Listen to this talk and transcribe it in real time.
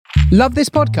Love this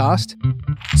podcast?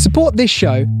 Support this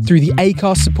show through the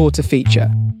Acast supporter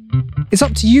feature. It's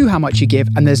up to you how much you give,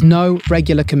 and there's no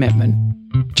regular commitment.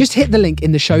 Just hit the link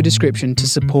in the show description to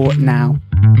support now.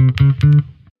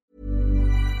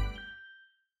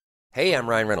 Hey, I'm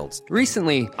Ryan Reynolds.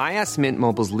 Recently, I asked Mint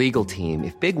Mobile's legal team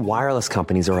if big wireless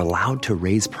companies are allowed to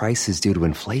raise prices due to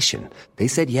inflation. They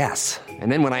said yes.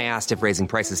 And then when I asked if raising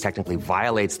prices technically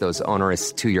violates those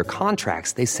onerous two-year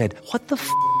contracts, they said, "What the f***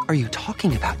 are you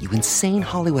talking about, you insane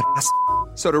Hollywood ass?"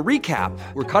 So to recap,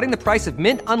 we're cutting the price of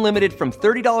Mint Unlimited from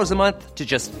 $30 a month to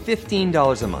just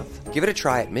 $15 a month. Give it a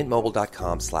try at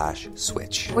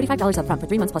mintmobile.com/switch. $45 up front for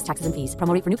 3 months plus taxes and fees.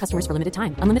 Promo rate for new customers for limited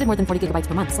time. Unlimited more than 40 gigabytes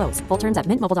per month. Slows full terms at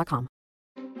mintmobile.com.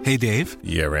 Hey, Dave.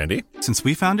 Yeah, Randy. Since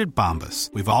we founded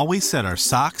Bombas, we've always said our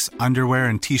socks, underwear,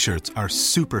 and T-shirts are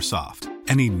super soft.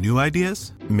 Any new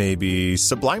ideas? Maybe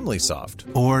sublimely soft.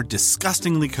 Or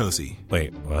disgustingly cozy.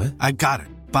 Wait, what? I got it.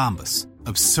 Bombas.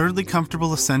 Absurdly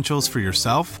comfortable essentials for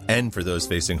yourself and for those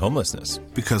facing homelessness.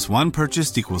 Because one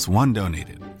purchased equals one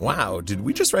donated. Wow, did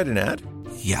we just write an ad?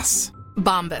 Yes.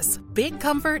 Bombas. Big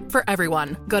comfort for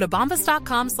everyone. Go to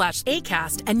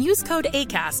bombas.com/ACAST and use code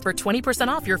ACAST for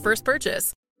 20% off your first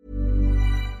purchase.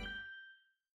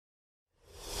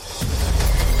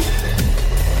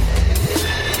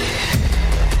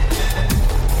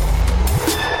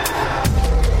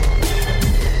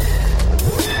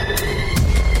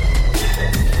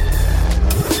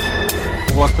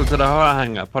 Welcome to the Horror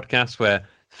Hangout podcast, where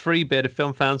three bearded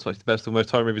film fans watch the best and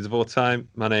worst horror movies of all time.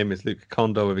 My name is Luke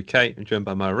Condor with a K. I'm joined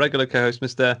by my regular co-host,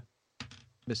 Mr.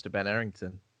 Ben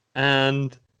Errington.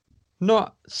 And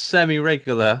not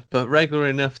semi-regular, but regular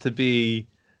enough to be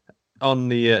on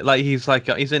the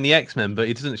he's in the X-Men, but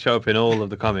he doesn't show up in all of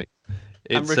the comics.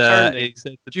 It's returning.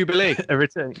 Jubilee. A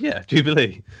return. Yeah,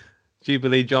 Jubilee.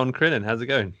 Jubilee John Crinnan. How's it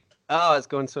going? Oh, it's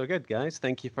going so good, guys.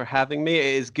 Thank you for having me.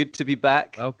 It is good to be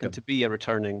back. Welcome. And to be a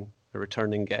returning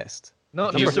guest.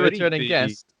 Not just a returning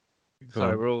guest.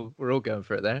 Sorry, we're all going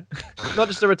for it there. Not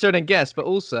just a returning guest, but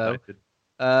also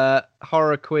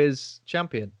horror quiz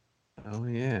champion. Oh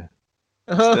yeah.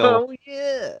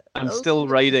 I'm still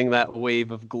riding that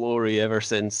wave of glory ever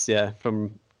since,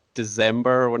 from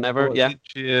December or whenever. What did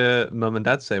your mum and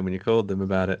dad say when you called them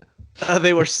about it?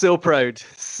 They were so proud.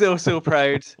 So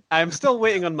proud. I'm still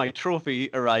waiting on my trophy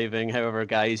arriving, however,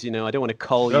 guys, I don't want to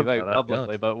call you out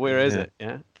publicly, but where is it?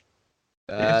 Yeah.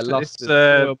 Lost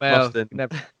in.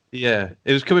 Yeah,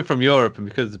 it was coming from Europe, and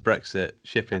because of Brexit,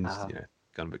 shipping's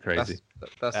gone a bit crazy.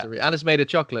 That's the reason. And it's made of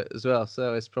chocolate as well,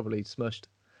 so it's probably smushed.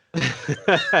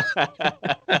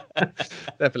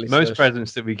 Definitely. Most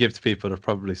presents that we give to people are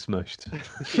probably smushed.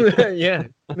 Yeah.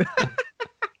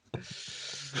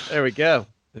 There we go.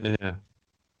 Yeah.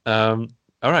 All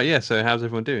right. Yeah. So, how's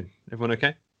everyone doing? Everyone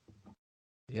okay?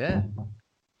 Yeah.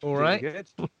 All right. Good.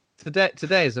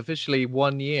 Today is officially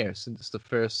 1 year since the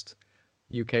first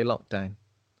UK lockdown.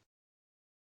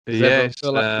 Does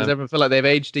everyone feel like they've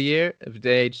aged a year? Have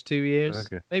they aged 2 years?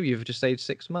 Okay. Maybe you've just aged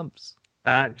 6 months.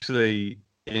 Actually,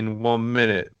 in 1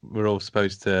 minute, we're all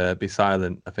supposed to be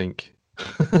silent, I think.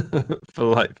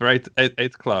 for 8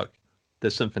 o'clock,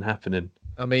 there's something happening.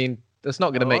 I mean, that's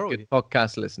not going to make good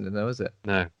podcast listening, though, is it?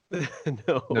 No.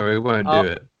 No, we won't do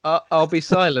it. I'll be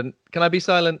silent. Can I be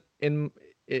silent in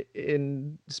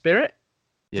spirit?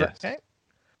 Yes. Okay.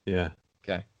 Yeah.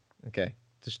 Okay.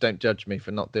 Just don't judge me for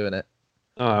not doing it.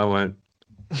 Oh, I won't.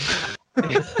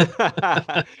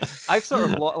 I've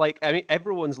sort of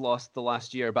everyone's lost the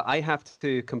last year, but I have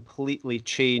to completely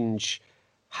change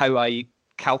how I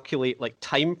calculate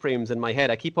time frames in my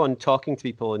head. I keep on talking to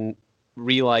people and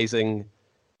realizing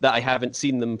that I haven't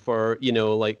seen them for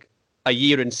a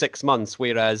year and 6 months,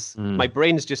 whereas my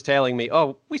brain's just telling me,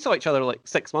 oh, we saw each other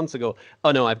 6 months ago.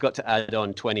 Oh no, I've got to add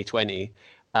on 2020.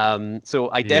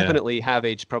 So I definitely have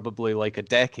aged probably a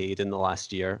decade in the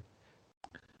last year.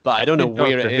 But I don't know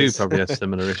where it is. Who probably has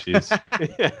similar issues.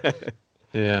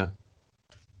 Yeah.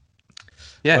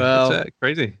 Well, it's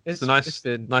crazy. It's a nice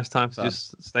time to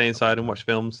just stay inside and watch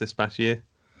films this past year.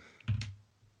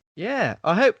 Yeah,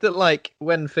 I hope that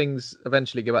when things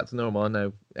eventually go back to normal, I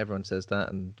know everyone says that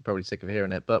and they're probably sick of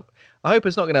hearing it, but I hope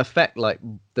it's not going to affect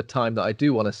the time that I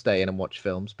do want to stay in and watch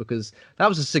films, because that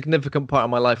was a significant part of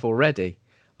my life already.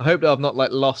 I hope that I've not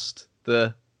lost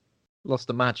the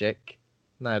magic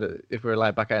now that if we're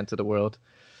allowed back out into the world.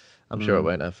 I'm sure it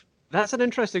won't have. That's an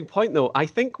interesting point, though. I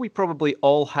think we probably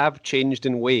all have changed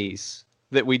in ways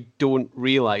that we don't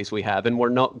realize we have, and we're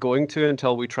not going to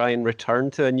until we try and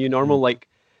return to a new normal.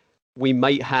 We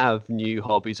might have new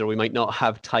hobbies, or we might not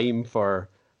have time for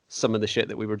some of the shit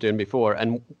that we were doing before.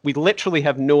 And we literally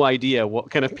have no idea what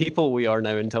kind of people we are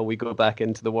now until we go back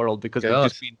into the world, because we've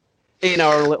just been in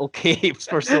our little caves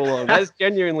for so long. That's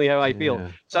genuinely how I feel. Yeah.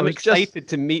 So I'm was just- excited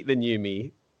to meet the new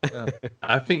me.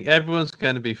 I think everyone's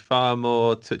going to be far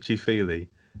more touchy-feely.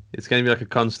 It's going to be like a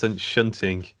constant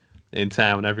shunting in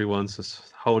town. Everyone's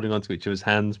just holding onto each other's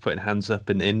hands, putting hands up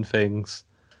and in things,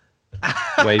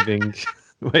 waving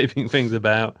things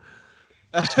about,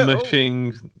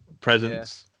 smushing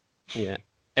presents. Yeah.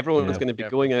 Everyone's Yeah. going to be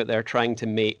going out there trying to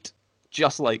mate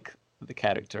just like the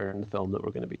character in the film that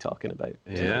we're going to be talking about.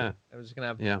 Yeah. I was just gonna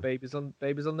have Yeah. babies on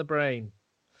the brain.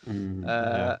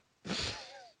 Mm.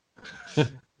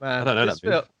 Man, I don't know this that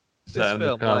bit. film, Is this that in the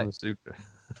film, Kama like- Sutra?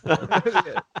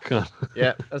 yeah, Come on.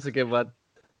 yeah, that's a good one.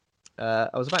 I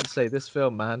was about to say this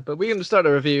film, man, but we didn't start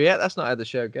a review yet. That's not how the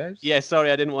show goes. Yeah,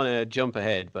 sorry, I didn't want to jump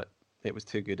ahead, but it was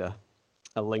too good a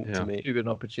link Yeah. to make. Too good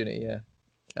an opportunity.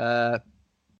 Yeah.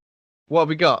 What have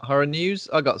we got? Horror news.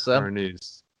 I got some. Horror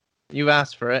news. You've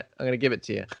asked for it. I'm going to give it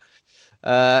to you.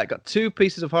 Got two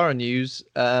pieces of horror news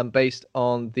based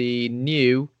on the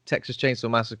new Texas Chainsaw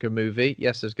Massacre movie.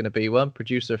 Yes, there's going to be one.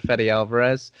 Producer Fede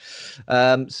Alvarez.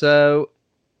 So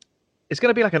it's going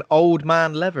to be like an old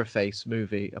man Leatherface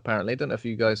movie, apparently. I don't know if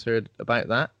you guys heard about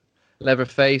that.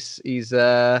 Leatherface, he's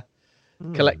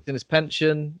collecting his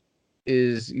pension.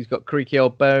 He's got creaky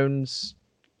old bones.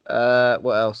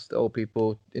 What else do old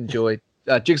people enjoy?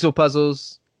 Jigsaw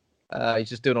puzzles. He's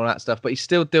just doing all that stuff, but he's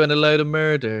still doing a load of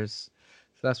murders.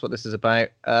 So that's what this is about.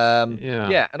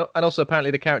 Yeah, and also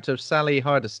apparently the character of Sally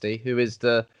Hardesty, who is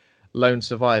the lone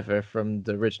survivor from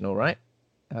the original, right?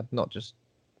 Not just.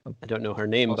 I don't know her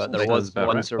name, but there Possibly. was About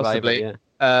one right. survivor. Possibly.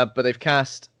 Yeah. But they've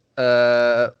cast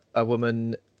a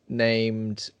woman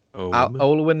named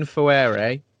Olwen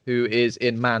Foere, who is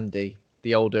in Mandy,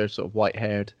 the older sort of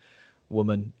white-haired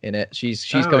woman in it. She's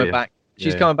coming yeah. back.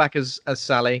 She's Yeah. coming back as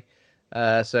Sally.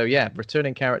 So yeah,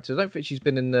 returning character. I don't think she's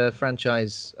been in the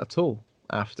franchise at all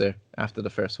after the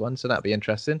first one, so that'd be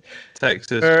interesting.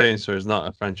 Texas Chainsaw is not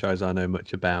a franchise I know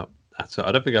much about at all.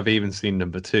 I don't think I've even seen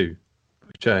number 2,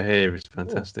 which I hear is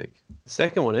fantastic. The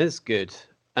second one is good,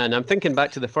 and I'm thinking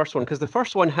back to the first one because the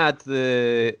first one had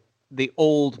the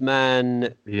old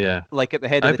man Yeah. like at the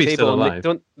head I of hope the he's still table. And alive.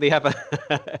 don't they have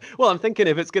a? Well, I'm thinking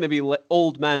if it's going to be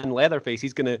old man Leatherface,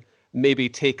 he's going to maybe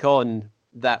take on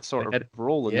that sort of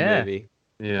role in the movie,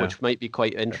 Yeah. which might be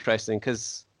quite interesting.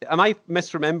 Because am I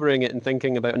misremembering it and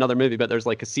thinking about another movie? But there's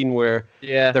like a scene where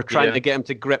they're trying to get him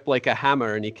to grip like a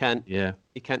hammer, and he can't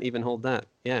even hold that.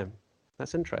 Yeah,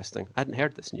 that's interesting. I hadn't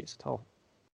heard this news at all.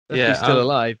 If he's still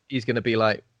alive, he's going to be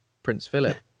like Prince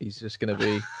Philip. He's just going to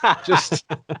be just.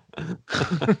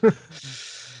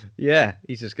 Yeah,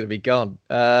 he's just going to be gone.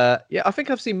 Yeah, I think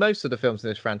I've seen most of the films in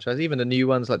this franchise, even the new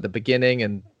ones like The Beginning,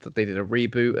 and they did a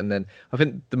reboot, and then I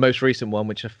think the most recent one,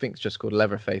 which I think is just called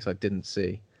Leatherface, I didn't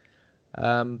see.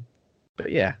 But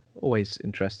yeah, always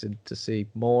interested to see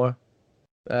more.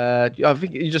 I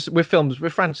think you just with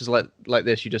franchises like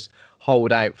this, you just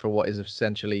hold out for what is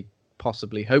essentially,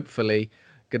 possibly, hopefully,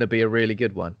 going to be a really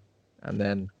good one, and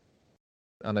then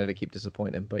I know they keep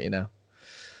disappointing, but you know.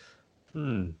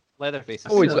 Leatherface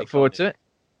is Always so look forward iconic. to it.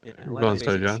 Yeah, Go on, Leatherface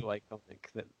sorry, is John. so iconic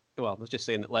that. Well, I was just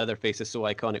saying that Leatherface is so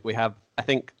iconic. I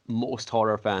think most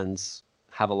horror fans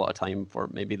have a lot of time for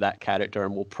maybe that character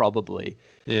and will probably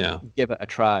give it a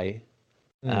try.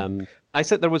 I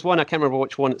said there was one, I can't remember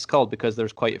which one it's called because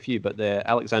there's quite a few, but the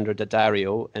Alexandra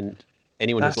Daddario, and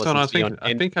anyone who's That's what listened to me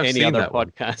I on think I've any seen other that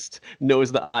one. podcast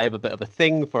knows that I have a bit of a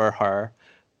thing for her.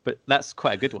 But that's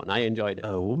quite a good one. I enjoyed it.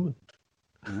 A woman.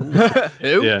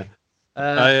 Who? Yeah.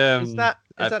 Is that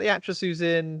the actress who's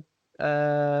in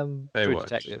Baywatch. True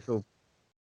Detective. Cool. True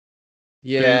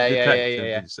Yeah. Detective,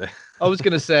 did you say? I was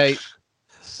gonna say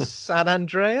San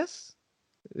Andreas.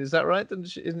 Is that right?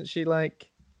 Isn't she like?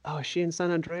 Oh, is she in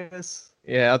San Andreas?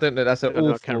 Yeah, I don't know. That's an I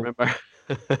awful. can't remember.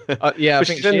 Yeah, I But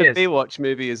think she's in she the is. Baywatch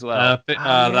movie as well.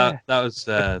 That was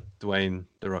Dwayne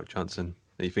The Rock Johnson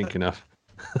that you're thinking of.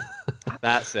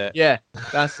 That's it. Yeah,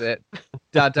 that's it.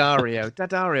 Daddario.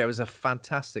 Daddario is a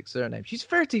fantastic surname. She's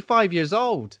 35 years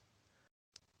old.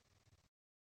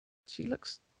 She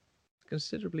looks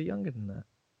considerably younger than that.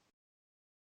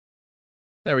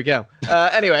 There we go.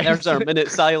 Anyway, There's our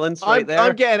minute silence right there.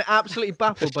 I'm getting absolutely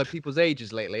baffled by people's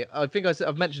ages lately. I think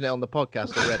I've mentioned it on the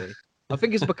podcast already. I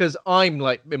think it's because I'm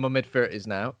like in my mid-30s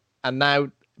now, and now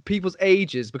people's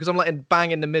ages, because I'm like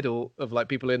bang in the middle of like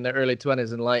people in their early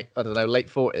 20s and like, I don't know, late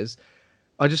 40s.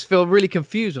 I just feel really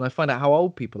confused when I find out how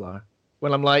old people are.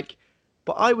 When I'm like,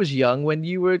 but I was young when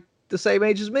you were the same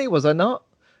age as me, was I not?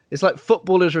 It's like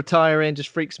footballers retiring just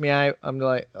freaks me out. I'm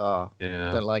like, oh,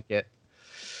 Yeah. don't like it.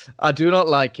 I do not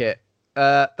like it.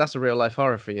 That's a real life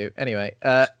horror for you. Anyway,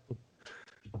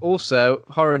 also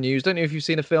horror news. Don't know if you've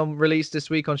seen a film released this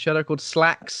week on Shudder called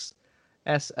Slacks.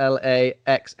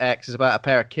 SLAXX is about a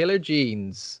pair of killer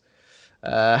jeans.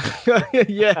 Yeah,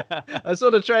 I saw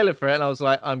the trailer for it and I was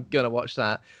like, I'm gonna watch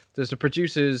that. There's the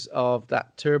producers of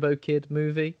that Turbo Kid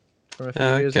movie from a few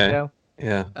years ago.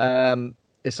 Yeah.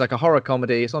 It's like a horror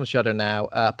comedy. It's on Shudder now.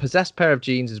 A possessed pair of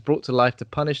jeans is brought to life to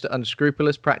punish the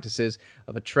unscrupulous practices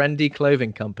of a trendy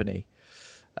clothing company.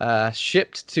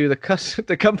 Shipped to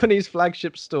the company's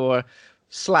flagship store,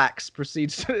 Slacks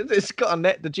proceeds to...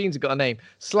 the jeans have got a name.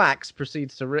 Slacks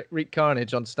proceeds to wreak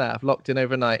carnage on staff locked in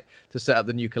overnight to set up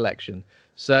the new collection.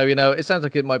 So, it sounds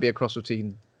like it might be a cross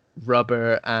between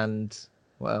Rubber and...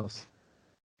 what else?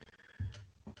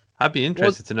 I'd be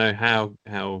interested to know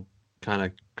how kind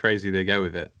of crazy they go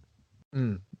with it.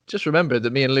 Just remember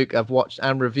that me and Luke have watched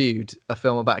and reviewed a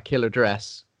film about a killer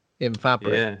dress in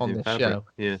fabric on this show.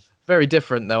 Yeah. Very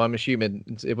different, though. I'm assuming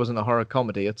it wasn't a horror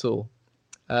comedy at all.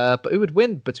 But who would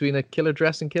win between a killer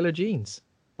dress and killer jeans?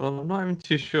 Well, I'm not even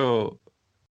too sure.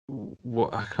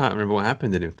 I can't remember what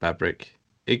happened in Fabric.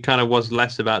 It kind of was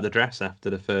less about the dress after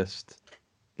the first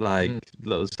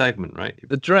little segment, right?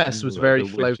 The dress was very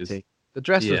floaty. Witches. The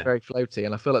dress was very floaty,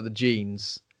 and I feel like the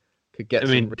jeans could get.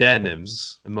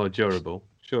 Denims are more durable,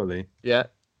 surely. Yeah.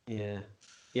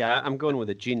 I'm going with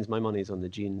the jeans. My money's on the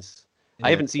jeans. Yeah. I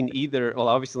haven't seen either. Well,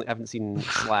 obviously, I haven't seen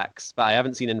Slacks, but I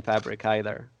haven't seen In Fabric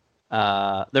either.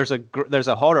 There's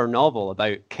a horror novel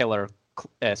about killer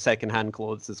secondhand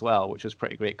clothes as well, which was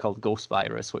pretty great, called Ghost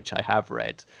Virus, which I have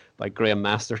read by Graham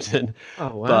Masterton.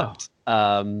 Oh wow! But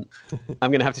I'm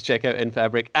gonna have to check out In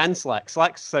Fabric and Slacks.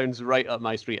 Slacks sounds right up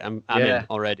my street. I'm in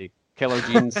already. Killer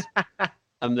jeans.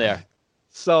 I'm there.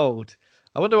 Sold.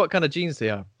 I wonder what kind of jeans they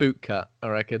are. Boot cut, I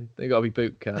reckon. They got to be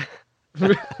boot cut.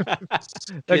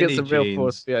 They get some real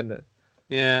force behind it.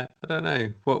 Yeah, I don't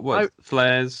know. What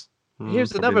flares?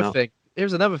 Here's another thing.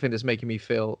 Here's another thing that's making me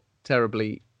feel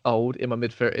terribly old in my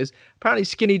mid-30s. Apparently,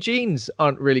 skinny jeans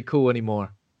aren't really cool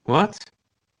anymore. What?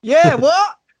 Yeah,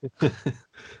 what?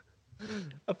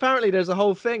 Apparently, there's a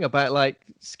whole thing about like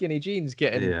skinny jeans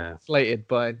getting inflated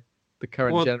by the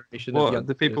current generation of youngsters. What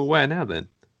do people wear now then?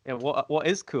 Yeah, what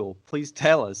is cool? Please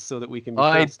tell us so that we can.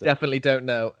 I definitely don't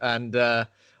know, and I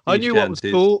knew what was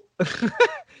cool.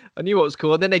 I knew what was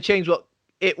cool, and then they changed what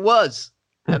it was,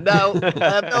 and now I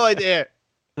have no idea.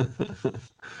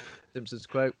 Simpsons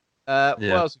quote. What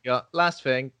else we got? Last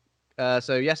thing.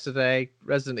 So yesterday,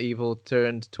 Resident Evil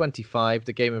turned 25,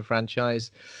 the gaming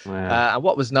franchise. Wow. And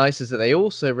what was nice is that they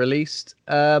also released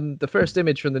the first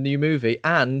image from the new movie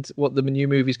and what the new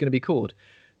movie is going to be called.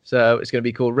 So it's going to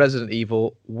be called Resident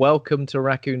Evil Welcome to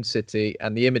Raccoon City.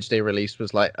 And the image they released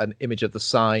was like an image of the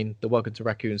sign, the Welcome to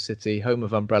Raccoon City, Home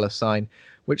of Umbrella sign,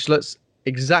 which looks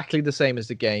exactly the same as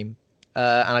the game.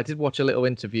 And I did watch a little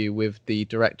interview with the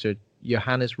director,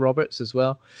 Johannes Roberts, as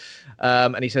well.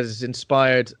 And he says it's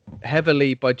inspired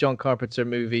heavily by John Carpenter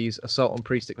movies Assault on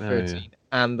Precinct 13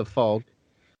 and The Fog.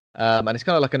 And it's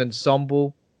kind of like an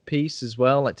ensemble piece as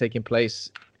well, like taking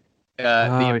place.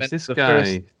 It's this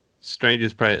guy,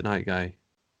 Strangers Prey at Night guy.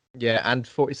 Yeah, and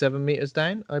 47 Meters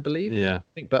Down, I believe. Yeah.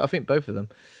 I think both of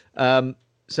them.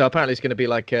 So apparently it's going to be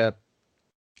like a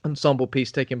ensemble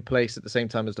piece taking place at the same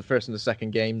time as the first and the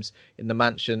second games in the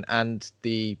mansion and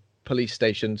the police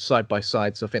station side by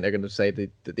side. So I think they're going to say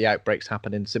that the outbreaks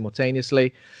happening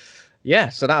simultaneously. Yeah,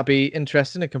 so that'll be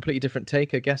interesting. A completely different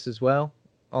take, I guess, as well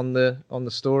on the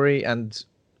story, and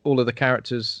all of the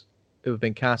characters who have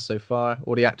been cast so far,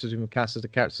 all the actors who've been cast as the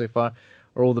characters so far,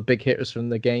 are all the big hitters from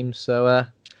the game. So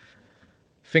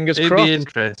fingers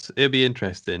crossed. It'll be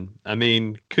interesting. I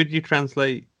mean, could you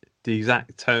translate the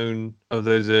exact tone of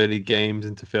those early games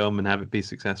into film and have it be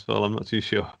successful? I'm not too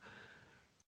sure.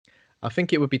 I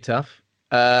think it would be tough,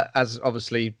 as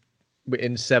obviously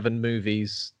in 7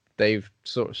 movies they've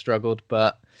sort of struggled,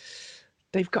 but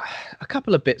they've got a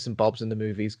couple of bits and bobs in the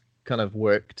movies kind of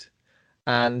worked.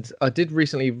 And I did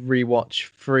recently rewatch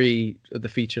 3 of the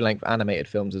feature-length animated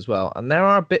films as well, and there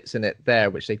are bits in it there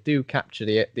which they do capture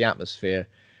the atmosphere,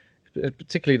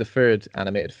 particularly the 3rd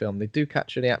animated film. They do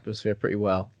capture the atmosphere pretty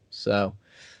well, so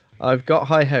I've got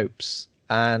high hopes.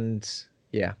 And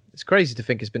yeah, it's crazy to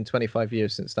think it's been 25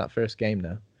 years since that first game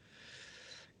now.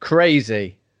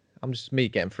 Crazy. I'm just me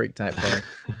getting freaked out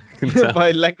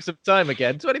by lengths of time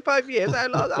again. 25 years, how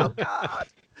long? Oh, God.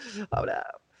 Oh, no.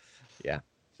 Yeah,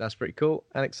 that's pretty cool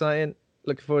and exciting.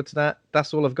 Looking forward to that.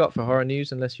 That's all I've got for horror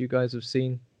news, unless you guys have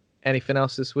seen anything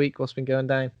else this week. What's been going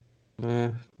down?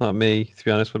 Not me, to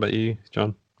be honest. What about you,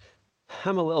 John?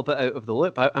 I'm a little bit out of the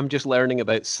loop. I'm just learning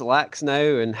about Slacks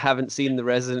now and haven't seen the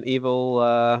Resident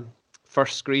Evil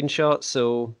first screenshot.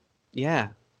 So, yeah.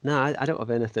 No, I don't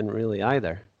have anything really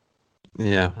either.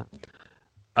 Yeah.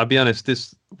 I'll be honest,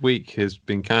 this week has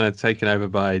been kind of taken over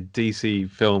by DC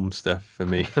film stuff for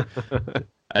me.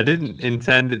 I didn't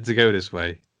intend it to go this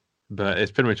way, but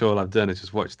it's pretty much all I've done is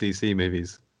just watch DC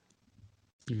movies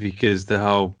because the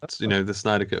whole, the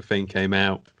Snyder Cut thing came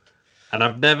out, and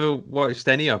I've never watched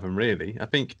any of them really. I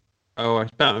think,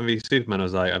 Batman v Superman, I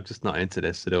was like, I'm just not into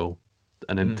this at all,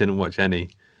 and then didn't watch any.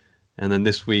 And then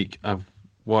this week I've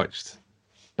watched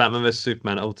Batman vs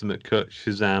Superman Ultimate Cut,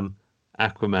 Shazam,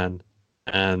 Aquaman,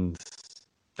 and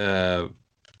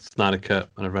Snyder Cut,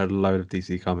 and I've read a load of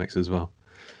DC comics as well.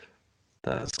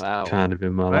 That's kind of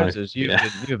been my life.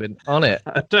 You've been on it.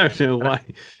 I don't know why. I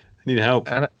need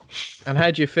help. And how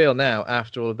do you feel now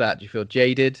after all of that? Do you feel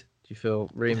jaded? Do you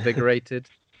feel reinvigorated?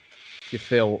 Do you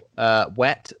feel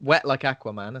wet? Wet like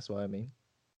Aquaman, that's what I mean.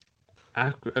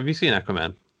 Have you seen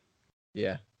Aquaman?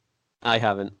 Yeah. I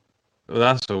haven't. Well,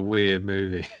 that's a weird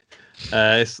movie.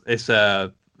 It's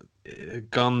a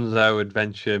gonzo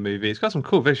adventure movie. It's got some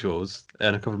cool visuals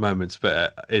in a couple of moments,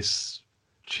 but it's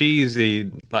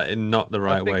cheesy, like in not the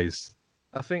right ways.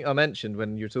 I think I mentioned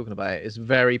when you were talking about it, it's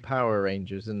very Power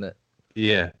Rangers, isn't it?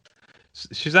 Yeah.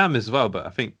 Shazam as well, but I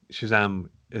think Shazam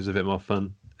is a bit more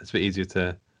fun. It's a bit easier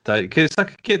to... Because it's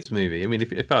like a kid's movie. I mean,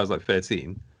 if I was like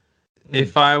 13,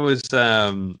 if I was,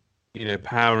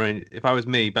 if I was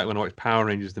me back when I watched Power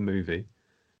Rangers the movie,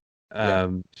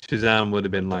 Shazam would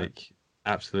have been like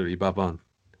absolutely bob on.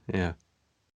 Yeah.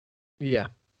 Yeah.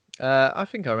 I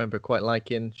think I remember quite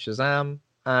liking Shazam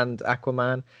and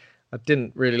Aquaman. I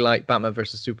didn't really like Batman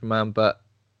vs Superman, but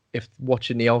if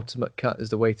watching the Ultimate Cut is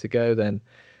the way to go, then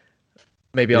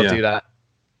maybe I'll do that.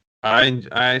 I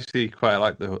actually quite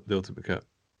like the Ultimate Cut.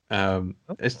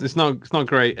 It's not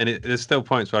great, and there's still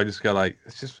points where I just go like,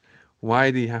 it's just, why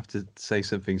do you have to say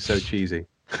something so cheesy?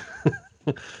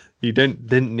 You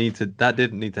didn't need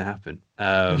to happen.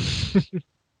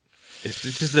 It's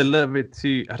just a little bit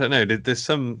too. I don't know. There's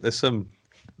some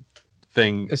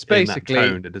thing it's in basically that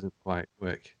tone that doesn't quite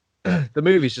work. The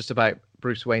movie's just about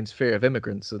Bruce Wayne's fear of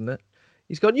immigrants, isn't it?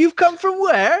 He's gone, "You've come from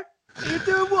where? You're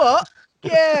doing what?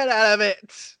 Get out of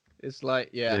it!" It's like,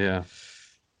 yeah.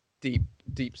 Deep.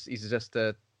 He's just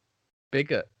a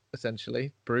bigot,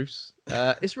 essentially. Bruce.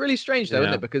 It's really strange, though,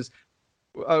 isn't it? Because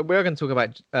we're going to talk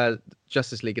about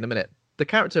Justice League in a minute. The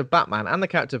character of Batman and the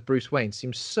character of Bruce Wayne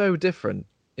seems so different,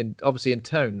 obviously in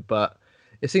tone, but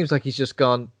it seems like he's just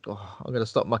gone, I'm going to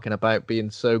stop mucking about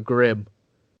being so grim.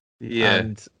 Yeah.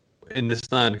 And in the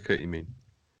Snyder Cut, you mean?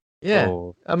 Yeah.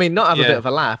 Or... I mean, not have a bit of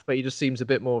a laugh, but he just seems a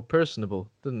bit more personable,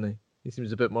 doesn't he? He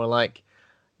seems a bit more like,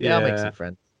 I'll make some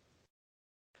friends.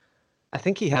 I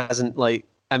think he hasn't,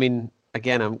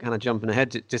 again, I'm kind of jumping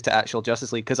ahead just to actual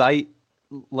Justice League, because I,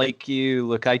 like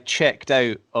you, I checked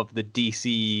out of the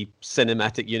DC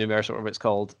cinematic universe, or whatever it's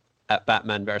called, at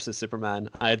Batman versus Superman.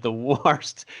 I had the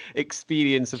worst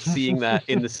experience of seeing that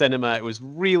in the cinema. It was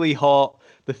really hot.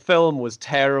 The film was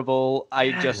terrible.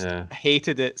 I just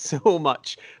hated it so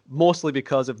much, mostly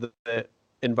because of the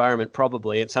environment,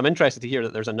 probably. So I'm interested to hear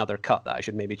that there's another cut that I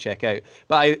should maybe check out.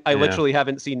 But I literally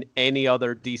haven't seen any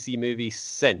other DC movie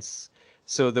since.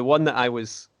 So the one that I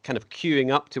was kind of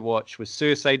queuing up to watch was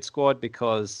Suicide Squad,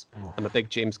 because I'm a big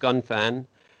James Gunn fan.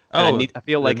 I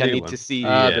feel like I need to see.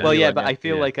 I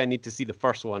feel like I need to see the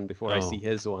first one before I see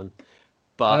his one.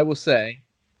 But I will say,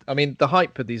 I mean, the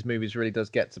hype of these movies really does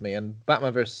get to me, and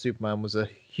Batman vs Superman was a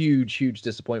huge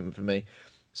disappointment for me.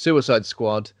 Suicide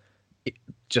Squad,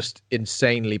 just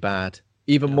insanely bad.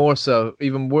 Even more so,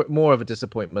 more of a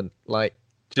disappointment. Like,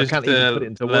 just I can't even put it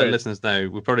into let words. Listeners know,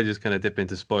 we're probably just going to dip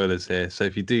into spoilers here. So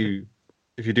if you do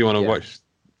want to watch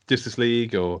Justice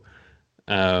League or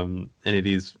any of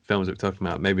these films that we're talking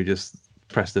about, maybe just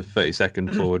press the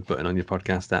 30-second forward button on your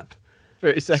podcast app.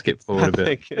 30 seconds. Skip forward a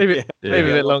bit. Maybe a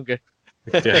bit longer.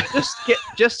 Yeah.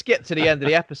 just get to the end of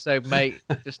the episode, mate.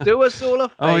 Just do us all a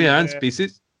favor. Oh yeah, and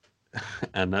species.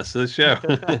 And that's the show.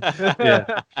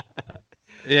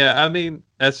 Yeah. I mean,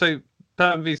 so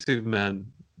Batman v Superman.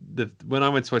 When I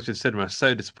went to watch it in the cinema, I was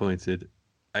so disappointed.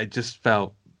 I just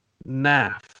felt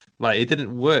naff. Like, it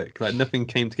didn't work. Like, nothing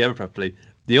came together properly.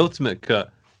 The Ultimate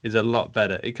Cut is a lot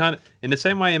better. It kind of, in the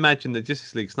same way, I imagine the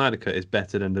Justice League Snyder Cut is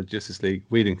better than the Justice League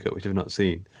Whedon Cut, which I've not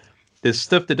seen. There's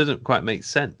stuff that doesn't quite make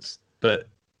sense, but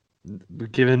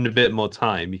given a bit more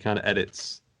time, he kind of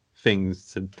edits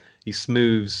things and he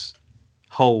smooths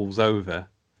holes over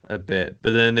a bit.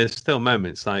 But then there's still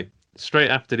moments, like straight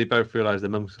after they both realise they're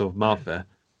monks of Martha,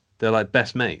 they're like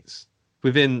best mates.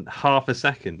 Within half a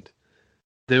second,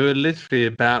 they were literally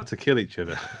about to kill each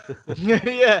other.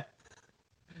 Yeah.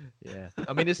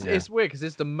 I mean, it's weird because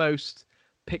it's the most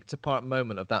picked apart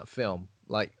moment of that film.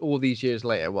 Like, all these years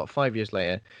later, 5 years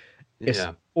later, It's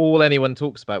Yeah. all anyone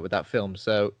talks about with that film.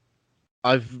 So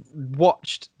I've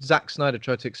watched Zack Snyder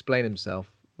try to explain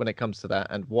himself when it comes to that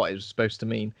and what it was supposed to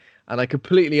mean, and I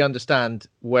completely understand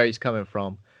where he's coming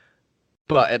from,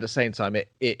 but at the same time, it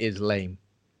is lame.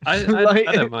 I Like-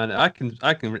 don't mind it.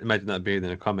 I can imagine that being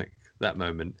in a comic, that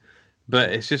moment.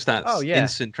 But it's just that Oh, yeah.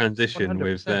 instant transition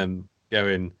with 100%. them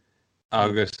going,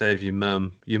 I'll go save your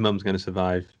mum. Your mum's going to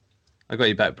survive. I got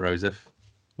your back, Broseph.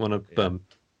 Want a bum?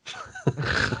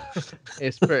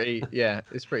 It's pretty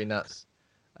nuts.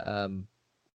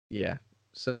 Yeah.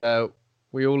 So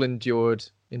we all enjoyed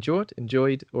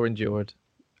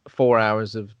 4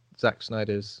 hours of Zack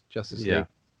Snyder's Justice Yeah. League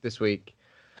this week.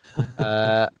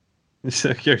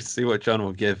 So curious to see what John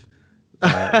will give.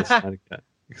 The Snyder Cut.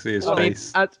 You can see his I mean,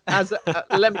 face.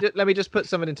 let me just put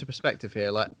something into perspective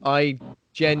here. Like, I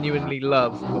genuinely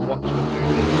love the Watchmen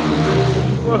movie.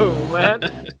 Whoa,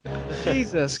 man!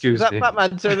 Jesus, Excuse that me.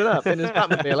 Batman turning up in his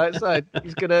Batmobile outside.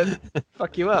 He's gonna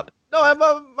fuck you up. No,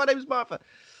 my name's Martha.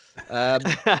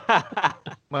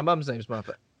 My mum's name's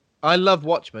Martha. I love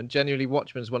Watchmen. Genuinely,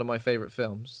 Watchmen is one of my favorite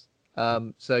films.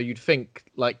 So you'd think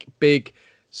like big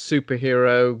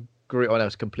superhero. Oh no,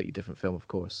 it's a completely different film, of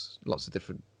course. Lots of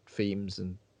different themes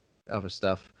and other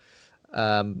stuff.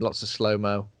 Lots of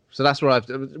slow-mo. So that's where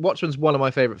Watchmen's one of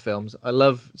my favorite films. I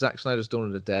love Zack Snyder's Dawn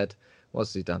of the Dead.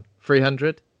 What's he done?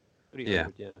 300? Yeah.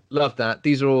 Love that.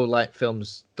 These are all like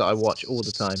films that I watch all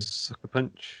the time. Sucker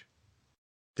Punch.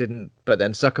 But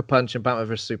then Sucker Punch and Batman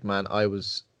vs Superman, I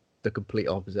was the complete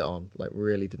opposite on. Like,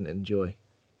 really didn't enjoy.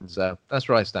 So that's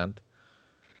where I stand.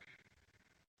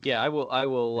 Yeah, I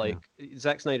will like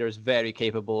Zack Snyder is very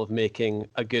capable of making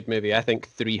a good movie. I think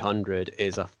 300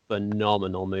 is a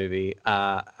phenomenal movie.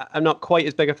 I'm not quite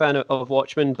as big a fan of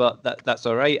Watchmen, but that's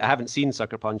all right. I haven't seen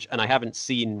Sucker Punch, and I haven't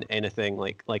seen anything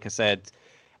like I said,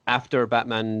 after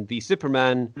Batman v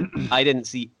Superman, I didn't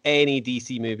see any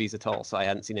DC movies at all. So I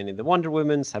hadn't seen any of the Wonder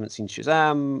Womans, haven't seen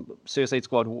Shazam, Suicide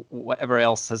Squad, whatever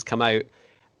else has come out.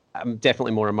 I'm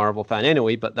definitely more a Marvel fan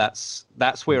anyway, but that's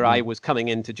where I was coming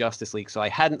into Justice League. So I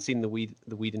hadn't seen the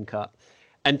Whedon cut,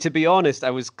 and to be honest, I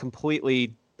was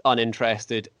completely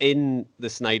uninterested in the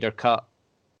Snyder cut.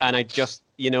 And I just,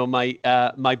 my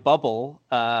bubble,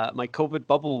 my COVID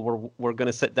bubble, we're going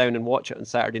to sit down and watch it on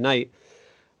Saturday night.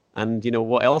 And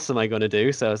what else am I going to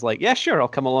do? So I was like, yeah, sure, I'll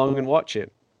come along and watch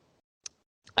it.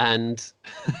 And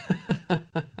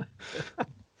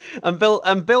I'm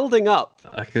building up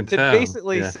I can to tell.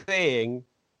 basically saying,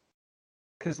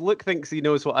 because Luke thinks he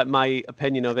knows what my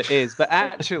opinion of it is, but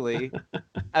actually,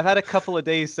 I've had a couple of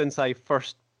days since I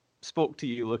first spoke to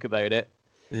you, Luke, about it,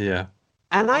 Yeah.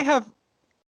 and I have,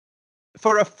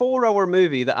 for a 4-hour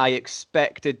movie that I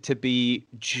expected to be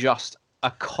just a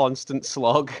constant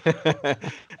slog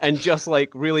and just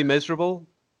like really miserable,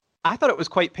 I thought it was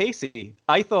quite pacey.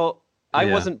 I thought I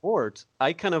wasn't bored.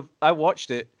 I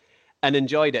watched it and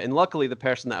enjoyed it. And luckily the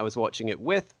person that I was watching it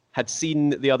with had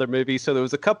seen the other movie. So there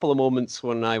was a couple of moments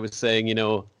when I was saying,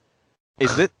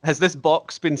 has this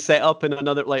box been set up in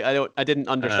another, like, I didn't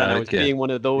understand. I was Okay. being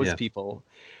one of those people.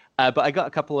 But I got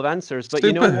a couple of answers. But Super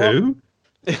you know what? Who?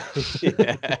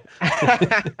 Yeah.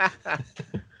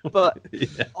 But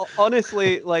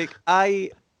honestly, like,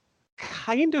 I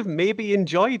kind of maybe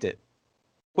enjoyed it,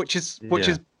 which is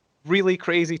really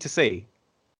crazy to say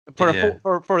for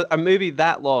a movie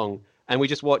that long. And we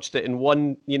just watched it in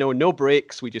one, no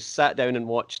breaks. We just sat down and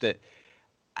watched it,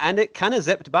 and it kind of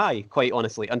zipped by, quite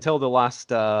honestly, until the last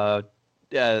the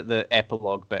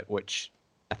epilogue bit, which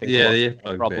I think the of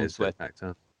epilogue problems bit is with. backed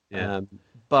up. Yeah. I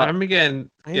But remember getting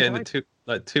enjoyed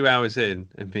the 2 hours in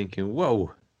and thinking,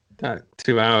 whoa, that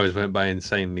 2 hours went by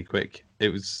insanely quick.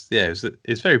 It's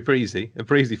very breezy, a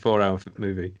breezy 4-hour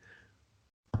movie.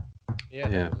 Yeah.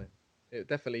 Definitely. It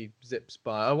definitely zips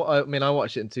by. I mean, I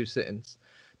watched it in 2 sittings.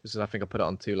 Because I think I put it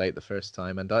on too late the first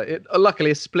time, and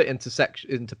luckily it's split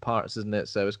into parts, isn't it?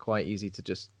 So it's quite easy to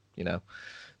just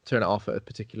turn it off at a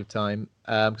particular time.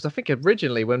 Because I think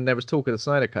originally when there was talk of the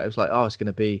Snyder Cut, it was like, oh, it's going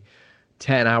to be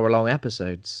 10-hour-long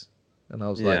episodes, and I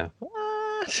was like,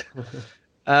 what?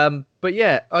 But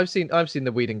yeah, I've seen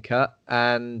the Whedon cut,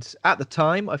 and at the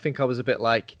time I think I was a bit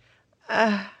like,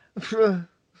 yeah,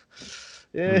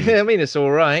 I mean, it's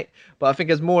all right, but I think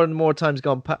as more and more times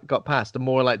got past, the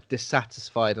more like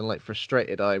dissatisfied and like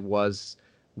frustrated I was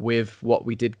with what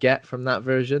we did get from that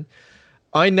version.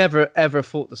 I never ever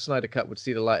thought the Snyder Cut would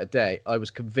see the light of day. I was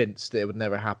convinced that it would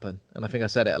never happen, and I think I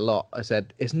said it a lot. I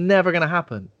said it's never going to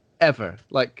happen ever.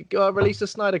 Like, go release the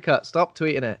Snyder Cut. Stop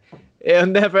tweeting it. It'll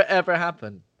never ever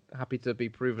happen. Happy to be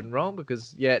proven wrong,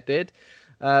 because it did.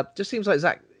 Just seems like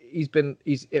Zack.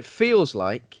 It feels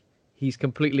like he's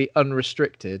completely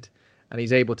unrestricted and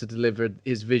he's able to deliver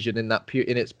his vision in that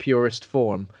in its purest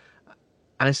form.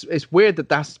 And it's weird that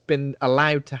that's been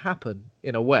allowed to happen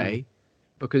in a way,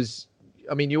 because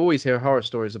I mean, you always hear horror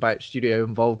stories about studio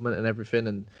involvement and everything,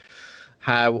 and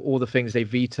how all the things they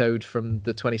vetoed from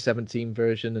the 2017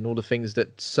 version and all the things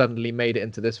that suddenly made it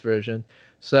into this version.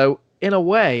 So in a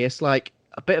way, it's like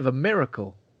a bit of a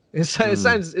miracle. It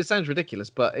sounds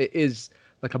ridiculous, but it is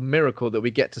like a miracle that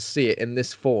we get to see it in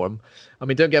this form. I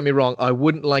mean, don't get me wrong, I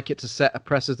wouldn't like it to set a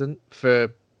precedent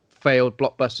for failed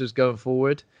blockbusters going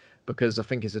forward, because I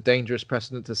think it's a dangerous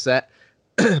precedent to set.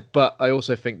 But I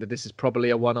also think that this is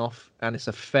probably a one-off, and it's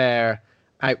a fair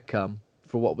outcome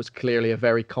for what was clearly a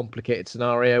very complicated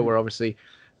scenario, where obviously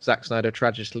Zack Snyder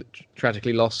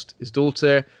tragically lost his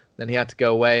daughter. Then he had to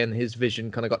go away, and his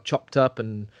vision kind of got chopped up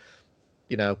and,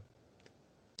 you know,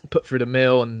 put through the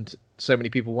mill, and so many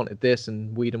people wanted this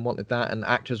and Whedon wanted that, and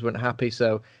actors weren't happy.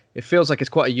 So it feels like it's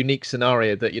quite a unique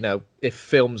scenario that, you know, if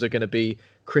films are going to be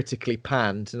critically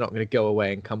panned, they're not going to go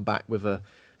away and come back with a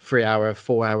 3-hour,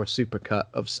 4-hour supercut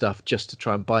of stuff just to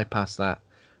try and bypass that.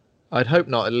 I'd hope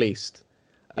not, at least.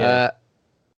 Yeah.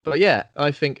 But yeah,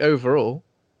 I think overall,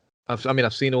 I've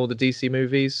seen all the DC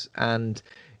movies and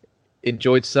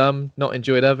enjoyed some, not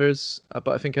enjoyed others. But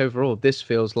I think overall, this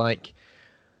feels like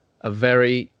a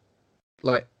very,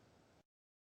 like,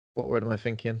 what word am I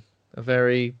thinking? A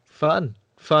very fun,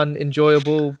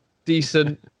 enjoyable,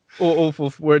 decent, or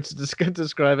awful words to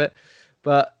describe it.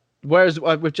 But whereas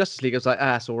with Justice League, I was like,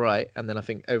 it's all right. And then I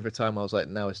think over time, I was like,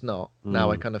 no, it's not. Now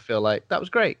I kind of feel like that was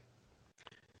great.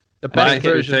 The my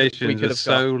expectations are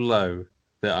so low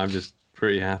that I'm just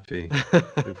pretty happy.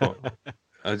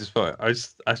 I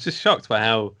was just shocked by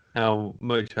how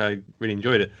much I really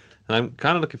enjoyed it, and I'm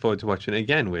kind of looking forward to watching it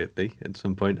again. Weirdly, at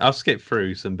some point, I'll skip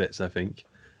through some bits, I think,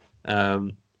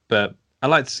 but I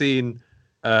liked seeing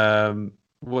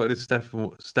what did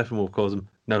Steppenwolf calls them?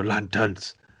 No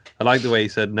lanterns. I like the way he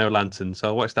said no lanterns, so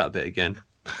I'll watch that bit again.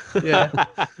 Yeah,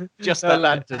 just no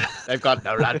lanterns. They've got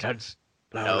no lanterns.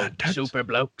 No super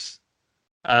blokes.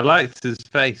 I liked his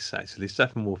face, actually.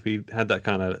 Steppenwolf, he had that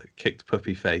kind of kicked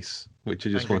puppy face, which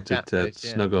I just wanted to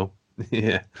snuggle.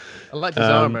 Yeah. I liked his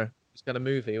armor. It's kind of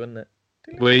movie, wasn't it?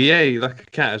 Well, yeah, like a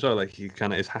cat as well. Like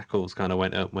his hackles kind of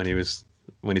went up when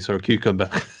he saw a cucumber.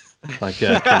 Like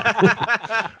a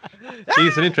cat.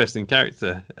 He's an interesting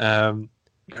character. No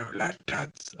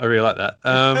lanterns. I really like that.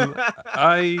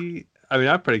 I mean,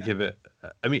 I'd probably give it.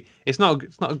 I mean, it's not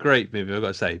a great movie, I've got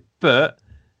to say, but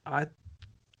I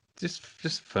just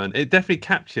fun. It definitely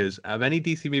captures, of any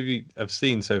DC movie I've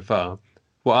seen so far,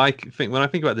 what I think when I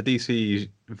think about the DC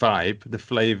vibe, the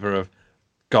flavor of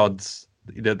gods,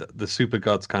 you know, the super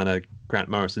gods kind of Grant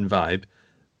Morrison vibe.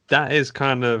 That is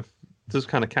does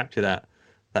capture that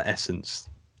essence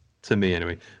to me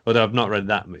anyway. Although I've not read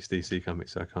that much DC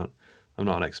comics, so I'm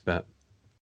not an expert.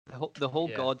 The whole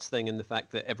gods thing, and the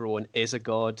fact that everyone is a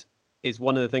god, is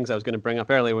one of the things I was going to bring up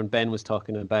earlier when Ben was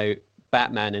talking about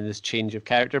Batman and his change of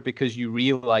character, because you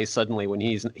realize suddenly when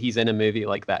he's in a movie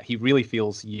like that, he really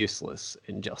feels useless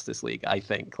in Justice League. I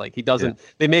think, like, he doesn't. Yeah.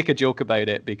 They make a joke about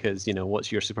it because, you know,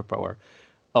 what's your superpower?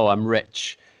 Oh, I'm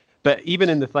rich. But even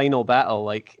in the final battle,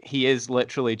 like, he is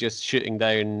literally just shooting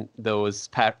down those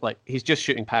he's just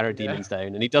shooting parademons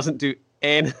down, and he doesn't do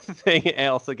anything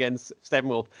else against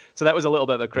Steppenwolf. So that was a little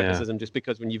bit of a criticism, just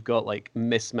because when you've got like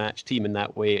mismatched team in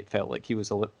that way, it felt like he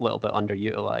was a little bit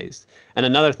underutilized. And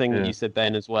another thing that you said,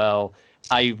 Ben, as well,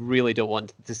 I really don't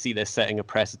want to see this setting a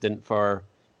precedent for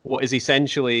what is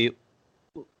essentially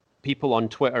people on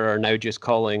Twitter are now just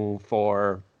calling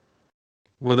for.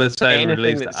 Well, they're saying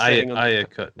release the Ayer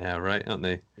cut now, right? Aren't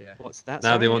they? Yeah. What's that?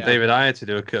 Now they want David Ayer to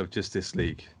do a cut of Justice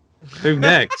League. Who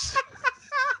next?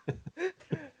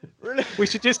 We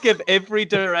should just give every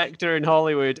director in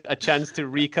Hollywood a chance to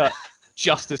recut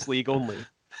Justice League only,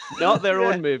 not their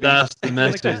own movie. That's the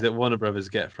message that Warner Brothers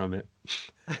get from it.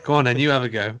 Go on, then you have a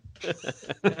go.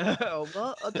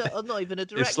 I'm not even a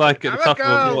director. It's like at the top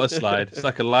of a water slide. It's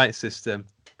like a light system.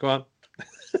 Go on.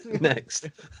 Next.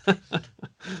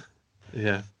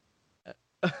 Yeah.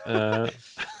 But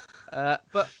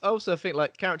I also think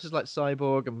like characters like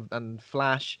Cyborg and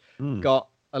Flash got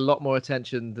a lot more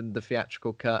attention than the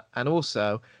theatrical cut. And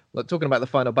also, like, talking about the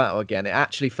final battle again, it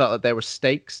actually felt like there were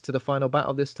stakes to the final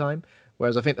battle this time.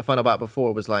 Whereas I think the final battle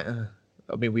before was like,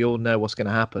 I mean, we all know what's going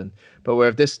to happen. But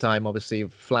where this time, obviously,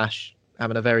 Flash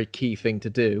having a very key thing to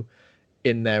do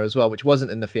in there as well, which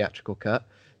wasn't in the theatrical cut.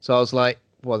 So I was like,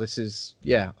 well, this is,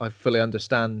 I fully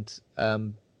understand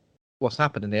what's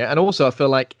happening here. And also, I feel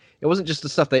like it wasn't just the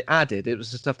stuff they added, it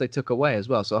was the stuff they took away as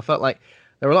well. So I felt like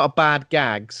there were a lot of bad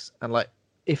gags and like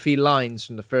iffy lines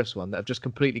from the first one that have just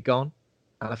completely gone.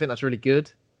 And I think that's really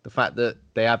good. The fact that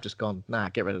they have just gone, nah,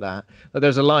 get rid of that. But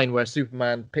there's a line where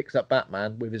Superman picks up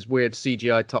Batman with his weird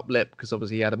CGI top lip, because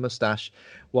obviously he had a mustache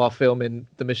while filming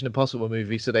the Mission Impossible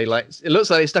movie. So it looks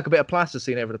like they stuck a bit of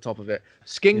plasticine over the top of it.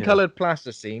 Skin-colored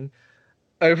plasticine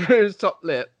over his top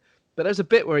lip. But there's a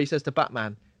bit where he says to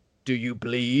Batman, "Do you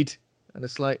bleed?" And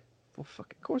it's like, well,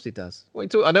 fuck, of course he does.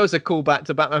 I know it's a callback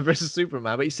to Batman versus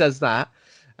Superman, but he says that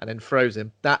and then throws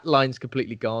him. That line's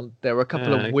completely gone. There were a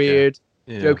couple of weird,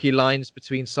 jokey lines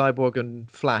between Cyborg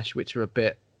and Flash, which are a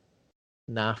bit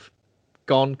naff.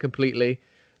 Gone completely.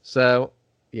 So,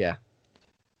 yeah.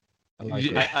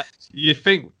 You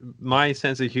think my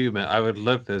sense of humor, I would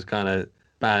love those kind of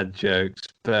bad jokes,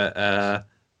 but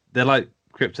they're like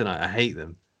kryptonite. I hate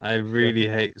them. I really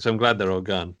hate. So I'm glad they're all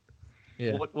gone.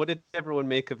 Yeah. What did everyone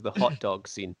make of the hot dog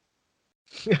scene?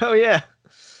 Oh yeah,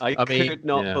 I could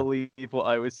not believe what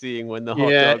I was seeing when the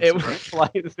hot dogs were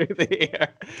flying through the air.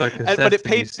 It's like a but it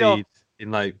paid off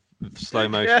in like slow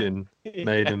motion,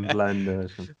 made in Blender.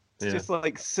 It's just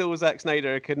like so Zack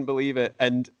Snyder. I couldn't believe it,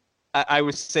 and I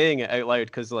was saying it out loud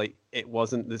because like it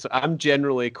wasn't this. I'm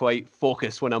generally quite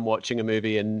focused when I'm watching a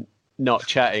movie and not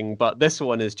chatting, but this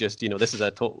one is just, this is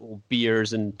a total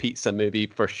beers and pizza movie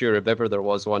for sure, if ever there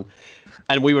was one.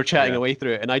 And we were chatting away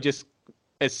through it, and I just,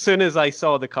 as soon as I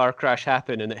saw the car crash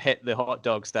happen and it hit the hot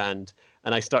dog stand,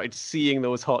 and I started seeing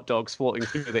those hot dogs floating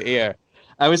through the air,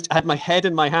 I had my head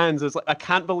in my hands. I was like, I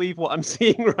can't believe what I'm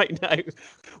seeing right now.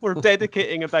 We're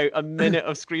dedicating about a minute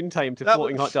of screen time to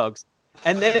floating hot dogs.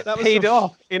 And then it paid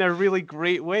off in a really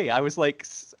great way. I was like,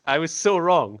 I was so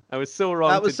wrong. That was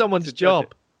someone's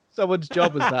job. Someone's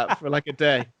job was that for like a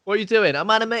day. What are you doing? I'm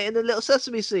animating the little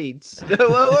sesame seeds.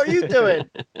 What are you doing?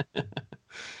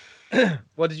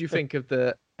 What did you think of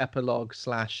the epilogue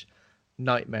 /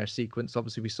 nightmare sequence?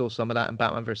 Obviously, we saw some of that in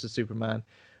Batman versus Superman,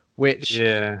 which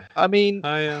I mean,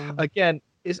 again,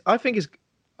 I think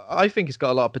it's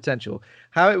got a lot of potential.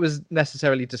 How it was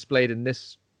necessarily displayed in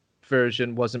this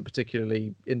version wasn't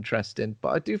particularly interesting,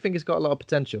 but I do think it's got a lot of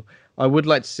potential. I would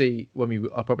like to see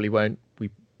I probably won't.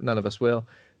 None of us will.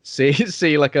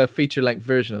 See like a feature-length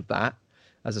version of that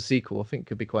as a sequel. I think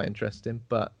could be quite interesting.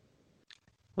 But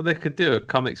they could do a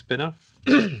comic spin-off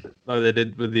like they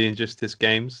did with the Injustice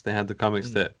games. They had the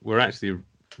comics that were actually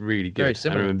really good. Very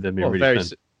similar. I remember them being really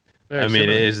fun. I mean,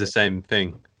 it is the same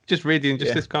thing. Just read the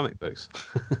Injustice comic books.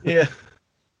 Yeah.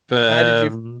 But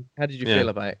how did you feel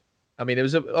about it? I mean, it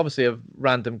was obviously a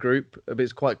random group, but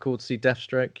it's quite cool to see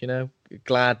Deathstroke.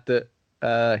 Glad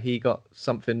that he got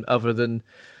something other than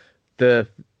the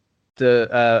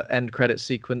end credit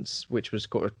sequence, which was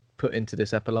sort of put into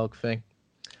this epilogue thing.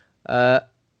 I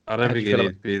don't think it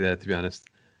needs to be there, to be honest.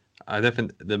 I don't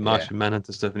think the Martian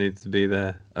Manhunter stuff needs to be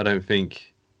there. I don't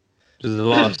think there's a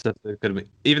lot of stuff that could have been.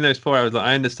 Even though it's 4 hours,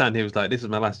 I understand he was like, "This is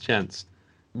my last chance.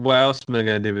 What else am I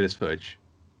going to do with this footage?"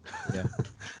 Yeah,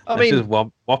 I mean, just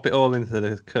whop it all into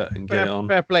the cut and get it on.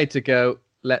 Fair play to go.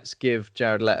 Let's give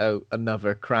Jared Leto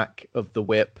another crack of the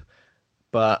whip.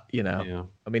 But, I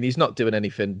mean, he's not doing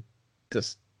anything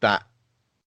just that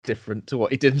different to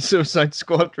what he did in Suicide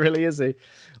Squad, really, is he?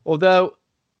 Although,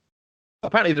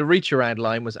 apparently the reach around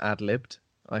line was ad-libbed,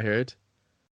 I heard.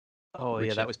 Oh,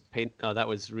 yeah, that was that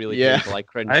was really painful. I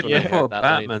cringed when I thought that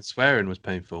Batman line. swearing was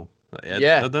painful. I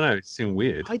don't know, it seemed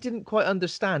weird. I didn't quite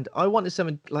understand. I wanted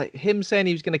something like him saying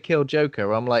he was going to kill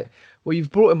Joker. I'm like, well,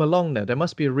 you've brought him along now. There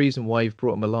must be a reason why you've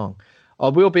brought him along. I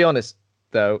will be honest,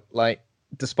 though,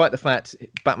 despite the fact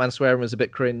Batman swearing was a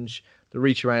bit cringe, the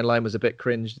reach around line was a bit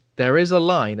cringe, there is a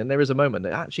line and there is a moment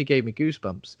that actually gave me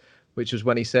goosebumps, which was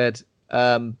when he said,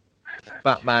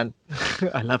 Batman,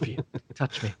 I love you,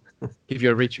 touch me, give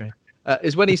you a reach around.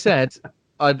 Is when he said,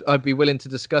 I'd be willing to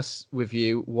discuss with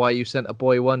you why you sent a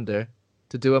boy wonder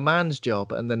to do a man's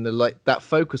job. And then that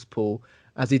focus pull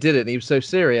as he did it, and he was so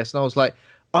serious. And I was like,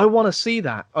 I want to see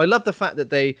that. I love the fact that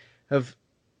they have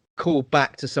called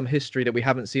back to some history that we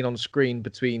haven't seen on screen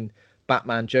between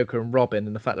Batman, Joker, and Robin,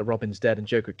 and the fact that Robin's dead and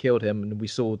Joker killed him, and we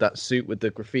saw that suit with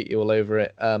the graffiti all over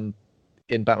it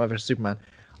in Batman vs Superman.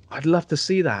 I'd love to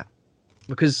see that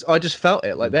because I just felt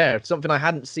it there, something I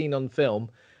hadn't seen on film,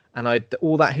 and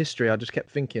all that history. I just kept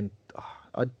thinking,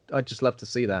 I'd just love to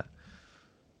see that.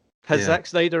 Has Zack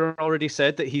Snyder already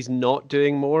said that he's not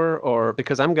doing more, or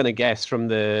because I'm going to guess from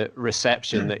the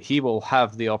reception that he will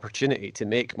have the opportunity to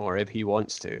make more if he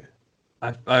wants to?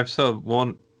 I've saw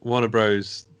Warner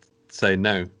Bros say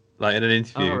no. Like in an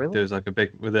interview, really? There was like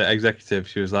with the executive.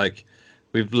 She was like,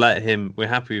 we're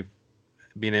happy with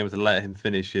being able to let him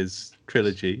finish his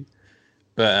trilogy,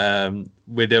 but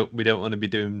we don't want to be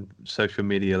doing social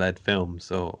media led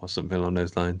films or something along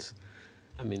those lines.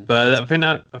 I mean, but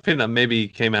I think that maybe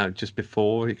came out just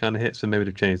before he kind of hit, so maybe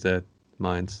they've changed their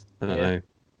mind. I don't know.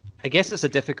 I guess it's a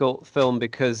difficult film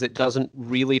because it doesn't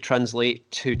really translate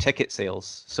to ticket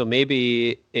sales. So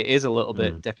maybe it is a little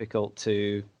bit difficult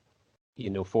to,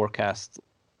 forecast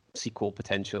sequel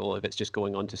potential if it's just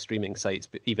going on to streaming sites,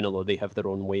 but even though they have their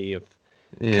own way of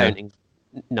counting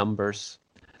numbers.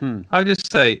 I'll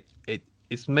just say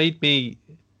it's made me.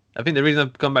 I think the reason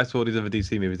I've gone back to all these other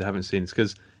DC movies I haven't seen is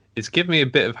because it's given me a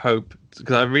bit of hope.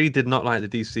 Because I really did not like the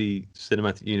DC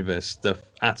Cinematic Universe stuff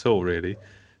at all, really.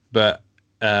 But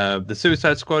the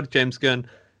Suicide Squad, James Gunn,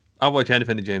 I'll watch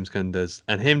anything that James Gunn does,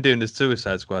 and him doing the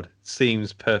Suicide Squad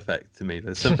seems perfect to me.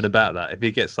 There's something about that. If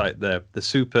he gets like the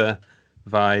super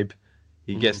vibe,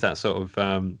 he gets that sort of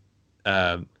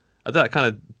that kind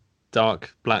of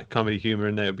dark black comedy humor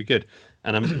in there, it'd be good.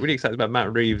 And I'm really excited about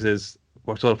Matt Reeves.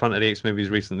 Watched all the Planet of the Apes movies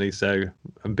recently, so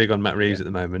I'm big on Matt Reeves at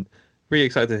the moment. Really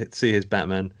excited to see his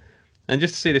Batman, and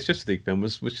just to see this Justice League film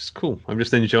was just cool. I'm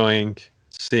just enjoying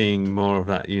seeing more of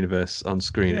that universe on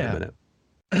screen at the minute.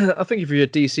 I think if you're a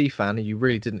DC fan and you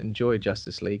really didn't enjoy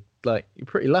Justice League, like, you're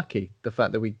pretty lucky. The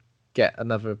fact that we get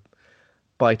another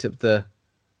bite of the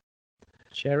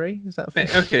cherry, is that a thing?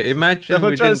 Okay? Imagine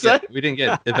we didn't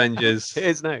get Avengers. It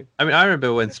is now. I mean, I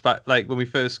remember when when we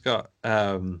first got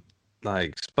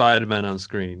Spider-Man on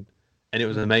screen, and it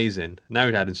was amazing. Now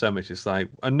we've had in so much. It's like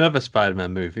another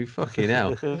Spider-Man movie. Fucking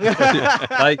hell!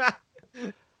 Like,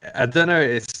 I don't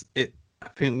know. I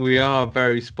think we are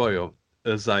very spoiled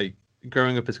as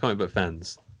growing up as comic book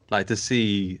fans. Like, to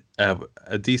see a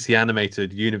DC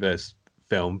animated universe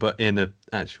film, but in an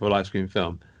actual live screen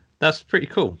film, that's pretty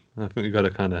cool. I think we've got to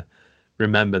kind of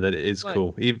remember that it is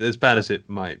cool, even as bad as it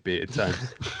might be at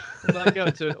times. It's like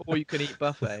going to an all-you-can-eat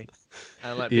buffet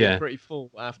and being pretty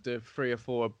full after 3 or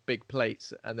 4 big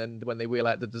plates, and then when they wheel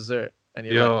out the dessert, and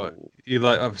you're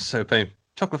I'm so painful.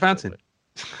 Chocolate fountain.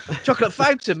 Chocolate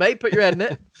fountain, mate. Put your head in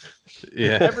it.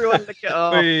 Yeah. Everyone look at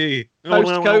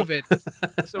post-COVID.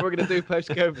 That's what we're gonna do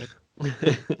post-COVID.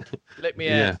 Lick me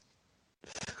head.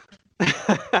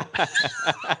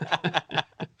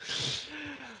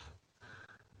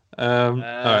 All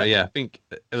right, I think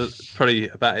it was probably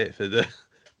about it for the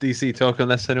DC talk,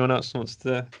 unless anyone else wants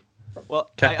to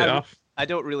cap it off. I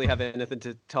don't really have anything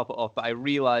to top it off, but I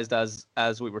realized as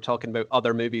we were talking about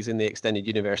other movies in the extended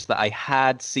universe that I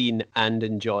had seen and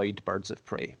enjoyed Birds of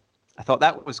Prey. I thought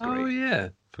that was great. Oh yeah,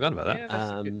 forgot about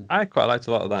that. Yeah, I quite liked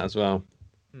a lot of that as well.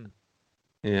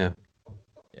 Yeah,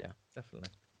 definitely.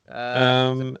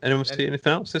 Anyone see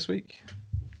anything else this week?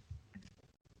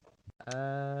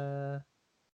 The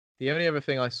only other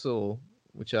thing I saw,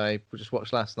 which I just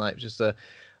watched last night, was just a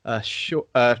short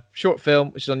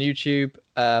film which is on YouTube.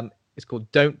 It's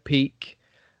called Don't Peek,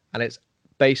 and it's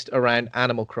based around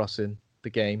Animal Crossing, the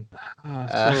game. I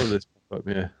saw this pop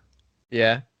up,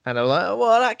 yeah. And I was like,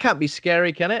 well, that can't be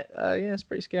scary, can it? Yeah, it's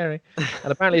pretty scary.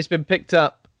 And apparently it's been picked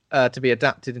up to be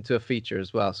adapted into a feature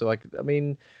as well. So, I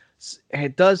mean,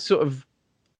 it does sort of...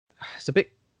 It's a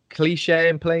bit cliche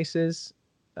in places.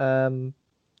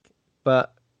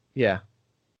 But, yeah,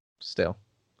 still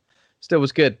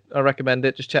was good. I recommend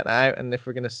it. Just check that out. And if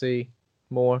we're going to see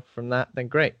more from that, then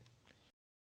great.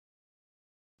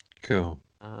 Cool.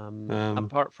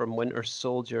 Apart from Winter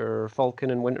Soldier,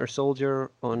 Falcon and Winter Soldier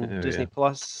on Disney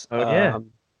Plus,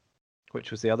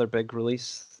 which was the other big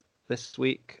release this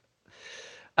week,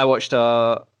 I watched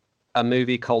a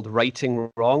movie called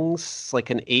Righting Wrongs. It's like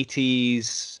an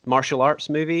 80s martial arts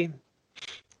movie.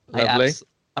 Lovely.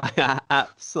 I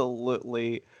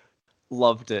absolutely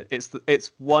loved it.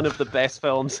 It's one of the best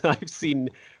films I've seen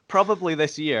probably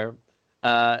this year.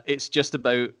 It's just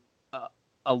about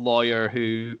a lawyer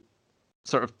who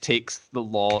sort of takes the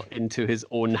law into his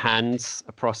own hands,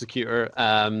 a prosecutor,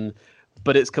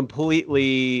 but it's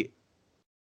completely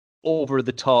over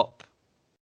the top,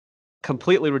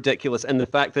 completely ridiculous, and the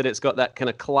fact that it's got that kind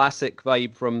of classic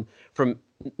vibe from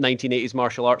 1980s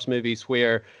martial arts movies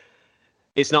where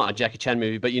it's not a Jackie Chan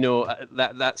movie, but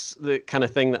that's the kind of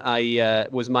thing that I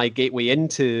was my gateway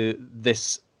into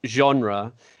this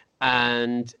genre.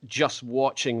 And just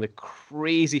watching the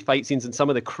crazy fight scenes and some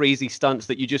of the crazy stunts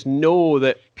that you just know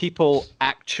that people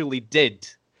actually did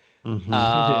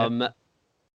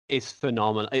is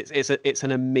phenomenal. It's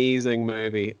an amazing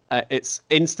movie. It's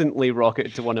instantly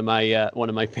rocketed to one of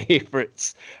my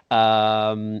favorites.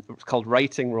 It's called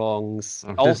Righting Wrongs.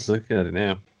 I'm just looking at it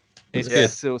now.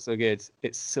 It's so good.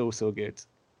 It's so good.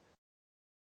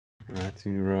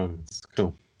 Righting Wrongs.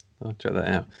 Cool. I'll check that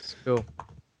out. Cool.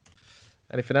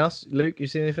 Anything else? Luke, you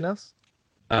seen anything else?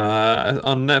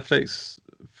 On Netflix,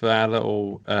 for our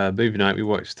little movie night, we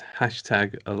watched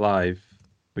 #Alive,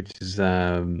 which is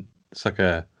it's like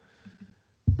a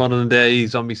modern day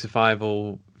zombie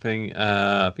survival thing.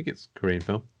 I think it's a Korean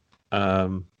film.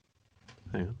 Hang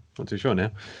on, not too sure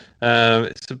now.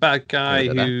 It's about a guy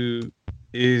who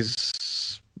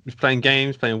is playing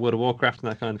games, playing World of Warcraft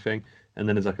and that kind of thing, and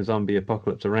then there's like a zombie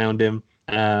apocalypse around him,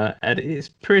 and it's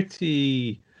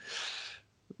pretty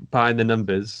by the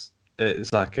numbers.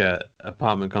 It's like a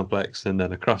apartment complex, and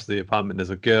then across the apartment there's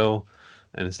a girl,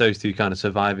 and it's those two kind of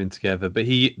surviving together. But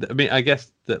I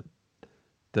guess that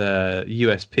the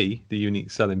USP, the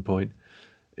unique selling point,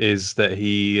 is that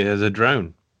he has a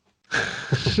drone.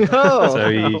 So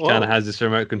he kind of has this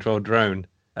remote controlled drone.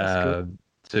 So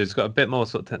it's got a bit more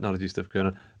sort of technology stuff going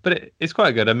on, but it's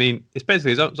quite good. I mean, it's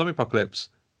basically a zombie apocalypse,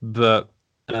 but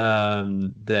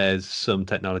there's some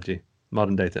technology,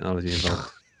 modern day technology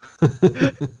involved.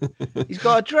 He's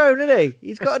got a drone, isn't he?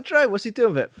 He's got a drone. What's he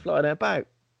doing with it? Flying it about.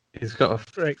 He's got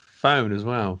a phone as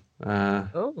well.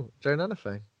 Drone and a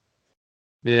phone.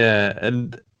 Yeah,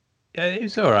 and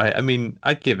it's all right. I mean,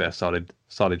 I'd give it a solid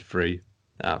 3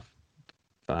 out of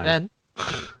 5. 10.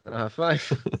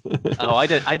 5. Oh, I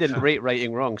didn't rate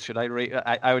Writing Wrong. Should I rate?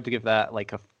 I would give that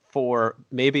like a 4,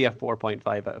 maybe a 4.5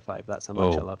 out of 5. That's how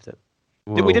much I loved it.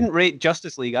 We didn't rate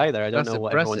Justice League either. I don't know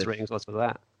what everyone's ratings was for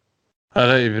that. I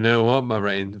don't even know what my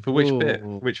rating for which bit,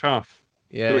 which half.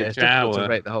 Yeah, which it's difficult to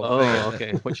rate the whole thing. Oh,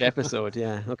 okay. Which episode?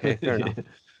 Yeah. Okay, fair enough.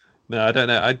 No, I don't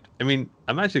know. I mean,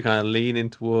 I'm actually kind of leaning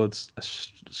towards a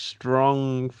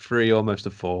strong 3, almost a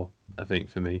 4. I think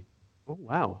for me. Oh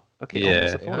wow. Okay.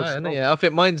 Yeah. I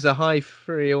think mine's a high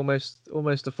 3, almost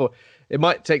a 4. It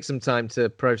might take some time to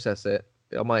process it.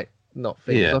 I might not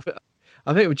think. Yeah.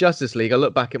 I think with Justice League, I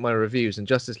look back at my reviews, and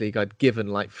Justice League I'd given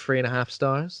like 3.5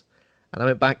 stars, and I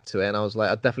went back to it, and I was like,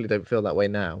 I definitely don't feel that way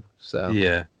now. So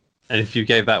yeah. And if you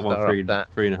gave that one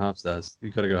 3.5 stars,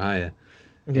 you've got to go higher.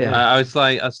 Yeah. I was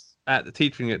at the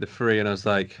teetering at the 3, and I was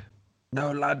like,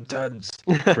 no lanterns.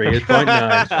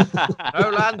 3.9. No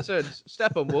lanterns.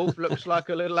 Steppenwolf looks like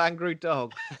a little angry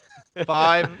dog.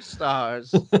 5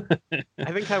 stars.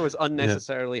 I think I was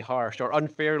unnecessarily harsh or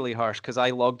unfairly harsh because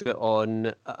I logged it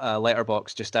on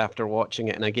Letterboxd just after watching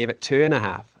it, and I gave it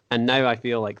 2.5. And now I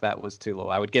feel like that was too low.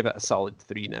 I would give it a solid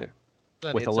 3 now,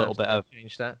 with a little bit of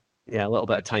change that. Yeah, a little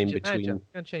bit of time between. I'm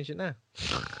gonna change it now.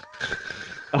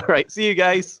 All right, see you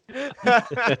guys.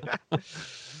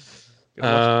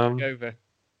 Over.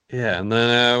 Yeah, and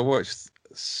then I watched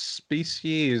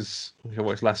Species, which I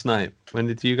watched last night. When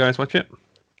did you guys watch it?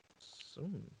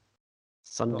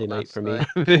 Sunday night for me.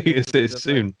 I think it's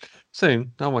soon.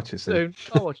 Soon. I'll watch it soon.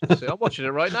 I'll watch it soon. I'm watching it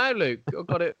right now, Luke. I've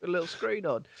got it a little screen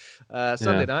on.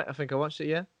 Sunday night, I think I watched it,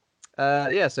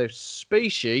 yeah. So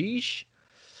Species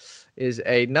is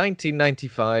a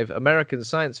 1995 American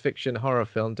science fiction horror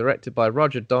film directed by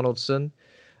Roger Donaldson,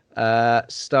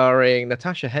 starring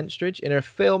Natasha Henstridge in her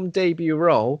film debut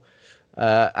role,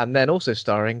 and then also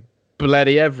starring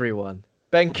bloody everyone.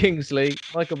 Ben Kingsley,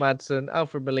 Michael Madsen,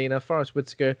 Alfred Molina, Forrest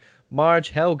Whitaker,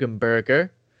 Marge Helgenberger.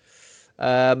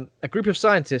 A group of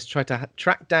scientists try to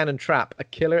track down and trap a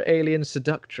killer alien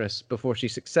seductress before she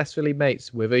successfully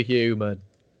mates with a human.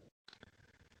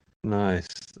 Nice.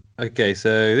 Okay,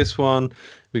 so this one,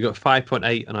 we got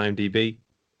 5.8 on IMDb,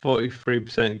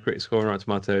 43% critic score on Rotten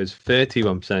Tomatoes,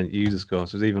 31% user score,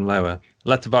 so it's even lower.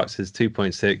 Letterboxd is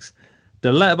 2.6.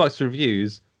 The Letterboxd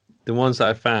reviews, the ones that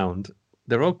I found,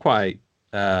 they're all quite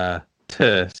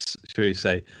terse, should we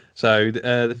say. So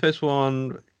the first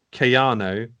one,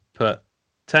 Kayano, put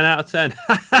 10 out of 10.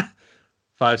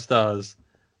 5 stars.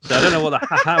 So I don't know what the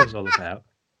ha was all about.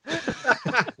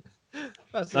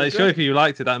 Like, sure, if you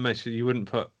liked it that much, you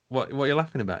wouldn't put what you're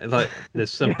laughing about. It's like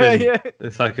there's something.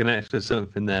 It's like an extra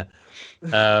something there.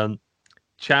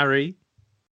 Chari,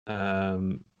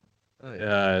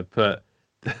 put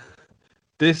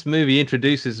this movie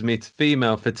introduces me to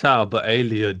female fatale but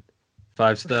alien.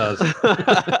 5 stars.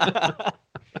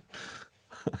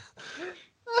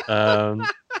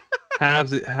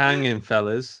 How's it hanging,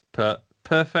 fellas? Put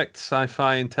perfect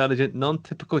sci-fi, intelligent,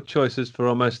 non-typical choices for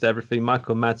almost everything.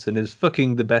 Michael Madsen is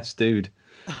fucking the best dude.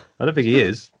 I don't think he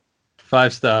is.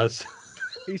 5 stars.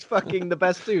 He's fucking the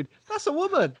best dude. That's a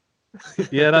woman.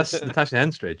 Yeah, that's Natasha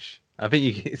Henstridge. I think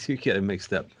you get them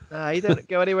mixed up. Nah, he don't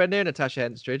go anywhere near Natasha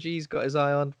Henstridge. He's got his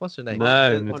eye on what's her name?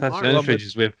 No, Natasha Henstridge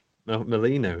is with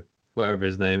Molino, whatever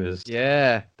his name is.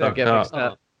 Yeah, don't get mixed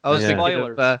up. I was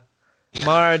thinking of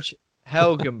Marge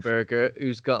Helgenberger,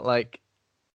 who's got like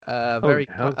a very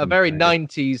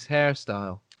 90s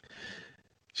hairstyle.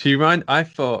 I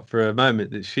thought for a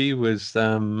moment that she was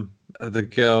the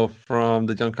girl from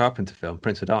the John Carpenter film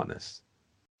Prince of Darkness.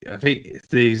 I think it's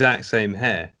the exact same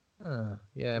hair.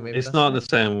 Yeah, maybe it's not the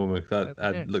same woman.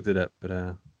 I looked it up,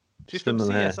 but she's from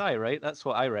CSI, right? That's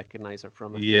what I recognize her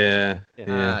from. Yeah.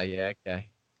 Okay.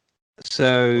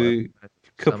 So,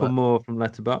 Well, couple more from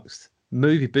Letterboxd.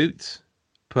 Movie Boots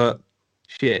put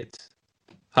shit.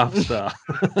 Half a star.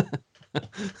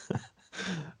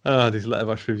 Oh, these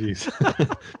Letterboxd reviews.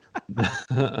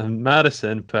 And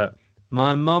Madison put,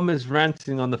 my mum is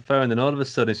ranting on the phone, and all of a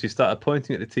sudden she started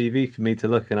pointing at the TV for me to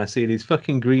look, and I see these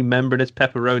fucking green membranous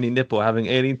pepperoni nipple having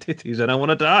alien titties, and I want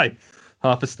to die.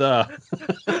 Half a star.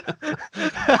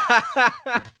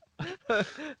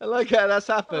 I like how that's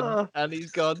happened, and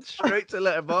he's gone straight to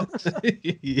Letterboxd.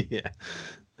 Yeah.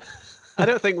 I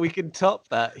don't think we can top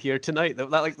that here tonight.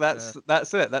 That's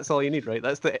it. That's all you need, right?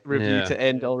 That's the review to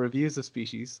end all reviews of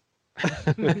Species.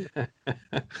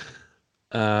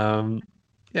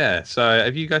 Yeah. So,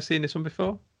 have you guys seen this one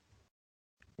before?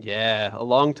 Yeah, a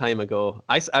long time ago.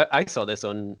 I saw this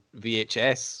on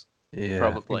VHS. Yeah,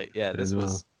 probably. Yeah, this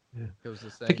was. Yeah. It was the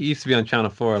same. I think it used to be on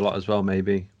Channel 4 a lot as well.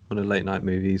 Maybe one of the late night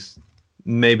movies.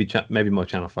 Maybe more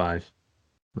Channel 5.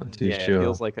 Not too sure.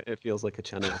 It feels like a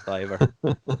Channel 5er.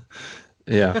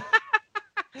 Yeah.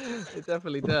 It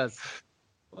definitely does.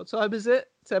 What time is it?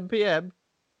 10 p.m.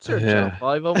 Search Yeah. Channel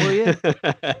 5 on, will you?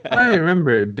 I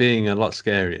remember it being a lot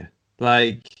scarier.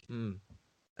 Like,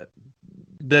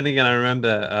 then again, I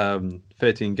remember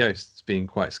 13 Ghosts being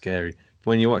quite scary.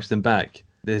 When you watch them back,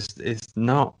 there's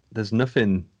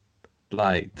nothing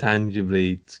like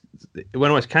tangibly.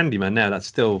 When I watch Candyman now, that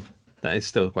is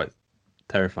still quite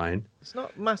terrifying. It's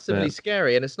not massively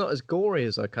scary, and it's not as gory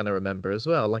as I kind of remember as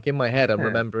well. Like in my head, I'm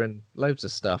remembering loads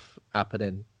of stuff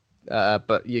happening,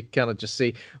 but you kind of just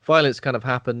see violence kind of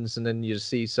happens, and then you just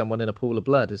see someone in a pool of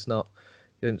blood. It's not,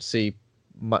 you don't see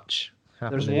much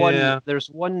happening. There's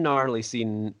one gnarly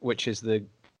scene, which is the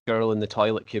girl in the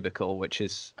toilet cubicle, which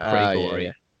is pretty gory.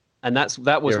 Yeah. And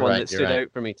that was one that stood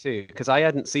out for me too, because I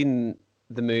hadn't seen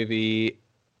the movie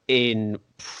in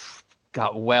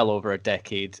well over a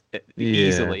decade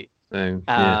easily.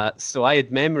 So I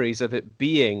had memories of it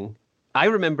being. I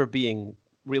remember being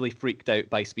really freaked out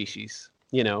by Species.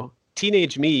 You know,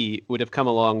 teenage me would have come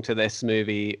along to this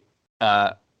movie,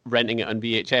 renting it on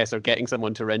VHS or getting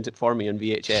someone to rent it for me on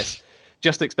VHS,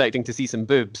 just expecting to see some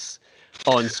boobs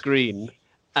on screen.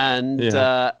 And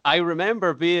I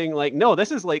remember being like, no,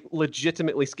 this is like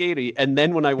legitimately scary. And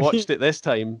then when I watched it this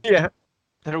time,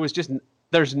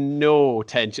 there's no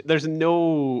tension. There's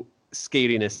no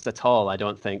scariness at all, I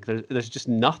don't think. There's just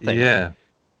nothing.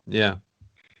 Yeah.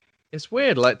 It's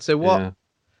weird. Like, so what,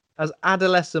 as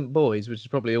adolescent boys, which is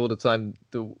probably all the time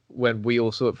when we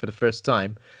all saw it for the first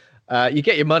time, you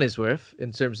get your money's worth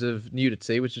in terms of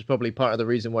nudity, which is probably part of the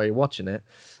reason why you're watching it.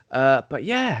 But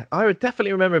yeah, I would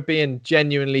definitely remember being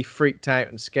genuinely freaked out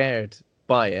and scared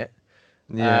by it.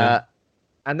 Yeah.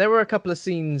 And there were a couple of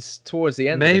scenes towards the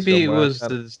end. Maybe it was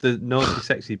the naughty,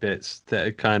 sexy bits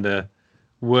that kind of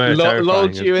were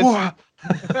terrifying. You in... What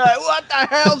the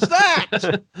hell's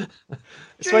that?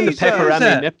 It's when the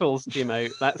pepperami nipples came out.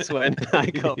 That's when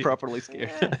I got properly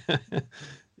scared.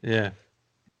 Yeah.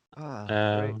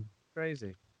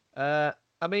 Crazy. I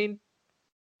mean,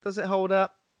 does it hold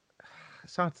up?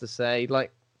 It's hard to say.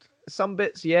 Like, some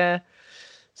bits, yeah.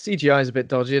 CGI is a bit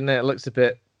dodgy, isn't it? It looks a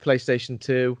bit PlayStation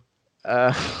 2.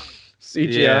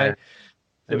 CGI. Yeah.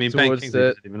 I mean, Ben Kingsley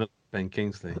doesn't even look Ben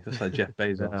Kingsley. That's like Jeff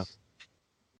Bezos.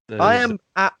 I am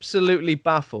absolutely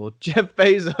baffled. Jeff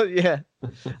Bezos, yeah.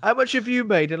 How much have you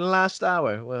made in the last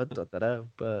hour? Well, I don't know,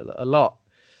 but a lot.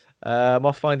 I'm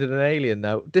off finding an alien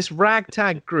now. This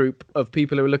ragtag group of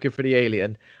people who are looking for the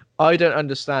alien, I don't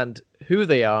understand who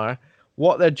they are,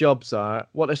 what their jobs are,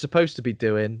 what they're supposed to be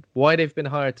doing, why they've been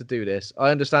hired to do this.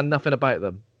 I understand nothing about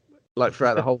them, like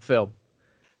throughout the whole film.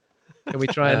 Can we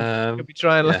try and?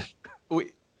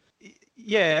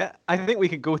 Yeah, I think we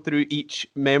could go through each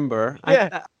member.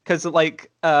 Yeah, because like.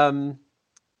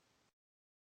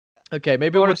 Okay,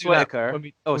 maybe we'll do that when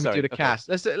we do the cast.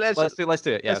 Let's do it. Yeah, let's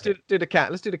do the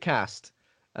cast. Let's do the cast,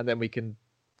 and then we can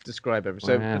describe everything.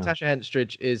 So Natasha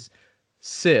Henstridge is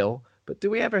Syl, but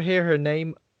do we ever hear her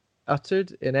name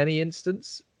uttered in any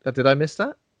instance? Did I miss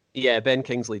that? Yeah, Ben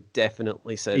Kingsley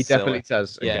definitely says. He definitely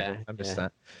does. Okay, yeah, I missed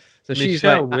that. So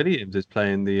Michelle Williams is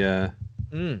playing the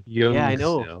young. Yeah, I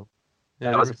know. Syl.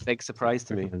 That was a big surprise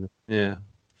to me. Yeah.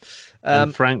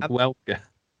 And Frank Welker.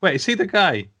 Wait, is he the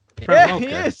guy? Welker? He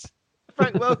is.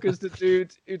 Frank Welker's the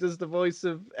dude who does the voice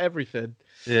of everything.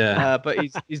 Yeah. But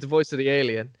he's the voice of the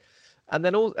alien. And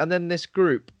then this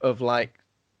group of, like,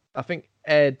 I think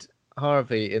Ed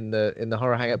Harvey in the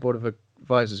Horror Hangout Board of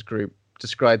Advisors group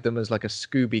described them as like a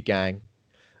Scooby gang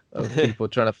of people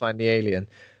trying to find the alien.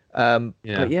 But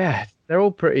yeah, they're all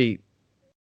pretty.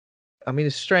 I mean,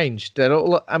 it's strange. They're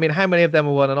all. I mean, how many of them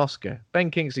have won an Oscar? Ben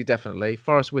Kingsley definitely.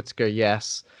 Forrest Whitaker,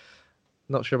 yes.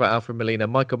 Not sure about Alfred Molina.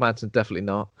 Michael Madsen, definitely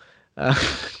not.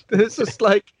 It's just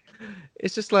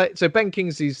like so Ben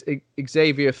Kingsley's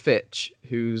Xavier Fitch,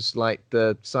 who's like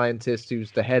the scientist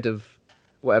who's the head of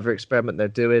whatever experiment they're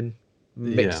doing,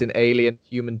 mixing alien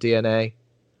human DNA.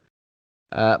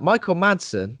 Michael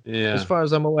Madsen, as far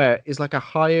as I'm aware, is like a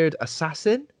hired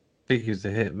assassin. I think he's the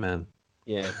hitman.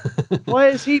 Yeah. Why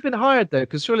has he been hired though?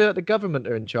 Because surely like, the government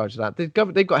are in charge of that. They've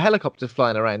got helicopters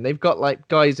flying around. They've got like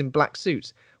guys in black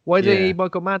suits. Why do they need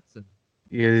Michael Madsen?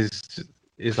 He's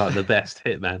like the best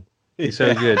hitman. He's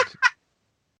so good.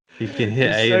 He can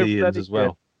hit aliens as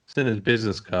well. It's in his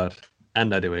business card.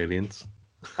 And I do aliens.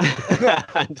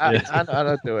 and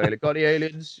I do aliens. Got any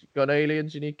aliens? Got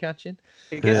aliens you need catching?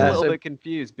 It gets a little bit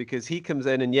confused because he comes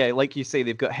in and like you say,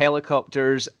 they've got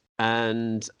helicopters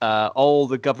and all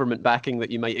the government backing that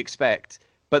you might expect,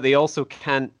 but they also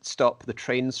can't stop the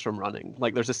trains from running.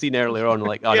 Like there's a scene earlier on,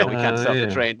 like, oh no, we can't stop the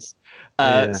trains.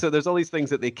 So there's all these things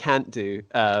that they can't do,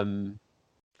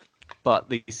 but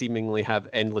they seemingly have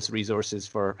endless resources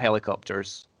for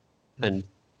helicopters and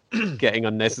getting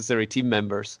unnecessary team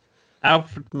members.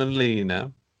 Alfred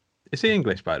Molina, is he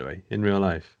English, by the way, in real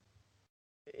life?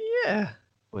 Yeah.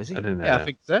 Was he? I don't know. Yeah, I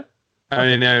think so. I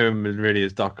only know him really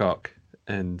as Doc Ock,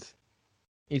 and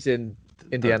he's in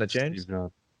Indiana Jones.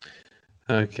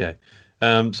 Okay,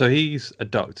 so he's a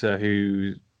doctor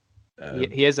who.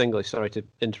 He is English. Sorry to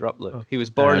interrupt, Luke. He was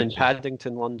born in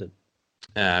Paddington, London.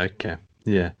 Okay,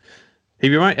 yeah.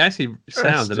 He actually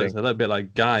sounds a little bit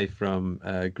like Guy from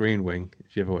Green Wing.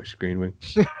 If you ever watched Green Wing,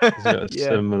 he's got a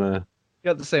similar.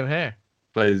 Got the same hair.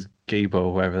 Plays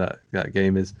Geebo, whatever that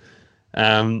game is.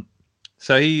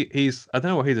 So he's I don't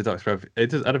know what he's a doctor of. I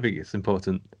don't think it's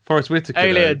important. Forrest Whitaker.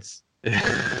 Aliens.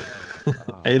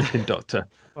 Alien doctor.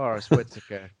 Forrest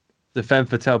Whitaker. The femme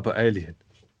fatale, but alien.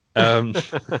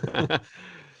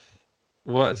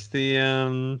 What's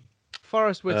the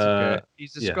Forrest Whitaker?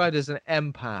 He's described as an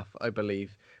empath, I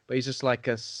believe, but he's just like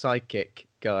a psychic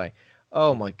guy.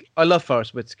 Oh my! I love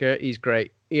Forrest Whitaker. He's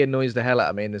great. He annoys the hell out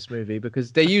of me in this movie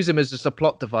because they use him as just a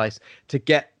plot device to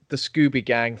get the Scooby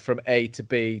Gang from A to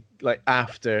B, like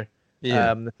after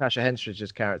Natasha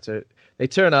Henstridge's character. They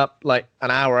turn up like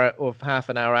an hour or half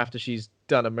an hour after she's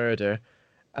done a murder,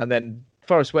 and then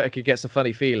Forrest Whitaker gets a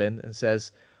funny feeling and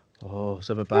says, "Oh,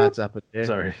 something bad's happened here."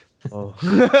 Sorry. Oh,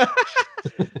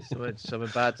 something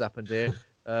bad's happened here.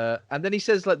 And then he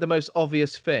says like the most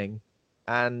obvious thing,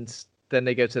 and then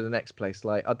they go to the next place.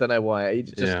 Like I don't know why.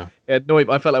 It annoyed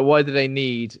me. I felt like why do they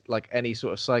need like any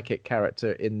sort of psychic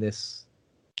character in this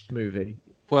movie?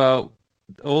 Well,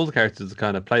 all the characters are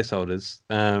kind of placeholders.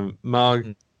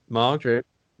 Marge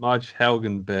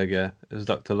Helgenberger as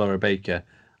Dr. Laura Baker.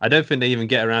 I don't think they even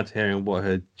get around to hearing what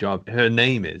her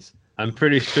name is. I'm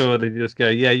pretty sure they just go,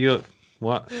 "Yeah, you're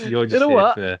just here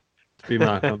to be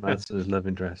Michael Madsen's love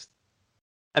interest."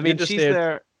 I mean, she's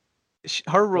there.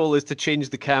 Her role is to change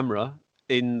the camera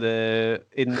in the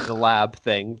lab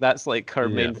thing. That's like her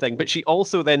main thing. But she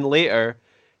also then later,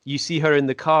 you see her in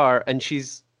the car and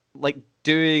she's like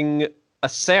doing a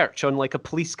search on like a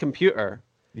police computer.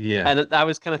 Yeah. And I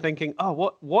was kind of thinking,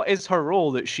 oh, what is her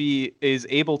role that she is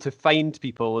able to find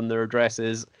people and their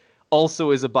addresses,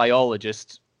 also as a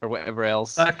biologist or whatever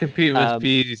else. That computer must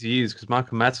be easy to use because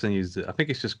Michael Madsen used it. I think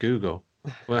it's just Google.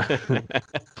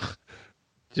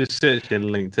 Just search in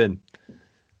LinkedIn.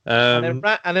 And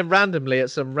then randomly at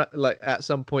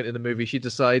some point in the movie, she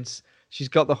decides she's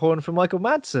got the horn from Michael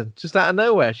Madsen just out of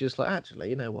nowhere. She's like, actually,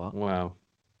 you know what? Wow,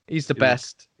 he's the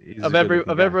best of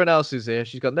everyone else who's here.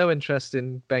 She's got no interest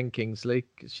in Ben Kingsley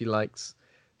because she likes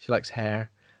hair.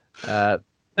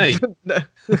 Hey,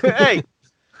 hey,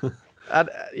 and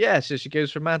so she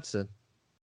goes for Madsen.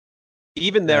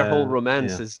 Even their whole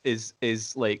romance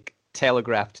is like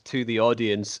telegraphed to the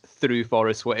audience through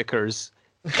Forrest Whitaker's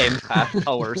empath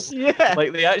powers. Yeah,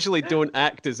 like they actually don't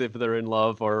act as if they're in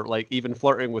love or like even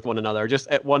flirting with one another. Just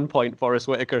at one point, Forrest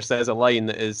Whitaker says a line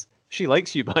that is, "She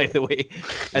likes you, by the way,"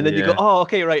 and then you go, "Oh,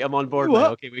 okay, right, I'm on board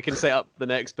now. Okay, we can set up the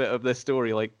next bit of this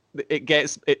story." Like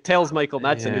it tells Michael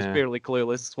Madsen, who's fairly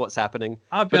clueless, what's happening.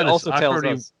 But it also tells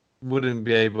us wouldn't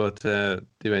be able to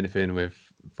do anything with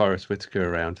Forrest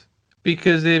Whitaker around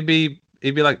because he'd be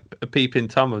like a peeping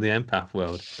Tom of the empath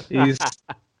world. He's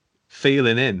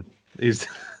feeling in. He's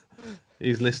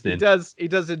listening. He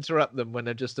does interrupt them when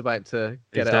they're just about to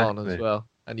get it on as well,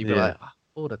 and you'd be like,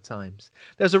 all the times.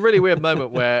 There's a really weird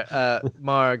moment where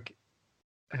Marg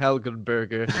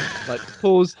Helgenberger like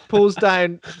pulls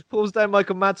down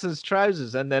Michael Madsen's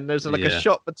trousers, and then there's like a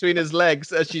shot between his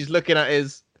legs as she's looking at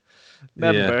his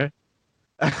member.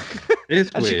 It's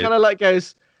and weird. She kind of like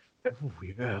goes,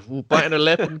 biting her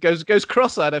lip and goes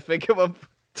cross-eyed. I think.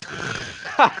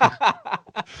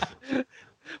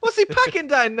 What's he packing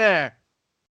down there?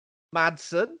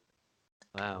 Madsen?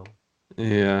 Wow.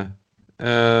 Yeah.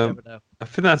 Never know. I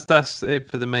think that's it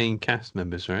for the main cast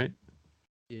members, right?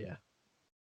 Yeah.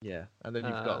 Yeah. And then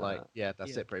you've got that's yeah.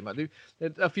 it pretty much.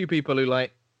 There's a few people who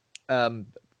want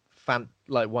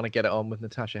to get it on with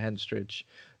Natasha Henstridge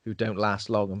who don't last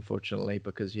long, unfortunately,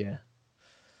 because she's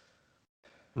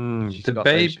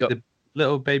The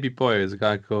little baby boy is a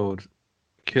guy called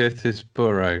Curtis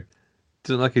Burrow.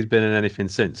 Doesn't look like he's been in anything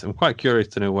since. I'm quite curious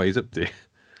to know what he's up to.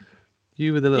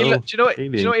 You with the little. Do you know what he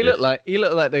looked like? He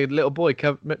looked like the little boy.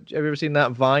 Have you ever seen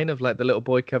that Vine of like the little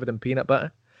boy covered in peanut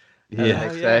butter?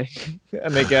 Yeah.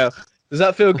 And they go, "Does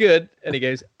that feel good?" And he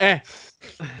goes, "Eh."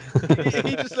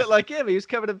 He just looked like him. He was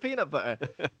covered in peanut butter.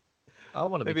 I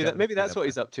want to be. Maybe that's what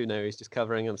he's up to now. He's just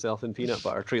covering himself in peanut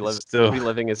butter, Still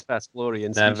reliving his past glory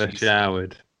in never species.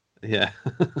 showered. Yeah.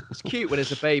 It's cute when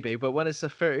it's a baby, but when it's a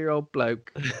 30-year-old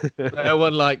bloke, no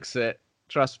one likes it.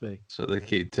 Trust me. That's what they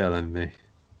keep telling me.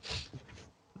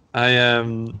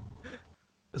 So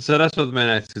that's what the main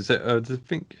actor is. I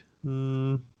think.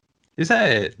 Is that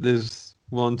it? There's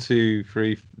 1, 2,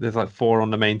 3. There's like 4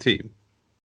 on the main team.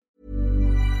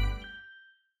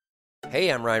 Hey,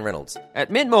 I'm Ryan Reynolds. At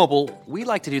Mint Mobile, we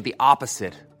like to do the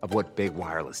opposite of what Big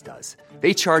Wireless does.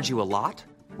 They charge you a lot,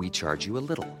 we charge you a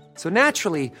little. So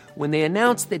naturally, when they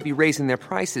announced they'd be raising their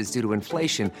prices due to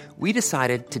inflation, we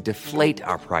decided to deflate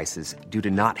our prices due to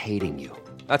not hating you.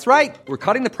 That's right. We're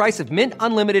cutting the price of Mint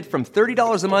Unlimited from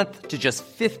 $30 a month to just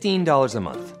 $15 a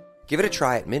month. Give it a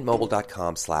try at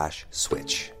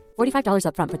mintmobile.com/switch. $45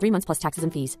 up front for 3 months plus taxes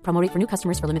and fees. Promo rate for new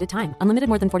customers for limited time. Unlimited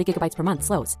more than 40 gigabytes per month.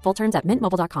 Slows full terms at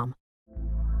mintmobile.com.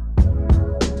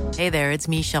 Hey there, it's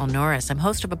Michelle Norris. I'm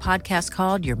host of a podcast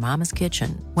called Your Mama's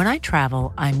Kitchen. When I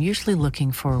travel, I'm usually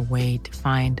looking for a way to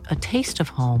find a taste of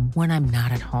home when I'm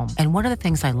not at home. And one of the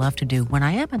things I love to do when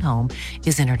I am at home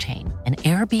is entertain. And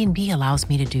Airbnb allows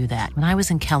me to do that. When I was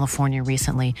in California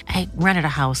recently, I rented a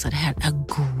house that had a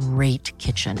great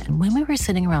kitchen. And when we were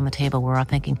sitting around the table, we were all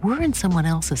thinking, we're in someone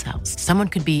else's house. Someone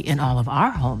could be in all of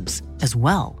our homes as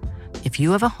well. If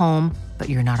you have a home, but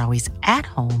you're not always at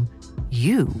home,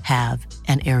 you have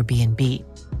an Airbnb.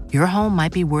 Your home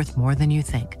might be worth more than you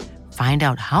think. Find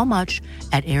out how much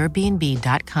at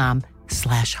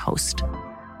airbnb.com/host.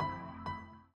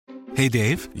 Hey,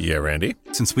 Dave. Yeah, Randy.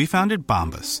 Since we founded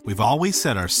Bombas, we've always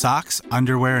said our socks,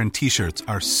 underwear, and T-shirts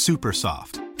are super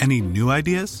soft. Any new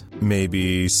ideas?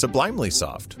 Maybe sublimely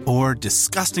soft. Or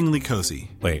disgustingly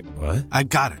cozy. Wait, what? I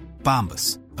got it.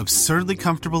 Bombas. Absurdly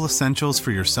comfortable essentials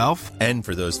for yourself And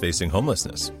for those facing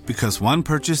homelessness. because one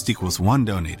purchased equals one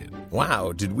donated.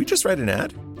 Wow, did we just write an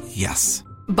ad? Yes.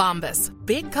 Bombas.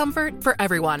 Big comfort for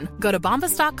everyone. Go to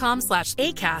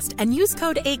bombas.com/ACAST and use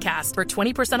code ACAST for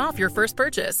 20% off your first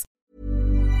purchase.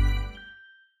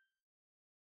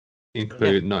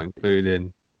 Not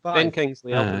including. Ben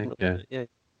Kingsley. yeah.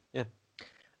 Yeah.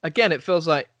 Again, it feels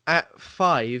like at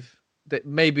 5 that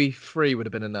maybe 3 would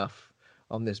have been enough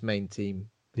on this main team.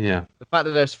 Yeah. The fact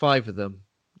that there's 5 of them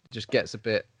just gets a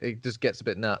bit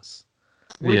nuts.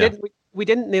 We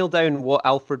didn't nail down what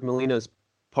Alfred Molina's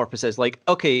purpose is. Like,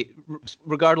 okay,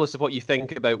 regardless of what you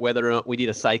think about whether or not we need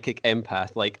a psychic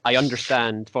empath, like, I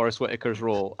understand Forrest Whitaker's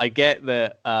role. I get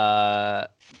that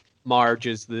Marge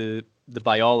is the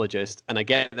biologist, and I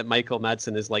get that Michael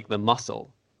Madsen is like the muscle.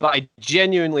 But I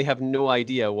genuinely have no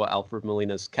idea what Alfred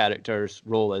Molina's character's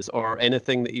role is, or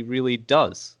anything that he really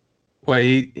does. Well,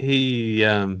 he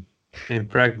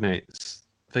impregnates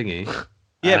Thingy.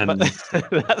 Yeah, but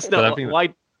that's not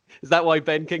why. Is that why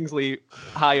Ben Kingsley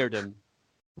hired him?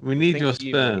 We need your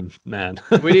sperm, man.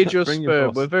 We need your Bring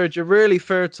sperm. You're really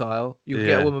fertile. You can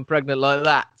get Yeah. a woman pregnant like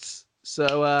that.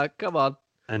 So come on.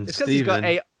 And It's 'cause he's got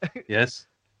Stephen, 8. yes,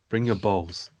 bring your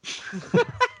balls.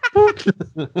 It's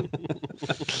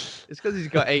because he's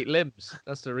got 8 limbs.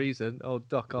 That's the reason. Oh,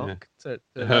 Doc Ock. Yeah. So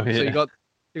Oh, yeah.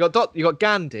 you got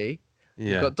Gandhi.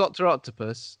 Yeah. You've got Dr.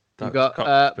 Octopus. You've Dr. got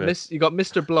Octopus. you got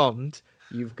Mr. Blonde.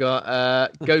 You've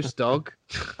got Ghost Dog.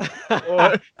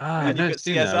 I And you don't got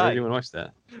see that. I CSI. really want to watch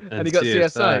that. And you got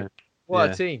CSI. What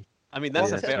Yeah. a team. I mean, that's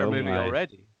Yeah. a better Oh movie my.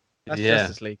 already. That's Yeah.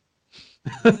 Justice League.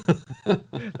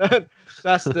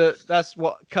 That's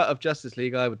what cut of Justice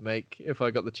League I would make if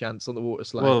I got the chance on the water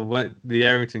slide. Well, the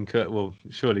Arrington cut will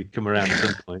surely come around at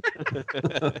some point.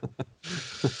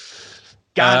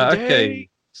 Gandhi! Okay,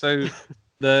 so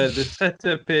the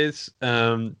setup is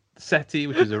SETI,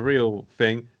 which is a real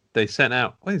thing. They sent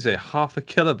out, what is it, 0.5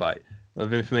 kilobyte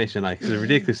of information. Like, it's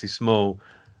ridiculously small.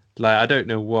 Like, I don't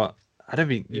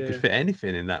think you could fit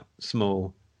anything in that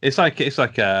small. It's like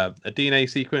a DNA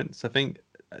sequence. I think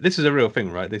this is a real thing,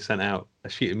 right? They sent out a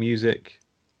sheet of music,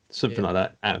 something like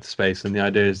that, out of space, and the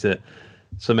idea is that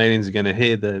some aliens are going to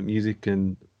hear the music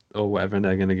or whatever, and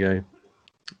they're going to go,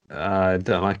 I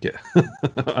don't like it.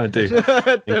 I do.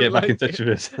 And get back in touch with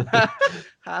it.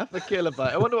 Half a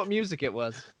kilobyte. I wonder what music it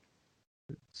was.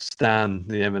 Stan,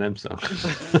 the Eminem song.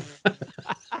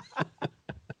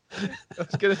 I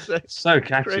was gonna say so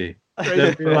catchy.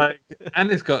 Like,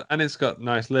 and it's got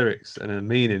nice lyrics and a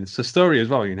meaning. It's a story as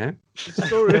well, you know.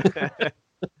 Story.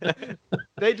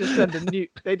 They just send a nuke.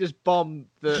 They just bomb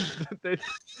the.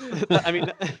 I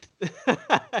mean,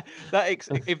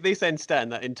 if they send Stan,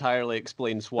 that entirely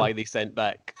explains why they sent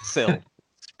back Syl.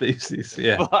 Species,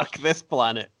 yeah. Fuck this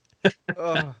planet.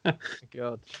 Oh my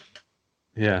god.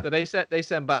 Yeah. So they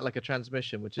send back like a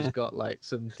transmission which has got like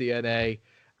some DNA,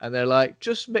 and they're like,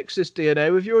 just mix this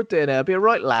DNA with your DNA, it'll be a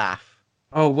right laugh.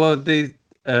 Oh well, they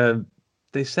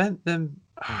sent them.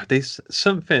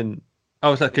 Something.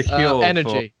 Oh, it's like a cure.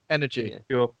 Energy.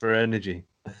 Cure for energy.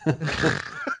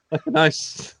 Like a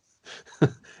nice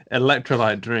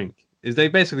electrolyte drink. They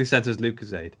basically sent us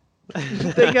Lucozade.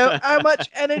 They go, how much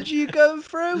energy you going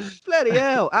through? Bloody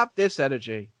hell, have this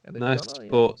energy. And nice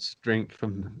sports drink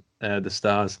from the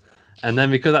stars. And then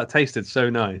because that tasted so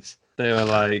nice, they were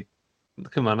like,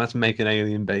 come on, let's make an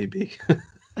alien baby.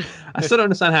 I still don't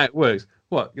understand how it works.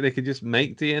 What, they could just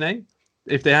make DNA?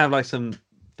 If they have like some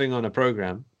thing on a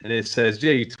program and it says,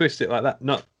 yeah, you twist it like that,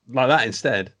 not like that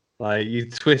instead. Like you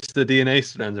twist the DNA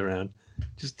strands around.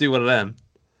 Just do one of them.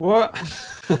 What?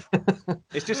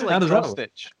 It's just like cross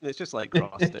stitch. It's just like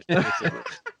cross stitch. Yeah,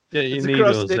 you it's need a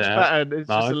cross stitch pattern. It's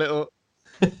Mark.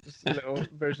 just a little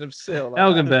version of Syl. Like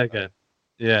Elgenberger.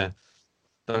 Yeah.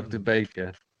 Dr.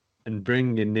 Baker. And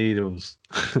bring your needles.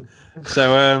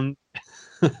 So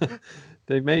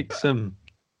they make a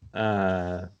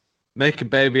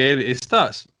baby alien. It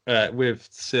starts with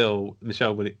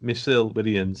Michelle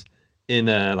Williams in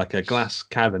like a glass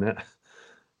cabinet,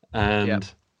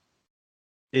 and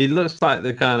it looks like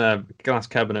the kind of glass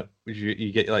cabinet which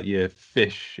you get like your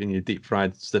fish and your deep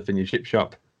fried stuff in your chip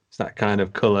shop. It's that kind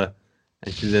of color,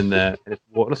 and she's in there. It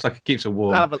looks like it keeps her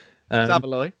warm.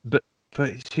 Avaloy. But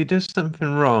she does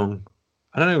something wrong.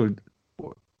 I don't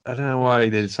know why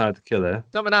they decided to kill her.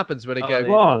 Something happens when they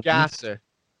go gas her.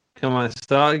 Come on,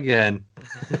 start again.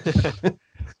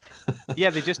 Yeah,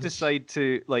 they just decide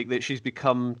to like that she's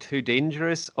become too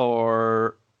dangerous,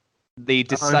 or they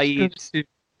decide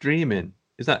dreaming.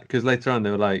 Is that because later on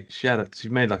they were like she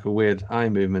made like a weird eye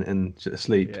movement and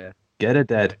asleep. Yeah. Get her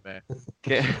dead.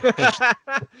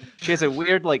 She has a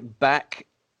weird like back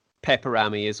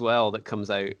pepperami as well that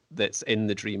comes out that's in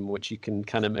the dream, which you can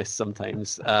kind of miss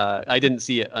sometimes. I didn't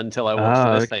see it until I watched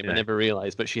it this time. I never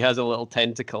realized, but she has a little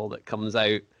tentacle that comes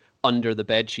out under the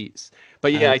bed sheets.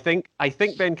 But yeah, I think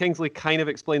Ben Kingsley kind of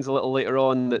explains a little later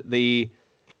on that they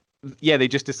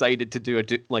just decided to do a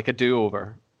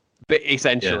do-over. But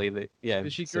essentially,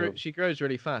 she grows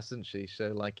really fast, doesn't she?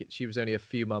 So like she was only a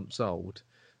few months old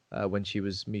when she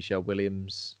was Michelle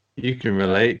Williams. You can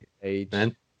relate, age.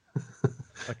 Man.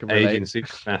 I can relate. Aging super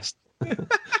fast. I'm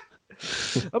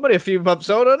only a few months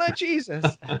old, aren't I? Jesus,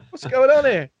 what's going on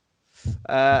here?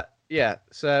 Yeah.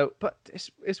 So, but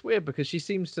it's weird because she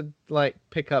seems to like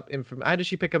pick up information. How does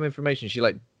she pick up information? She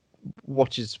like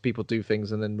watches people do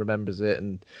things and then remembers it,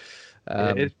 and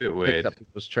it's a bit weird. Picks up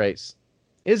people's traits.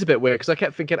 It is a bit weird because I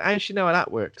kept thinking, how does she know how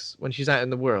that works when she's out in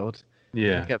the world?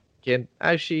 Yeah. I kept thinking,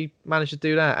 how's she managed to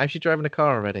do that? How's she driving a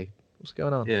car already? What's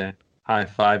going on? Yeah. High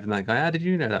five and that guy. How did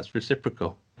you know that's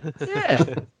reciprocal? Yeah.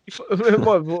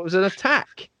 What was an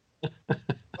attack?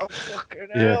 Oh fucking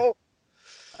hell!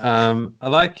 I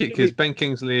like it because Ben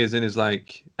Kingsley is in his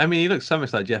like. I mean, he looks so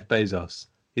much like Jeff Bezos.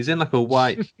 He's in like a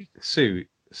white suit,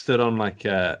 stood on like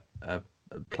a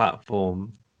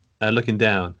platform, looking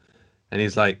down, and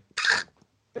he's like,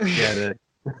 get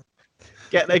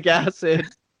the gas in.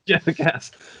 Get the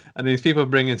gas. And these people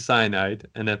bringing cyanide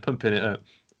and they're pumping it up.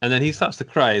 And then he starts to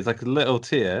cry. It's like a little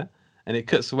tear, and it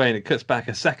cuts away and it cuts back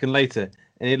a second later.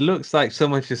 And it looks like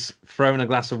someone's just thrown a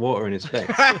glass of water in his face.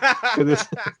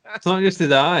 It's not just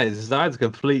his eyes. His eyes are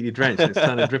completely drenched. It's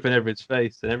kind of dripping over his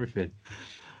face and everything.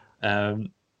 So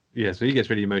he gets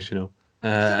really emotional.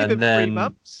 And then 3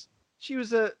 months. She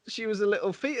was a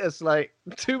little fetus like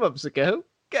 2 months ago.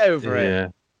 Get over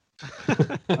it.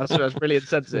 That's really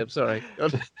insensitive. Sorry.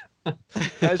 That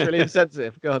was really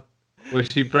insensitive. God. Well,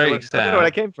 she breaks out. I don't know where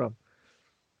I came from.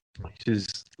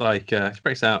 She's like, she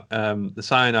breaks out. The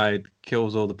cyanide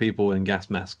kills all the people in gas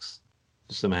masks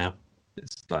somehow.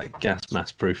 It's like gas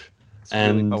mask proof. It's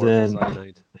and really then,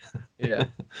 cyanide.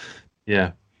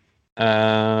 Yeah.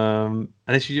 And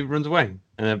then she runs away.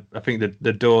 And I think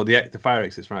the fire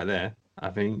exit's right there.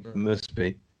 I think must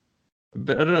be.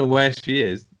 But I don't know where she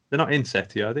is. They're not in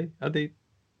SETI, are they?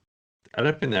 I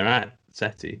don't think they're at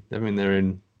SETI. I mean, they're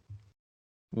in,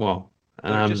 an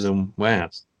They're just- Amazon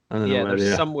warehouse. I don't know Yeah, where they're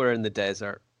they are. somewhere in the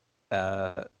desert,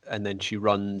 and then she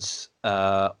runs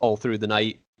all through the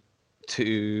night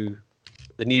to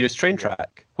the nearest train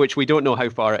track, which we don't know how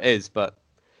far it is, but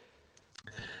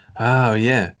Oh,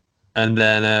 yeah. And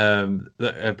then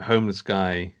a homeless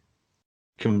guy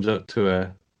comes up to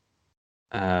her.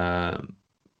 I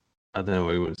don't know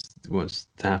what wants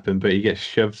to happen, but he gets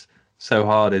shoved so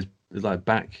hard his like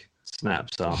back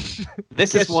snaps off.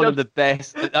 this is one of the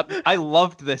best. I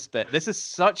loved this bit. This is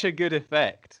such a good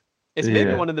effect. It's maybe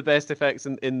Yeah. one of the best effects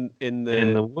in in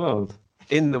the world.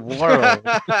 in the world.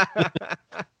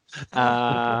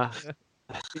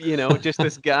 Just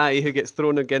this guy who gets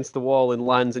thrown against the wall and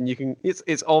lands, and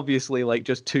it's obviously like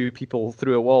just two people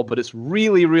through a wall, but it's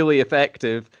really, really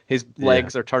effective. His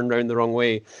legs are turned around the wrong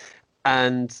way,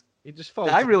 and He just falls.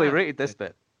 I really apart. rated this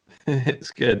bit.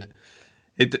 It's good.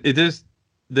 It does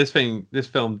this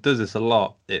film does this a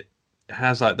lot. It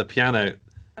has like the piano,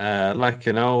 like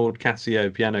an old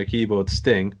Casio piano keyboard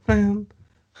sting.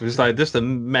 It's like just a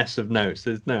mess of notes.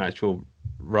 There's no actual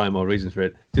rhyme or reason for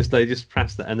it. They just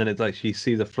press that, and then it's like she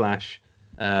sees a flash.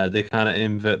 They kind of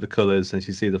invert the colors, and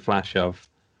she sees the flash of,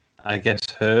 I guess,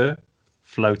 her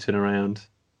floating around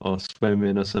or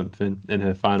swimming or something in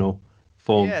her final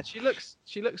form. Yeah, she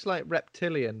looks like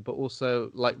reptilian, but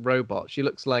also like robot. She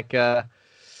looks like a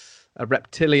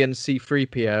reptilian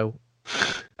C-3PO.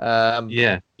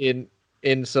 Yeah.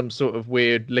 In some sort of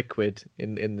weird liquid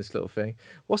in this little thing.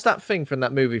 What's that thing from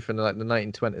that movie from the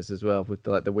 1920s as well, with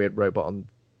the weird robot on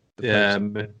the Yeah,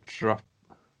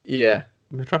 yeah.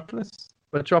 Metropolis.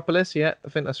 Metropolis, yeah, I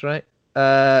think that's right.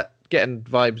 Getting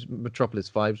Metropolis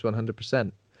vibes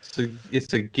 100%. So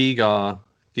it's a Giga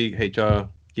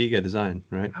design,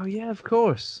 right? Oh yeah, of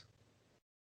course.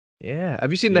 Yeah.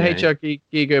 Have you seen the Yeah. HR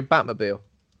Giga Batmobile?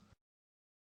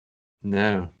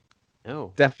 No.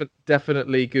 No.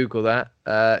 Definitely Google that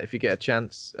if you get a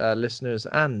chance, listeners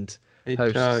and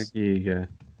hosts. HR Giga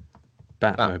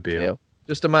Batmobile.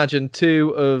 Just imagine two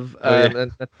of Oh,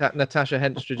 Natasha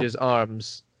Henstridge's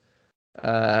arms.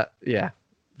 Yeah,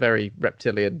 very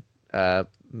reptilian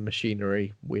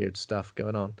machinery, weird stuff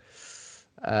going on.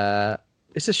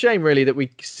 It's a shame, really, that we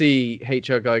see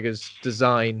H.R. Giger's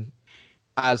design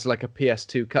as like a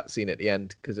PS2 cutscene at the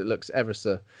end, because it looks ever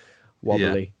so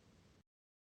wobbly.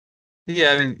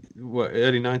 Yeah, I mean,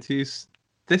 early 90s?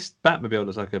 This Batmobile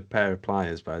looks like a pair of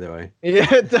pliers, by the way.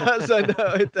 Yeah, it does. I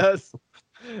know it does.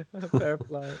 Fair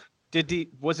play.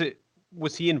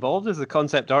 Was he involved as the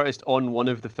concept artist on one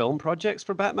of the film projects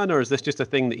for Batman, or is this just a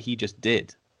thing that he just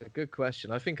did? A good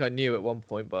question. I think I knew at one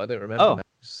point, but I don't remember. Oh, now.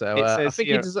 So it I says think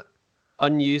here, he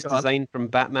unused Go on. design from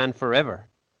Batman Forever.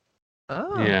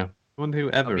 Oh. Yeah. I wonder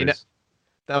who Ever is.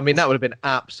 I mean, that would have been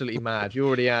absolutely mad. You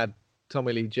already had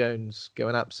Tommy Lee Jones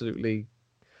going absolutely,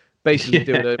 basically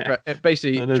doing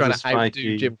basically And there's trying a to outdo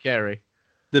spiky- Jim Carrey.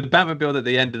 The Batmobile that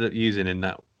they ended up using in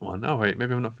that one. Oh, wait,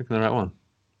 maybe I'm not thinking of the right one.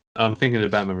 I'm thinking of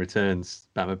Batman Returns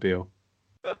Batmobile.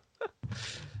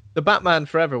 The Batman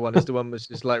Forever one is the one that's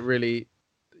just like really,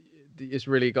 it's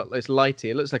really got it's lighty.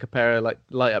 It looks like a pair of like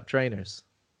light up trainers.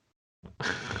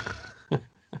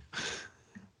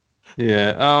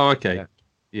 Yeah. Oh, okay.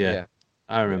 Yeah. Yeah.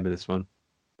 I remember this one.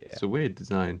 Yeah. It's a weird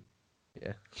design.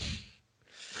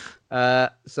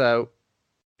 So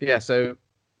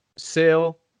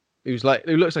Seal, who looks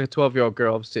like a 12-year-old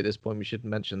girl, obviously at this point we should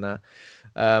mention that.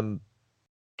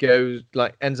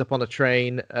 Ends up on a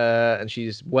train, and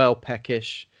she's well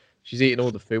peckish. She's eating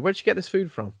all the food. Where'd she get this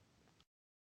food from?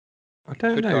 I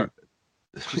don't Food know. cart.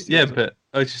 Yeah, but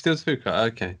she steals food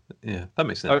cart. Okay. Yeah, that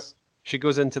makes sense. She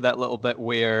goes into that little bit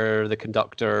where the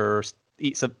conductor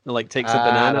takes a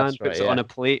banana that's and puts right, it on a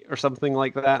plate or something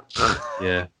like that.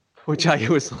 Yeah. Which I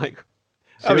was like,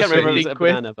 She I can't also remember if it was eat a quid.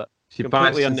 banana, but She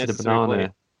bites completely into the unnecessary banana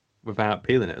plate. without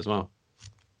peeling it as well.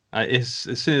 As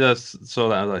soon as I saw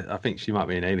that, I was like, I think she might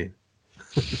be an alien.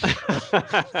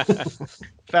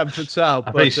 Femme fatale,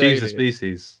 I but think she's a alien.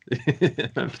 species.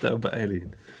 Femme fatale but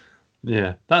alien.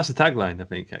 Yeah, that's the tagline, I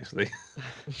think, actually.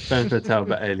 Femme fatale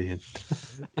but alien.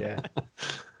 Yeah.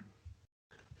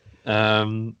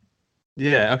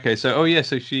 Yeah, okay, so,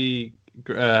 so she,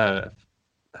 her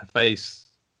face,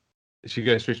 she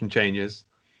goes through some changes.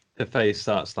 Her face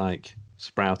starts, like,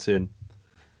 sprouting.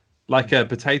 Like a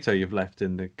potato you've left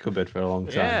in the cupboard for a long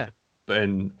time. Yeah. But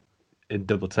in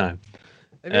double time.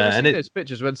 Have you ever and seen those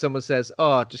pictures when someone says,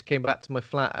 "Oh, I just came back to my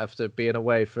flat after being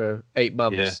away for 8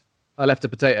 months. Yeah. I left a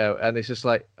potato," and it's just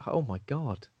like, "Oh my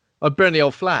god, I'd burn the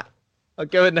old flat. I'd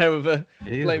go in there with a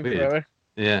It is flamethrower." weird.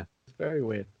 Yeah. It's very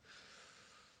weird.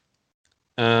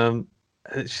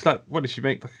 she's like, what did she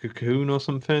make, like a cocoon or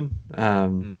something?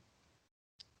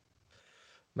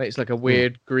 Makes like a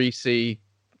weird, greasy,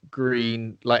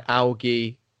 green, like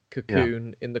algae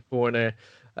cocoon in the corner.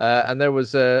 And there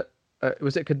was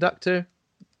was it a conductor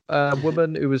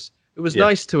woman who was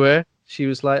nice to her. She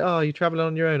was like, "Oh, you traveling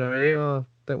on your own, are you? Oh,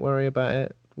 don't worry about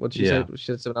it." What did she say? She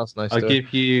said something else nice to her. I'll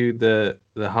give you the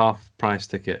half price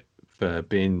ticket for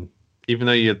being, even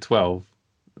though you're 12,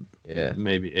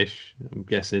 maybe ish, I'm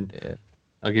guessing. Yeah.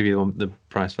 I'll give you the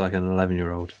price for like an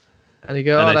 11-year-old. And you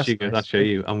go, and "Oh, then that's she goes, nice." "I'll show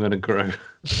you. I'm going to grow.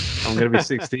 I'm going to be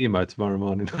 16 by tomorrow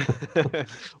morning."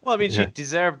 Well, I mean, she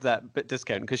deserved that bit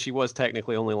discount because she was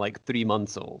technically only like 3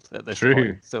 months old at this True.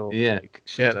 point. So like,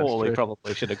 she that's totally true.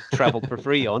 probably should have travelled for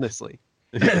free, honestly.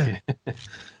 I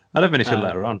don't think they should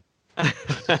let her on.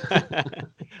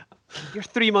 You're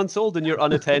 3 months old and you're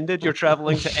unattended. You're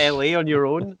travelling to LA on your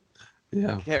own.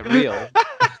 Yeah. Get real.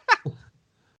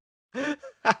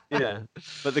 Yeah,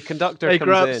 but the conductor They comes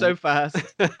grow up in. so fast.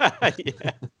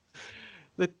 Yeah.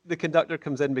 The conductor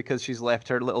comes in because she's left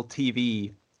her little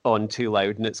TV on too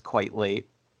loud and it's quite late.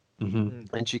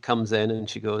 Mm-hmm. And she comes in and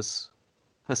she goes,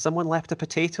 "Has someone left a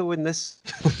potato in this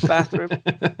bathroom?"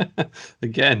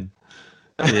 Again.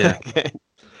 Yeah. Again.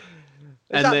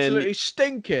 It's absolutely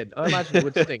stinking. I imagine it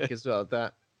would stink as well.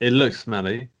 That It looks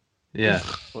smelly. Yeah.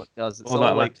 Well, it does. It's All all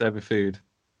that like leftover food.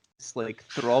 it's like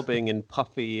throbbing and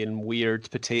puffy and weird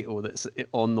potato that's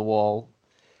on the wall.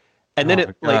 And then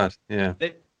it God. like Yeah.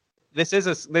 this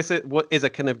is what is a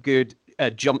kind of good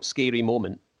jump scary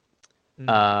moment.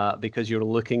 Because you're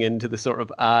looking into the sort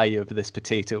of eye of this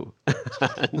potato.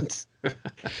 and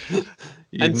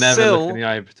You'd and never Syl- look in the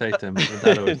eye of a potato. My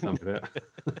dad always told me that.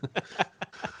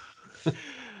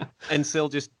 And Syl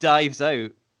just dives out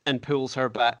and pulls her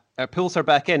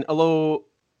back in. Although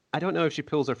I don't know if she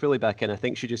pulls her fully back in. I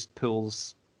think she just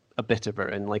pulls a bit of her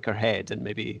in, like her head, and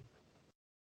maybe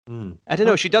I don't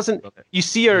know. She doesn't. You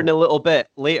see her in a little bit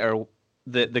later,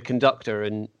 the conductor,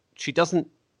 and she doesn't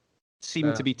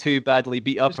seem to be too badly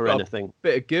beat up or anything.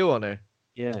 bit of goo on her.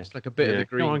 Yeah, It's like a bit of the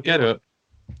green. Come on, get up.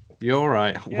 You're all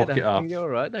right. Walk it off. You're all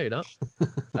right. No, you're not.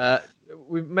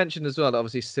 We've mentioned as well that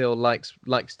obviously Syl likes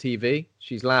TV.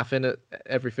 She's laughing at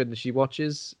everything that she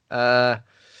watches. So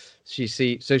she's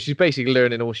basically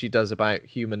learning all she does about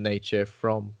human nature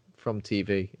from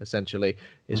TV. Essentially,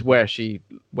 is where she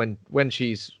when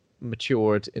she's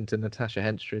matured into Natasha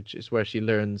Henstridge is where she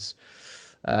learns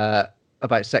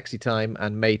about sexy time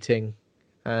and mating,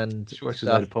 and She watches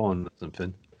a lot of porn or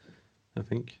something, I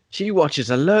think. she watches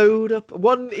a load of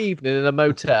one evening in a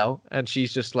motel, and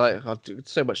she's just like, "Oh, dude,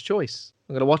 so much choice.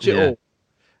 I'm gonna watch it all,"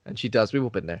 and she does. We've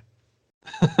all been there.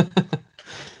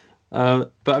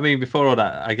 But I mean, before all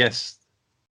that, I guess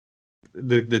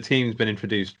the team's been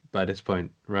introduced by this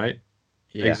point, right?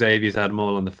 Yeah. Xavier's had them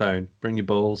all on the phone. Bring your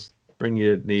balls. Bring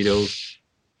your needles.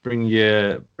 Bring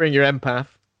your empath.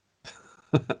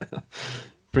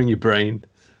 bring your brain,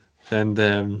 and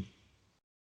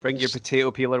bring your potato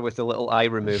peeler with a little eye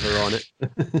remover on it.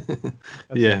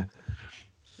 yeah,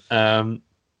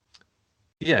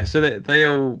 yeah. So they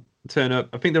all turn up.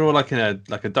 I think they're all like in a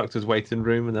doctor's waiting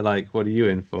room, and they're like, "What are you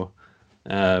in for?"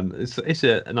 It's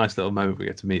a nice little moment. We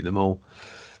get to meet them all.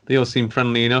 They all seem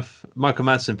friendly enough. Michael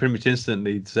Madsen pretty much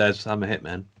instantly says, "I'm a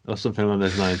hitman," or something along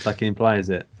those lines, like he implies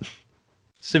it,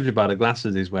 simply by the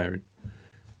glasses he's wearing.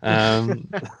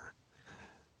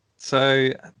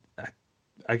 So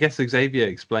I guess Xavier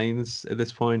explains at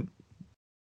this point.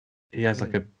 He has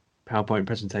like a PowerPoint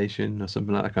presentation or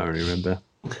something like that. I can't really remember.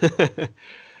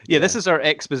 Yeah, this is our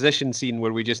exposition scene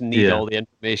where we just need all the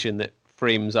information that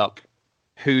frames up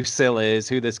who Syl is,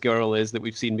 who this girl is that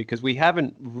we've seen, because we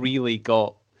haven't really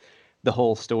got the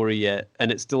whole story yet,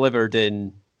 and it's delivered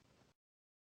in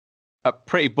a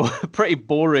pretty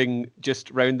boring,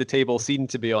 just round the table scene.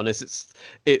 To be honest,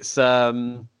 it's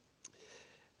very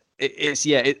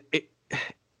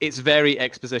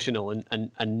expositional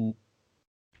and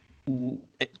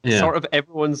sort of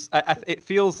everyone's. It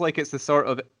feels like it's the sort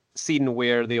of scene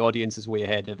where the audience is way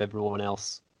ahead of everyone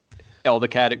else, all the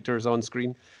characters on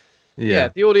screen. Yeah,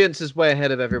 the audience is way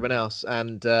ahead of everyone else,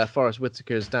 and Forrest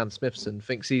Whitaker's Dan Smithson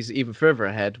thinks he's even further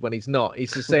ahead when he's not.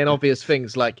 He's just saying obvious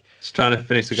things like, just trying to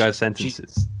finish the guy's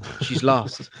sentences. She's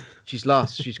lost. She's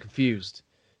lost. She's confused.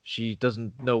 She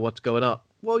doesn't know what's going on.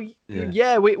 Well,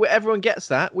 yeah, we everyone gets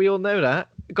that. We all know that.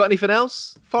 Got anything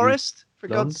else, Forrest? For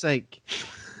God's sake.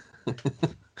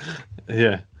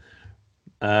 Yeah.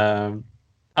 You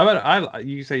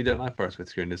say you don't like Forrest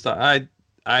Whitaker in this. I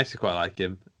actually quite like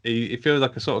him. He feels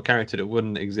like a sort of character that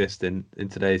wouldn't exist in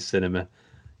today's cinema,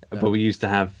 but we used to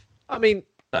have. I mean,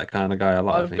 that kind of guy a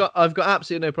lot. I've got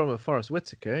absolutely no problem with Forrest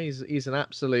Whitaker. He's an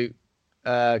absolute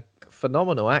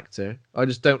phenomenal actor. I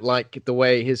just don't like the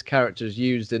way his character's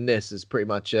used in this. Is pretty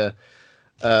much a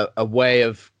way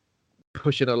of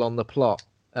pushing along the plot.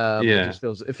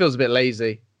 It feels a bit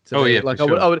lazy to me. Like I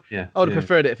would have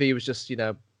preferred it if he was just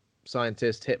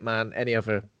scientist, hitman, any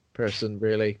other person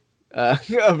really,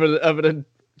 other than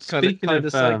kind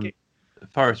of psychic.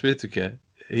 Forrest Whitaker,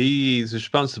 he's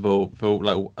responsible for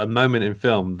like a moment in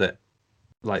film that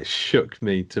like shook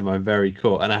me to my very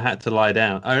core, and I had to lie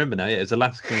down. I remember now. Yeah, it's The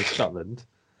Last King of Scotland.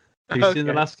 Have you seen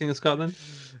The Last King of Scotland?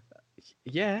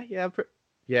 I'm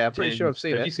pretty sure I've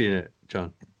seen it. Have you seen it,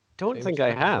 John? Don't think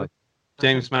I have.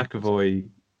 James McAvoy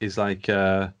is like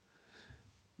a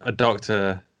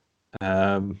doctor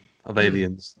of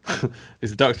aliens.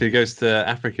 He's a doctor who goes to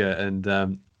Africa, and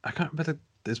I can't remember.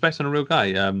 It's based on a real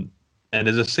guy. And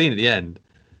there's a scene at the end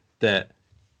that,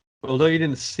 although you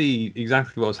didn't see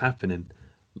exactly what was happening,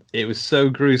 it was so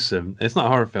gruesome. It's not a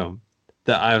horror film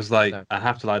that I was like, I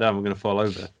have to lie down. I'm going to fall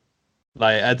over.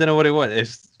 Like, I don't know what it was.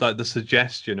 It's like the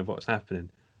suggestion of what's happening.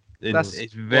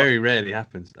 It very rarely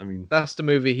happens. I mean, that's the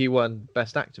movie he won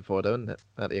Best Actor for, though, isn't it?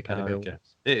 At the Academy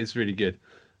Awards. It is really good.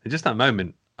 And just that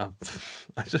moment, I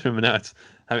just remember now.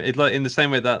 It's like in the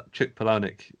same way that Chuck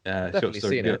Palahniuk short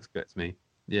story gets me.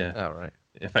 Yeah. Oh, right.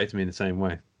 It affected me in the same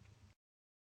way.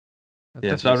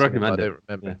 So I recommend it. I don't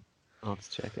remember. Yeah. I'll have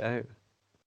to check it out.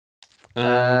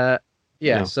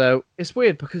 No. So it's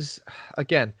weird because,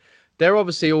 again, they're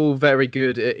obviously all very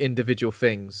good at individual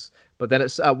things, but then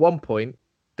it's at one point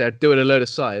they're doing a load of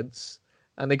science,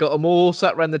 and they got them all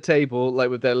sat around the table like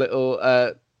with their little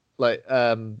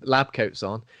lab coats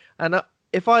on. And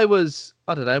if I was,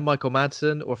 I don't know, Michael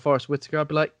Madsen or Forrest Whitaker, I'd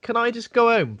be like, can I just go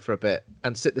home for a bit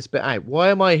and sit this bit out? Why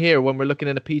am I here when we're looking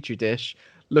in a petri dish,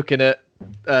 looking at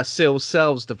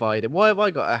cells divided? Why have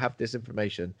I got to have this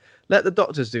information? Let the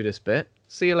doctors do this bit.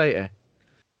 See you later.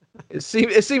 It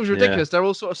seems ridiculous. They're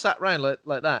all sort of sat around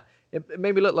like that. It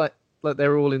made me look like they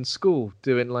were all in school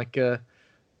doing like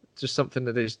just something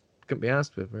that they just couldn't be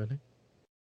asked with, really.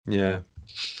 Yeah.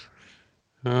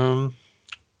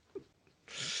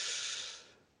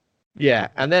 Yeah,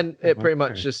 and then it pretty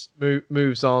much just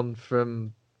moves on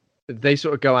from. They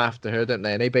sort of go after her, don't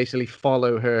they? And they basically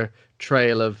follow her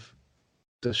trail of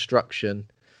destruction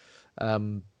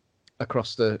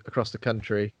across the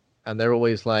country, and they're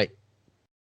always like,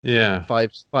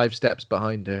 five steps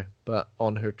behind her, but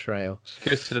on her trail. She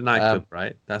goes to the nightclub,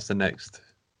 right? That's the next.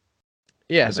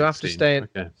 Yeah. So after staying,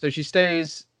 so she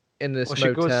stays in this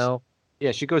motel.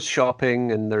 She goes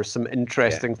shopping, and there's some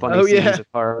interesting, funny scenes of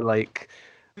her like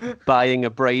buying a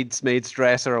bridesmaid's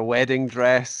dress or a wedding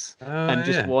dress, and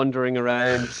just wandering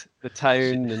around the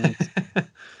town and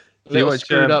you watch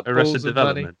Arrested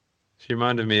Development. She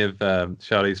reminded me of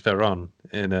Charlize Theron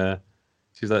in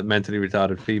she's like mentally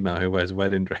retarded female who wears a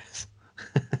wedding dress.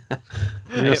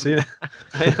 You ever seen it?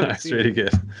 That's really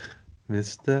good.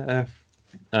 Mr. F.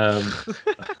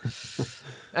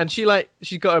 And she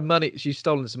got her money. She's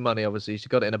stolen some money. Obviously, she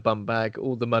got it in a bum bag.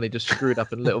 All the money just screwed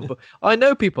up in little. I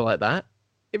know people like that.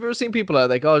 Have you ever seen people like that?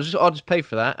 They go, I'll just pay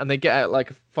for that, and they get out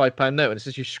like a £5 note, and it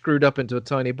says you screwed up into a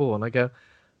tiny ball. And I go,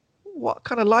 what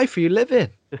kind of life are you living?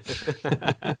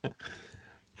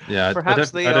 Yeah,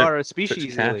 perhaps they are a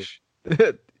species. Really.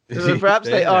 Perhaps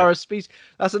they are a species.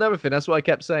 That's another thing. That's what I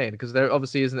kept saying, because there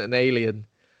obviously isn't an alien.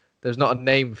 There's not a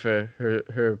name for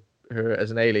her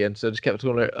as an alien, so I just kept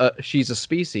calling her. She's a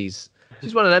species.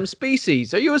 She's one of them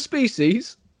species. Are you a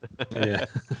species? Yeah.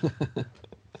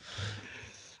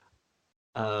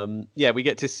 We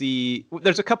get to see.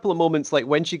 There's a couple of moments like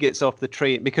when she gets off the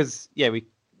train, because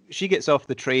she gets off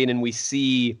the train and we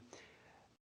see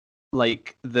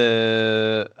like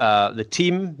the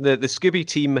team, the Scooby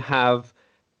team have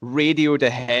radioed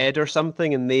ahead or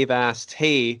something, and they've asked,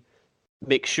 hey,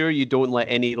 make sure you don't let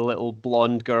any little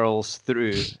blonde girls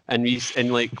through. And we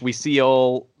see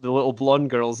all the little blonde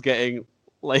girls getting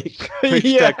like pushed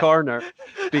to a corner,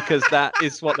 because that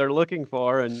is what they're looking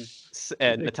for. And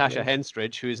Natasha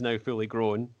Henstridge, who is now fully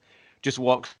grown, just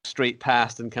walks straight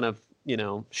past and kind of,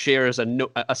 shares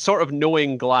a sort of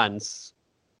knowing glance,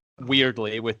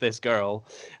 weirdly, with this girl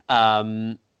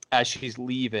as she's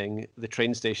leaving the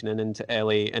train station and into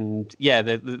LA. And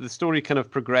the story kind of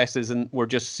progresses, and we're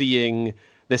just seeing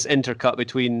this intercut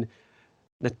between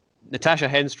Natasha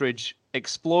Henstridge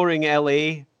exploring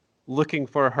LA, looking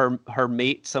for her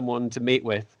mate, someone to mate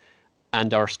with,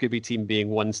 and our Scooby team being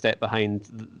one step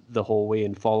behind the whole way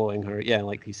and following her. Yeah,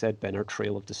 like he said, Ben, her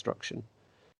trail of destruction.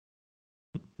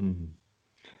 Mm-hmm.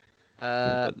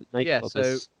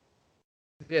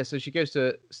 So she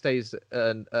stays at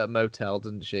a motel,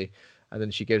 doesn't she? And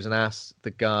then she goes and asks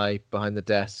the guy behind the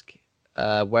desk,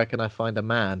 where can I find a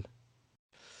man?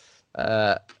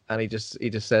 And he just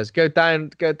says, go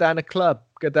down a club,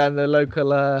 go down the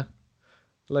local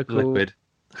Liquid.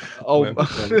 Oh,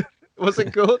 what's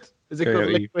it called? Is it called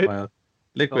Coyote Liquid? Wild.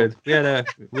 Liquid. Oh.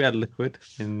 We had Liquid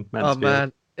in Mansfield. Oh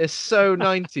man, it's so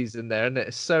 90s in there, isn't it?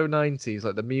 It's so 90s,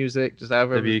 like the music, just how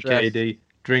everyone's dressed. WKD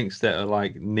drinks that are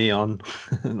like neon,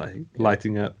 like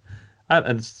lighting up,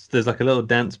 and there's like a little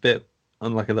dance bit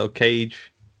on like a little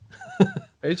cage.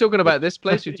 Are you talking about this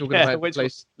place? Or are you talking about the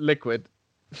place Liquid?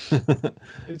 Are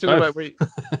you talking about where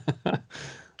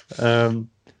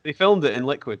they filmed it in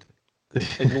Liquid.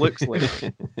 It looks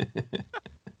like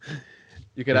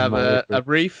you could have a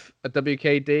Reef, a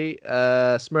WKD,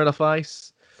 Smirnoff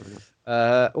Ice,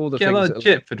 all the Get things. a lot of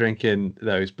chip for drinking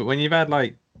those, but when you've had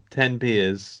like 10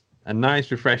 beers, a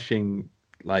nice, refreshing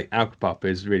like alcopop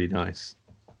is really nice.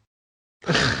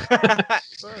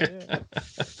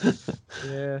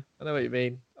 Yeah, I know what you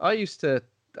mean. I used to.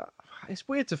 It's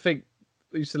weird to think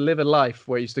I used to live a life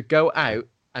where I used to go out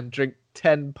and drink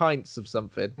 10 pints of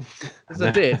something. As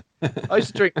I did. I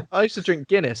used to drink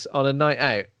Guinness on a night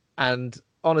out, and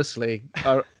honestly,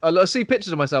 I see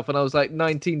pictures of myself when I was like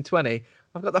 19, 20.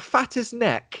 I've got the fattest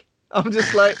neck. I'm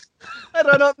just like, how do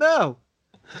I not know?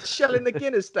 Shelling the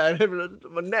Guinness down over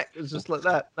my neck is just like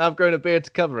that. Now I've grown a beard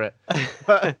to cover it.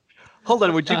 Hold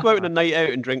on, would you go out on a night out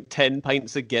and drink 10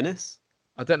 pints of Guinness?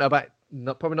 I don't know about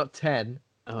probably not 10.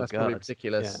 Oh, that's God. probably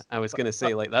ridiculous. Yeah, I was going to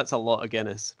say, like, that's a lot of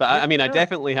Guinness. But I mean, I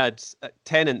definitely had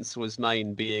Tennent's was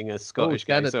mine being a Scottish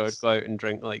guy, so I'd go out and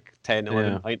drink like 10,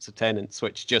 11 pints of Tennent's,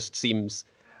 which just seems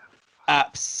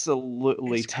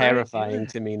absolutely terrifying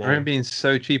to me now. I remember being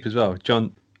so cheap as well.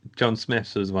 John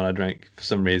Smith's was one I drank for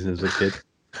some reason as a kid.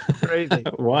 Gravy.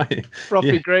 Why?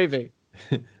 Frothy gravy.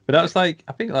 But that was like,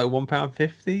 I think like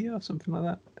 £1.50 or something like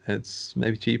that. It's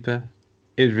maybe cheaper.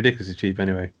 It was ridiculously cheap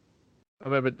anyway. I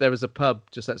remember there was a pub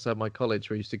just outside my college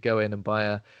where I used to go in and buy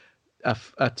a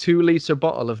 2-litre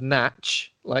bottle of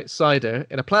Natch, like cider,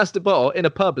 in a plastic bottle, in a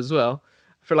pub as well,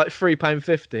 for like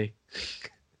 £3.50.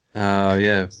 Oh,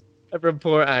 yeah. Everyone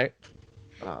pour it out.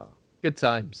 Oh, good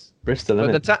times. Bristol,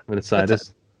 isn't it? With the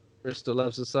ciders. Bristol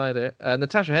loves the cider.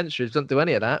 Natasha Henstridge doesn't do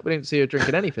any of that. We didn't see her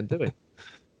drinking anything, do we?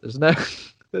 There's no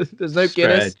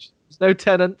Guinness. There's no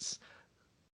Tennent's.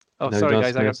 Oh, no, sorry,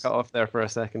 guys. I got cut off there for a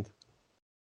second.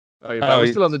 Oh, we're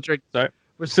still on the drink. Sorry.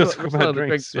 We're still on the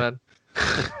drinks, man.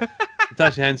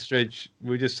 Natasha Henstridge,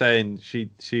 we're just saying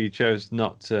she chose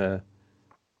not to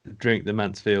drink the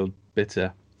Mansfield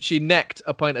bitter. She necked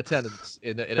a pint of Tennent's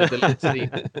in a deleted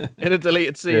scene. In a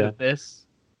deleted scene of this.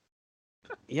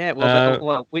 Yeah,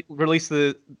 well, we release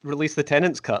the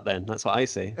Tennent's cut then. That's what I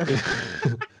say.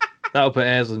 That'll put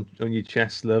hairs on your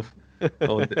chest, love.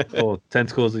 Or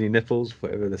tentacles on your nipples,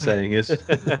 whatever the saying is. A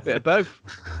bit of both.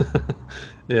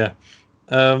 Yeah.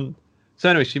 So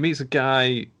anyway, she meets a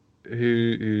guy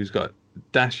who's got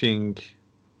dashing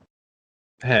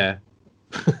hair,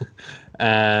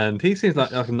 and he seems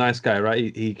like a nice guy,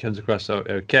 right? He comes across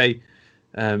okay.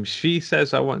 She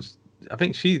says, I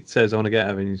think she says I want to get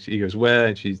her, and he goes, where?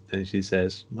 And she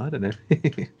says, I don't know.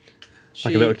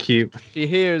 Like a little cute. She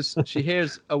hears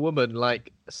a woman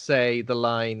like say the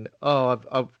line, "Oh,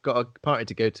 I've got a party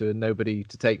to go to and nobody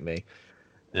to take me."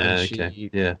 Yeah. Okay.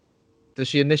 Yeah. Does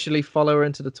she initially follow her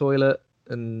into the toilet?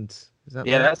 And is that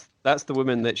right? that's the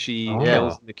woman that she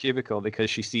kills in the cubicle because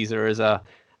she sees her as a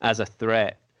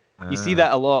threat. You see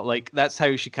that a lot. Like that's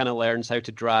how she kind of learns how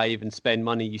to drive and spend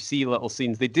money. You see little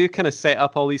scenes. They do kind of set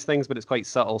up all these things, but it's quite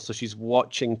subtle. So she's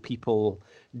watching people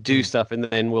do stuff and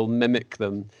then will mimic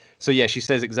them. So yeah, she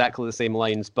says exactly the same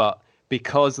lines, but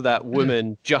because that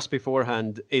woman just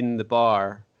beforehand in the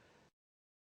bar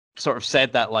sort of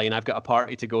said that line, I've got a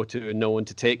party to go to and no one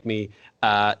to take me,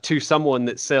 to someone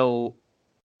that Sil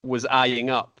was eyeing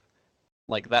up,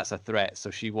 like that's a threat.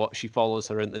 So she follows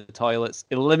her into the toilets,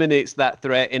 eliminates that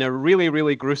threat in a really,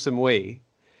 really gruesome way.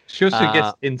 She also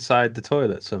gets inside the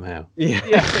toilet somehow. Yeah.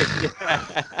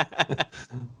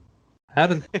 How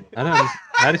did she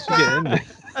get in there?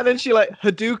 And then she like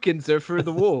Hadoukens her through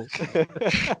the wall.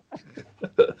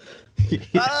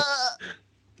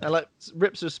 And like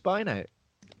rips her spine out.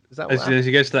 Is that what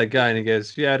she goes to that guy and he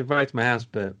goes, "Yeah, I'd invite to my house,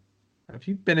 but have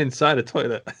you been inside a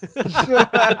toilet?"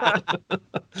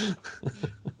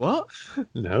 What?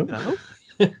 No. What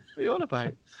are you on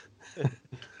about?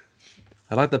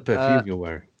 I like the perfume you're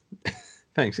wearing.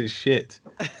 Thanks, it's shit.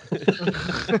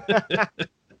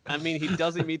 I mean, he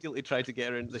does immediately try to get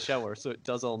her into the shower, so it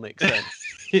does all make sense.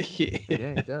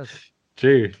 Yeah, he does.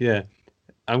 True, yeah.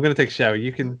 I'm going to take a shower.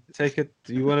 You can take it.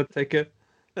 Do you want to take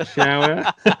a shower?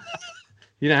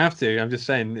 You don't have to. I'm just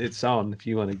saying it's on if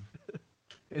you want to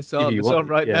It's on. you It's want on it,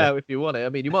 right yeah. now if you want it. I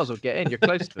mean, you might as well get in. You're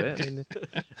close to it. I mean,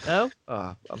 no?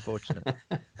 Oh, unfortunate.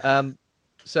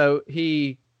 So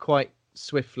he quite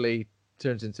swiftly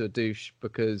turns into a douche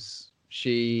because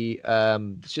she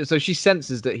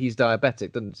senses that he's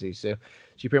diabetic, doesn't she? So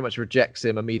she pretty much rejects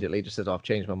him immediately, just says, "Oh, I've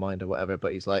changed my mind" or whatever.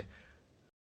 But he's like,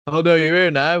 "Oh no, you're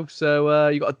here now, so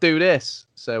you got to do this."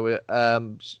 So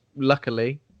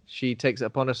luckily, she takes it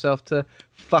upon herself to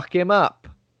fuck him up.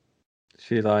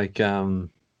 She like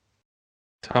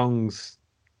tongs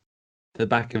the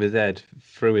back of his head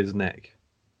through his neck.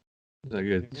 So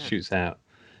good, shoots out.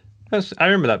 I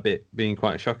remember that bit being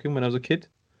quite shocking when I was a kid.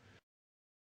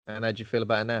 And how do you feel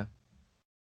about it now?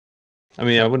 I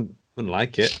mean, I wouldn't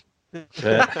like it.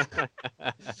 But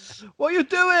What are you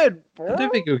doing? I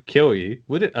don't think it would kill you,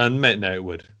 would it? No, it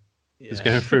would. It's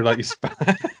going through like your spine.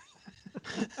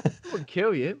 It wouldn't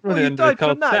kill you. Run Well, it you under the died from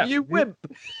cold that, tap. you wimp.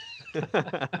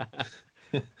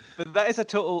 But that is a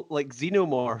total like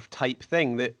xenomorph type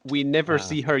thing that we never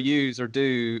see her use or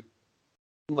do.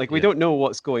 Like we don't know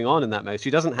what's going on in that mouse. She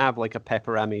doesn't have like a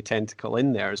pepperami tentacle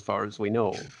in there, as far as we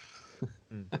know.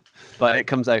 But it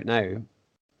comes out now.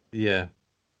 Yeah.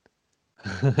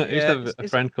 I used to have a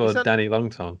friend called Danny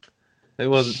Longtongue. It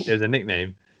was a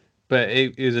nickname, but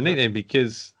it was a nickname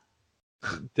because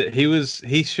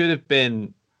he should have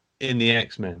been in the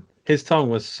X-Men. His tongue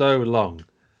was so long,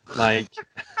 like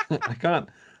I can't.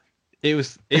 It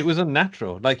was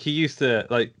unnatural. Like he used to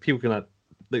like people can like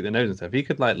lick their nose and stuff. He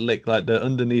could like lick like the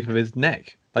underneath of his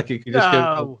neck. Like it could just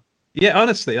go. Yeah,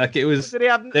 honestly, like it was.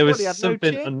 There was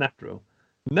something unnatural.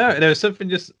 No, there was something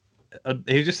just.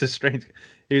 He was just a strange.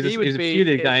 He was a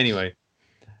peculiar guy anyway.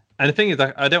 And the thing is,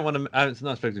 I don't want to. I haven't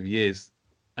not spoken to him for years,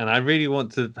 and I really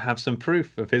want to have some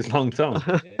proof of his long tongue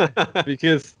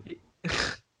because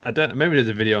I don't. Maybe there's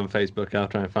a video on Facebook. I'll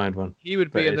try and find one. He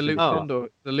would be in the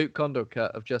Luke Condor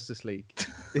cut of Justice League.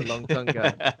 The long tongue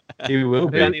guy. He will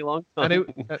be. Danny Longtongue.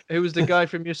 And who was the guy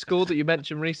from your school that you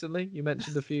mentioned recently? You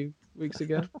mentioned a few weeks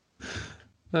ago.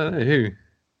 I don't know who.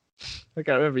 I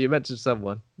can't remember. You mentioned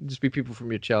someone. It'd just be people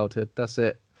from your childhood. That's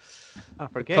it. I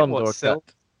forget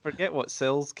what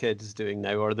Sil's kid is doing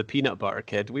now, or the peanut butter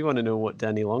kid. We want to know what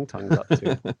Danny Longtongue's up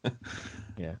to.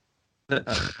 Yeah.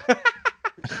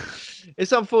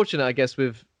 It's unfortunate, I guess,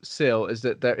 with Sil is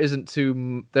that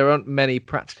there aren't many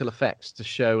practical effects to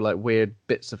show like weird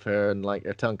bits of her and like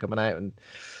her tongue coming out, and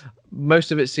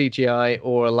most of it's CGI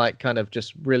or like kind of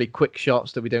just really quick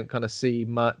shots that we don't kind of see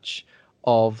much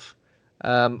of.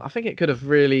 I think it could have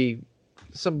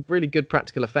some really good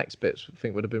practical effects bits. I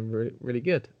think would have been really, really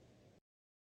good.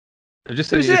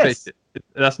 Just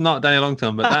that's not Danny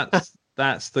Longtongue, but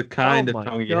that's the kind of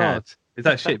tongue you had. Is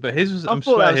that shit? But his was. I'm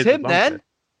sure that was him then.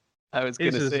 I was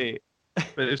going to say.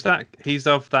 But it's that he's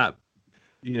of that,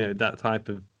 that type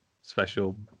of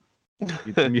special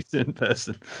mutant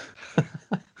person.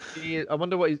 I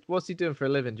wonder what's he doing for a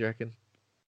living? Do you reckon?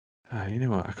 You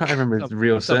know what? I can't remember his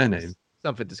real surname.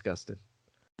 Something disgusting.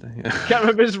 Can't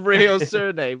remember his real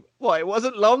surname. What? It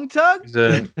wasn't Long Tongue? He's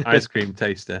an ice cream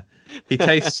taster. He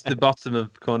tastes the bottom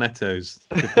of cornettos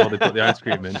before they put the ice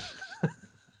cream in.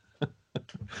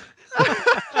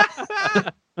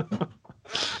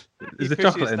 Is there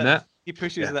chocolate in that? He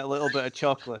pushes that little bit of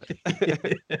chocolate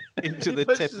into the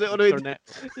tip of the cornetto.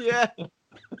 Yeah.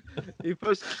 He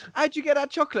pushes. How'd you get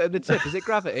that chocolate in the tip? Is it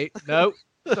gravity? No,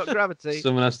 it's not gravity.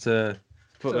 Someone has to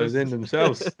put those in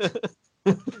themselves.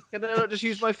 Can I not just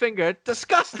use my finger?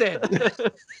 Disgusting!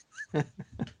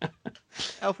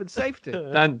 Health and safety.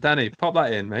 Danny, pop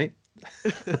that in, mate.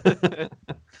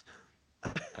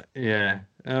 Yeah.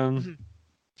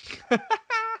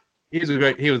 He was a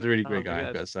really great guy,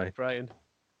 I've got to say. Brian.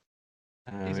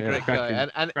 He's a great guy.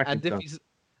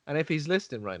 And if he's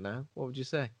listening right now, what would you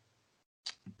say?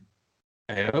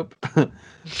 Hey up.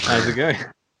 How's it going?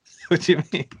 What do you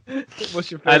mean?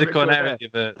 What's your I had a favourite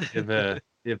cornet the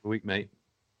other week, mate.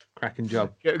 Cracking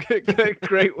job.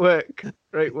 Great work.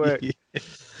 Great work. Yeah.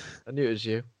 I knew it was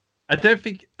you. I don't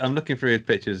think I'm looking through his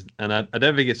pictures, and I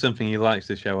don't think it's something he likes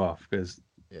to show off because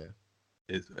it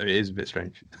is a bit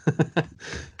strange.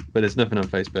 But there's nothing on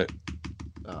Facebook.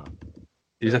 Oh.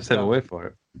 You just have to have a word for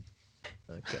it.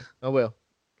 Okay, I will.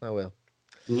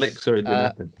 Licks or it didn't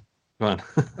happen. Come on.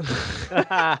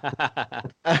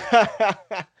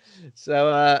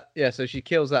 So she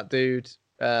kills that dude,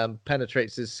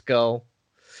 penetrates his skull,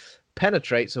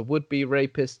 penetrates a would-be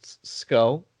rapist's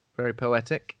skull. Very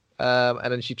poetic.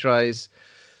 And then she tries.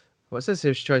 Well, it says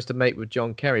here she tries to mate with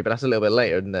John Kerry, but that's a little bit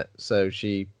later, isn't it? So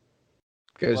she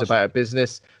goes about her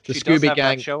business. The Scooby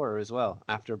Gang shower as well.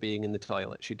 After being in the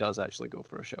toilet, she does actually go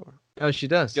for a shower. Oh, she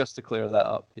does. Just to clear that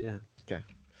up. Yeah. Okay.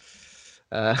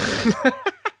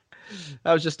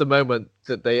 That was just a moment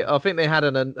that I think they had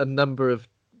a number of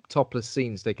topless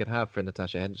scenes they could have for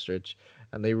Natasha Henstridge,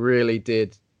 and they really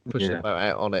did push the boat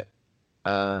out on it.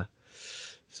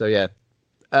 So yeah.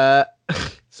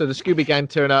 So the Scooby Gang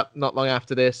turn up not long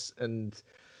after this, and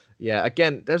yeah,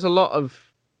 again, there's a lot of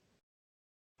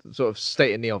sort of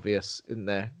stating the obvious, isn't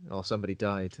there? Oh, somebody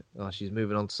died. Oh, she's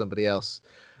moving on to somebody else.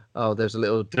 Oh, there's a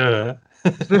little duh.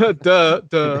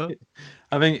 duh.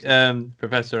 I think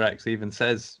Professor X even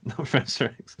says, not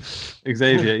Professor X,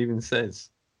 Xavier even says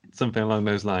something along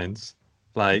those lines.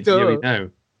 Like, yeah, we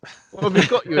know. What have we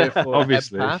got you here for?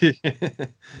 Obviously.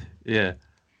 Yeah.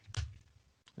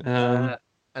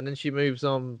 And then she moves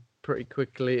on pretty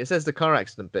quickly. It says the car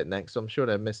accident bit next, so I'm sure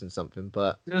they're missing something,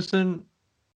 but doesn't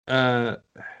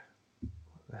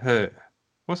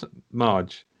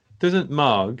Marge? Doesn't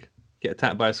Marg get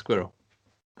attacked by a squirrel?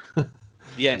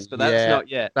 Yes, but that's not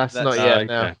yet. That's not yet. Okay.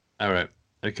 No. All right.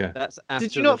 Okay. That's after.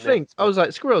 Did you not think? I was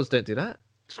like, squirrels don't do that.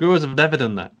 Squirrels have never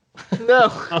done that. No.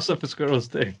 That's what squirrels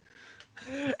do.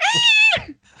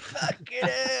 Fucking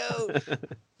hell.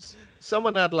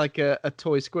 Someone had like a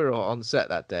toy squirrel on set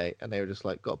that day, and they were just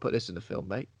like, "Got to put this in the film,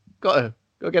 mate. Go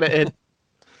get it in."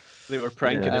 They were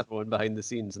pranking everyone behind the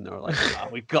scenes, and they were like, "Oh,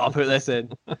 we've got to put this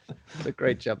in." It's a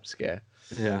great jump scare.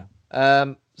 Yeah.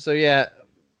 So yeah,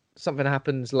 something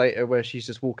happens later where she's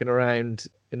just walking around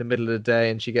in the middle of the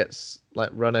day, and she gets like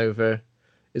run over.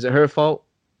 Is it her fault,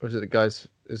 or is it the guy's?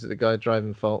 Is it the guy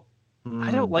driving fault?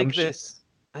 I don't like this.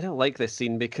 I don't like this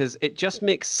scene because it just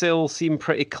makes Syl seem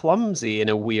pretty clumsy in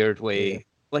a weird way. Yeah.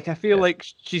 Like, I feel like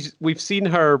we've seen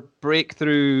her break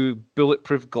through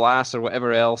bulletproof glass or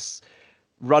whatever else,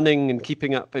 running and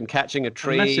keeping up and catching a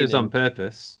train. Unless it was on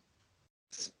purpose.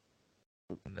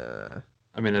 Nah.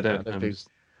 I mean, I don't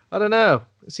know.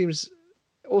 It seems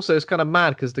also it's kind of mad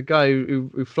because the guy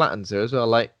who flattens her as well,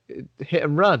 like, hit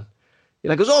and run. He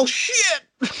like goes, "Oh shit!"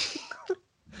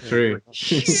 True.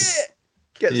 Shit!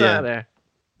 Gets out of there.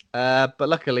 But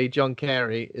luckily, John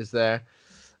Carey is there,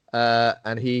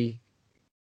 and he's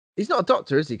not a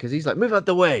doctor, is he? Because he's like, "Move out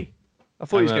the way." I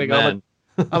thought he was going to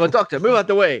go, I'm a doctor. Move out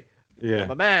the way. Yeah.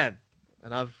 I'm a man,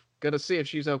 and I'm going to see if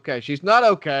she's okay. She's not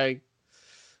okay.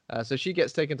 So she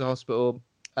gets taken to hospital.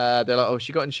 They're like, "Oh,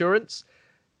 she got insurance."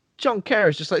 John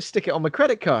Carey's just like, "Stick it on my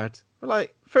credit card." We're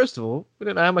like, first of all, we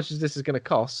don't know how much this is going to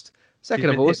cost.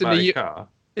 Second of all, it's in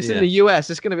the US.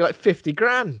 It's going to be like 50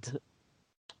 grand.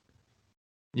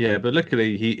 Yeah, but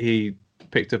luckily he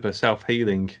picked up a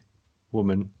self-healing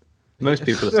woman. Most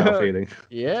people are self-healing.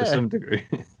 Yeah. To some degree.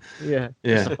 Yeah.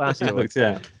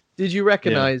 Yeah. Did you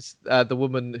recognize the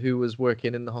woman who was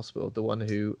working in the hospital, the one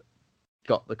who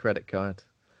got the credit card?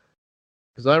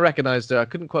 Because I recognized her. I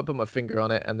couldn't quite put my finger on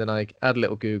it, and then I had a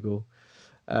little Google.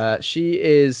 She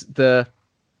is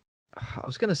I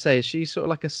was going to say, is she sort of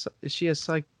like is she a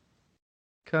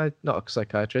not a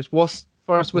psychiatrist? What's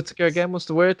Forrest Whitaker again? What's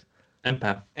the word?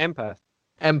 Empath,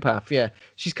 yeah.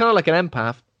 She's kind of like an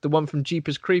empath, the one from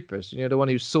Jeepers Creepers, the one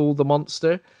who saw the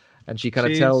monster, and she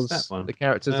kind of tells the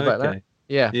characters about that.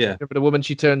 Yeah. Remember the woman,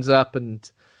 she turns up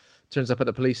at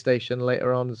the police station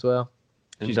later on as well.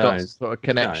 And she's dies. got sort of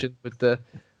connection with the...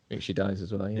 I think she dies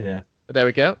as well, yeah. But there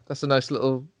we go. That's a nice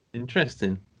little...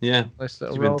 Interesting. Yeah. Nice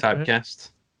little She's been role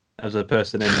typecast as a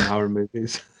person in horror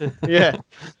movies. Yeah.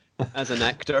 As an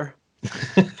actor.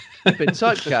 Been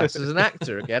typecast as an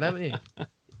actor again, haven't you?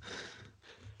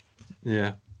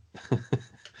 Yeah.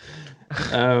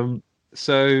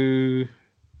 So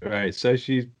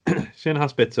she's in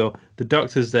hospital. The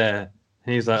doctor's there.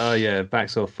 And he's like, "Oh yeah,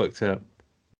 back's all fucked up.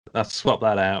 Let's swap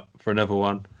that out for another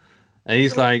one." And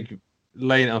he's like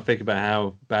laying it on thick about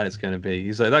how bad it's going to be.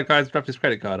 He's like, "That guy's dropped his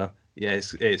credit card off." "Yeah,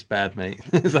 it's bad, mate."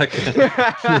 It's like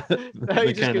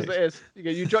he just goes like this. You go,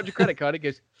 "You dropped your credit card." He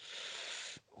goes,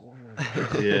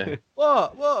 "Yeah."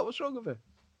 What? What's wrong with it?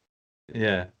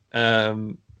 Yeah.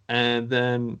 And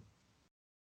then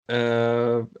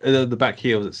the back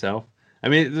heals itself. I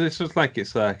mean, this looks like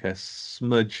it's like a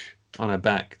smudge on her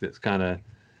back that's kind of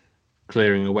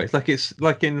clearing away. It's like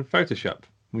in Photoshop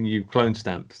when you clone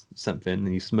stamp something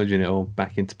and you're smudging it all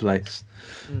back into place.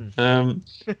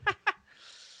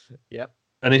 Yep.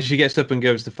 And then she gets up and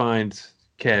goes to find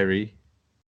Carey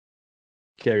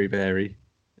Berry.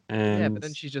 And yeah, but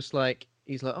then she's just like,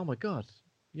 he's like, "Oh my god,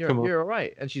 you're all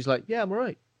right," and she's like, "Yeah, I'm all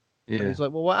right." Yeah. And he's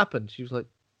like, "Well, what happened?" She was like,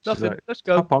 "Nothing. Like, let's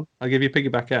go. Hop on, I'll give you a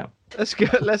piggyback out. Let's go.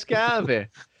 Let's get out of here."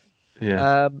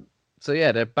 Yeah. So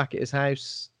yeah, they're back at his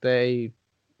house. They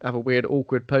have a weird,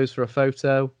 awkward pose for a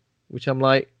photo, which I'm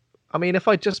like, I mean, if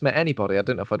I just met anybody, I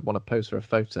don't know if I'd want to pose for a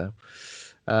photo.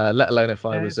 Let alone if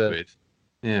I was a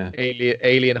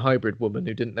alien hybrid woman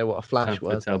who didn't know what a flash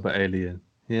was. But alien.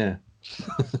 Yeah.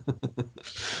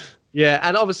 Yeah,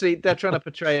 and obviously they're trying to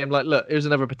portray him like, look, here's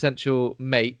another potential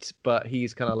mate, but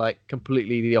he's kind of like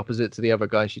completely the opposite to the other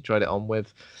guy she tried it on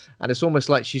with. And it's almost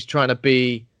like she's trying to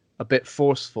be a bit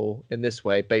forceful in this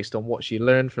way based on what she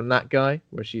learned from that guy,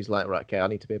 where she's like, right, okay, I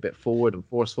need to be a bit forward and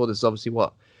forceful. This is obviously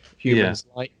what humans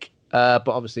like. But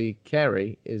obviously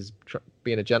Carey is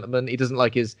being a gentleman. He doesn't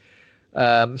like his he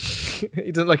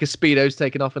doesn't like his Speedos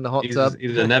taken off in the hot tub.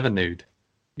 He's a never nude.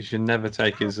 You should never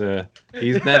take his.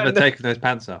 He's never taken those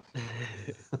pants off.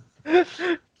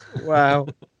 Wow.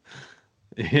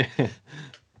 Yeah.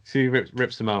 She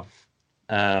rips them off.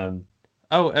 And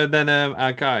then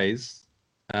our guys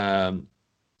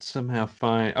somehow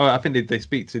find. Oh, I think they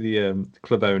speak to the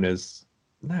club owners.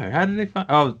 No, how did they find?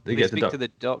 Oh, they get speak to the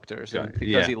doctors, and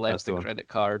because he left the credit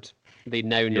card, they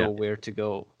now know where to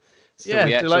go. So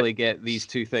we actually get these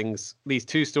two things. These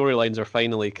two storylines are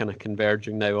finally kind of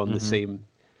converging now on the same.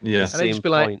 Yeah, the same just be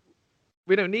point. like,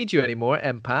 we don't need you anymore,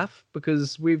 empath,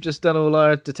 because we've just done all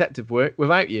our detective work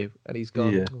without you. And he's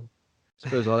gone. Yeah. Oh,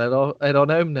 suppose I'll head on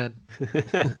home then.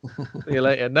 See you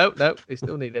later. No, they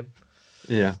still need him.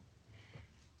 Yeah.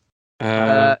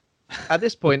 At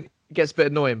this point, it gets a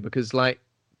bit annoying because, like,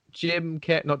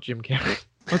 not Jim Carrey.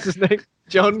 What's his name?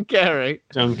 John Carey.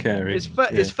 John Carey. His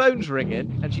phone's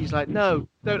ringing, and she's like, "No,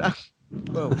 don't."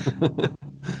 Whoa.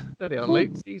 Steady on,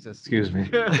 Luke. Jesus. Excuse me.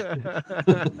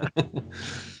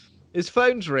 His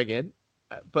phone's ringing,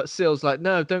 but Sill's like,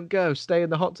 "No, don't go. Stay in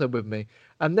the hot tub with me."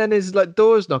 And then his like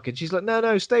door's knocking. She's like,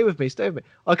 "No, stay with me. Stay with me."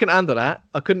 I couldn't handle that.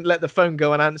 I couldn't let the phone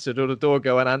go unanswered or the door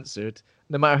go unanswered,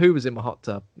 no matter who was in my hot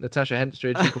tub. Natasha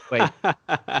Henstridge, you could wait.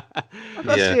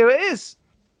 Let's see who it is.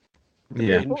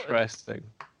 Yeah. Interesting.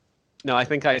 No, I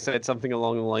think I said something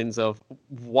along the lines of,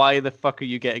 "Why the fuck are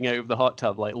you getting out of the hot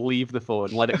tub? Like, leave the phone.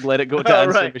 Let it go to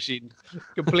answer machine."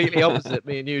 Completely opposite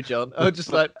me and you, John. I was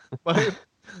just like,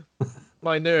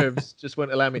 my nerves just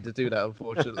won't allow me to do that,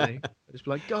 unfortunately. I just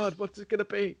be like, God, what's it gonna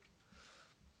be?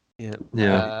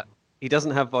 Yeah. He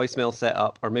doesn't have voicemail set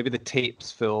up, or maybe the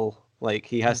tape's full. Like,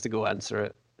 he has to go answer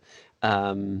it.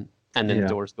 And then the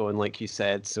door's going, like you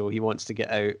said, so he wants to get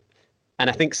out. And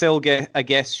I think I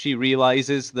guess she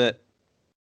realizes that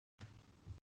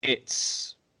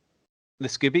it's the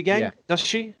Scooby Gang, does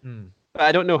she? But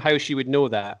I don't know how she would know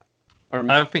that. Or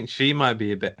I think she might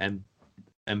be a bit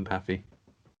empathy.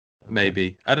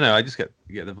 Maybe. I don't know. I just get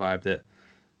the vibe that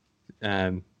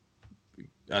I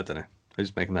don't know. I'm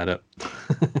just making that up.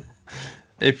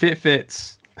 If it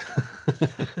fits.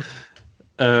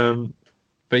 But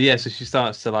yeah, so she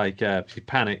starts to like she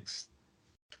panics.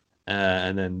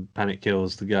 And then panic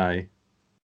kills the guy.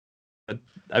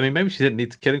 I mean, maybe she didn't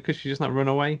need to kill him because she just not run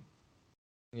away.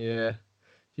 Yeah.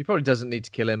 She probably doesn't need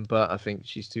to kill him, but I think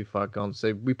she's too far gone.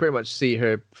 So we pretty much see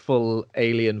her full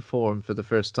alien form for the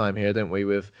first time here, don't we?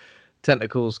 With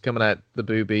tentacles coming out the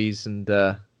boobies. And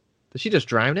does she just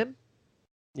drown him?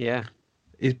 Yeah.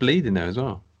 He's bleeding now as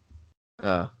well.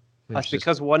 Oh. That's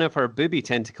because one of her booby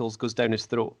tentacles goes down his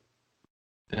throat.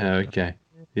 Oh, okay.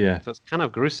 Yeah. So it's kind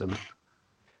of gruesome.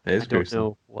 It is gruesome. I don't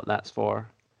know what that's for.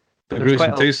 The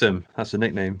gruesome twosome. That's a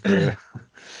nickname for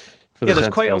there's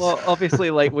quite a lot.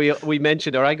 Obviously, like we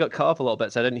mentioned, or I got cut off a little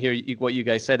bit, so I didn't hear what you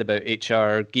guys said about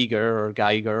H.R. Giger or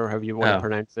Geiger, or however you want to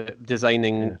pronounce it,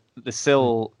 designing the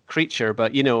Sill creature.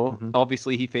 But,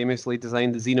 obviously he famously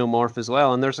designed the Xenomorph as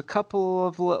well. And there's a couple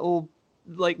of little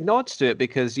like nods to it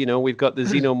because, we've got the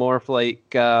Xenomorph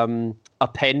like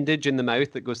appendage in the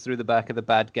mouth that goes through the back of the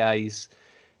bad guy's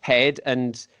head,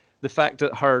 and the fact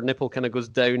that her nipple kind of goes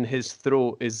down his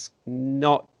throat is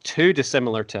not too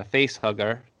dissimilar to a face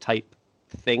hugger type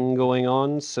thing going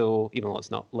on. So, even though it's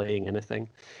not laying anything.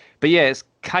 But yeah, it's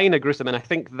kind of gruesome. And I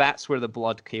think that's where the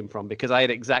blood came from, because I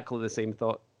had exactly the same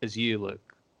thought as you,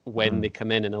 Luke, when they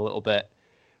come in a little bit,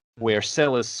 where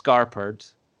Sill is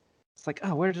scarpered. It's like,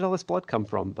 oh, where did all this blood come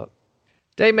from? But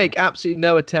they make absolutely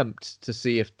no attempt to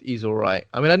see if he's all right.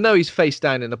 I mean, I know he's face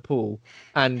down in a pool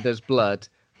and there's blood,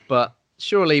 but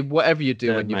surely whatever you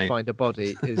do when you find a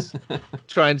body is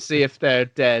try and see if they're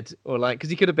dead or like,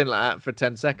 because he could have been like that for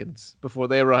 10 seconds before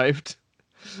they arrived.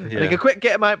 Yeah. And they go, quick,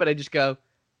 get him out, but they just go,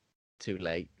 too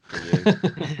late for you.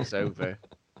 It's over.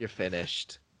 You're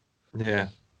finished. Yeah.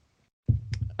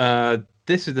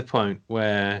 This is the point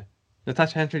where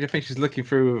Natasha Henstridge, I think she's looking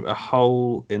through a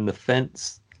hole in the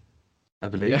fence, I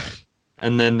believe. Yeah.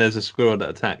 And then there's a squirrel that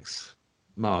attacks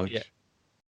Marge. Yeah.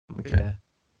 Okay. Yeah.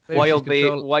 While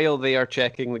they are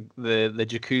checking the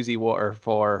jacuzzi water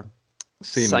for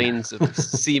signs of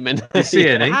semen. You see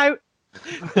any? How?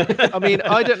 I mean,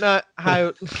 I don't know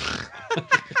how.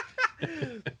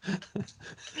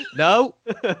 No,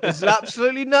 there's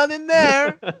absolutely none in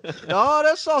there. Not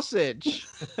a sausage.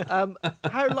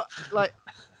 How like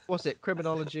what's it?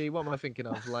 Criminology. What am I thinking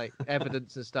of? Like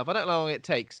evidence and stuff. I don't know how long it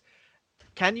takes.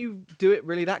 Can you do it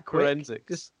really that quick? Forensics.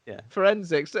 Just Yeah.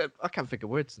 Forensics. I can't think of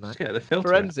words tonight. Just get the filter.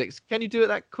 Forensics. Can you do it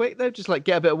that quick though? Just like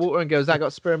get a bit of water and go, has that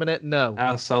got sperm in it? No.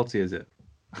 How salty is it?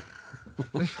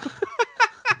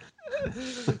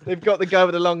 They've got the guy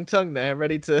with the long tongue there,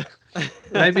 ready to.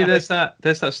 Maybe there's that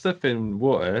stuff in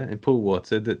water, in pool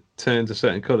water, that turns a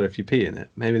certain colour if you pee in it.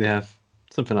 Maybe they have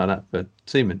something like that for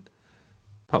semen.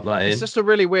 Pop that in. It's just a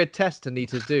really weird test to need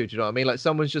to do. Do you know what I mean? Like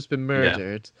someone's just been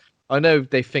murdered. I know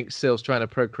they think Syl's trying to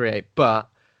procreate, but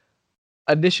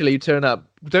initially you turn up,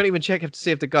 don't even check to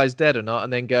see if the guy's dead or not,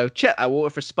 and then go, check that water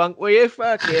for spunk, will you?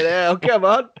 Fucking hell, come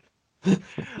on.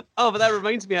 Oh, but that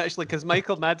reminds me actually, because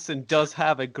Michael Madsen does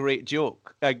have a great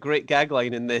joke, a great gag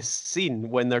line in this scene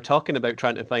when they're talking about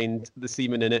trying to find the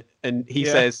semen in it, and he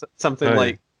says something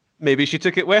like, "Maybe she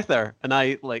took it with her," and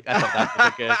I thought that was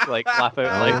a good laugh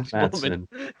out loud moment.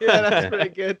 Yeah, that's pretty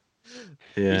good.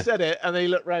 Yeah. He said it, and then he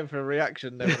looked round for a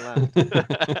reaction. No one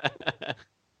laughed.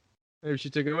 Maybe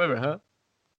she took it with her, huh?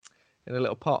 In a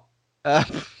little pot.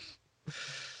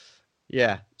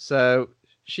 Yeah. So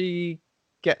she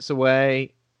gets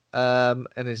away, and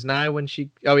is now when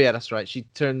she. Oh yeah, that's right. She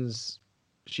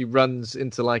runs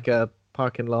into like a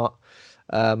parking lot,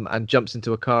 and jumps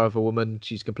into a car of a woman.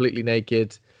 She's completely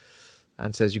naked,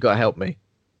 and says, "You got to help me."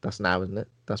 That's now, isn't it?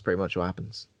 That's pretty much what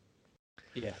happens.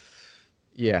 Yeah.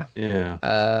 Yeah.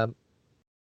 Yeah.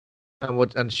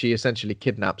 And she essentially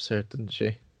kidnaps her, doesn't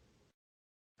she?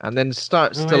 And then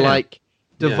starts to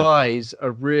devise a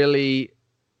really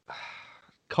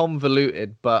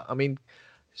convoluted, but I mean,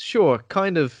 sure,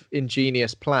 kind of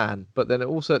ingenious plan. But then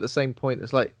also at the same point,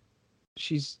 it's like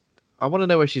I want to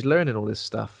know where she's learning all this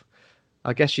stuff.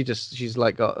 I guess she's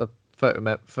like got a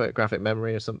photographic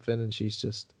memory or something, and she's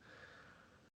just.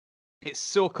 It's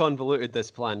so convoluted,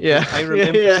 this plan. Yeah. I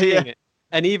remember seeing it.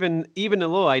 And even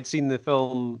though I'd seen the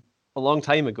film a long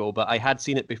time ago, but I had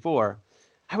seen it before,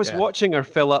 I was watching her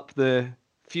fill up the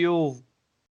fuel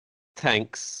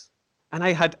tanks, and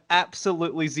I had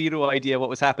absolutely zero idea what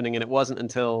was happening, and it wasn't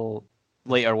until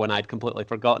later when I'd completely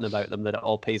forgotten about them that it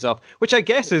all pays off, which I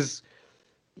guess is,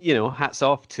 hats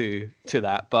off to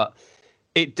that. But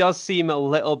it does seem a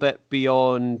little bit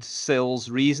beyond Syl's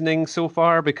reasoning so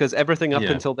far, because everything up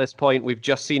until this point, we've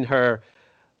just seen her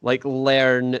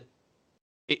learn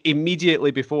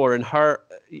immediately before, and her,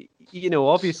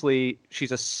 obviously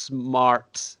she's a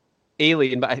smart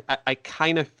alien, but I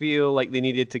kind of feel like they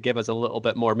needed to give us a little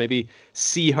bit more, maybe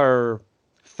see her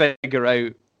figure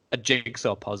out a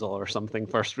jigsaw puzzle or something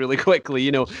first really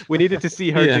quickly. We needed to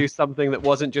see her do something that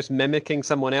wasn't just mimicking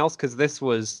someone else, because this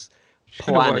was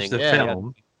planning. The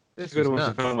film. This could have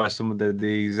watched the film where someone did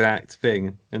the exact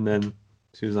thing, and then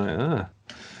she was like,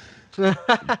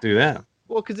 do that.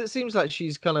 Well, because it seems like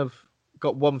she's kind of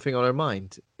got one thing on her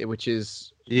mind, which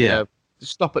is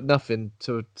stop at nothing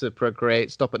to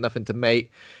procreate, stop at nothing to mate.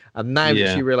 And now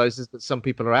that she realizes that some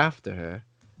people are after her,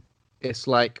 it's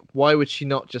like, why would she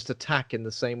not just attack in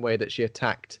the same way that she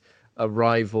attacked a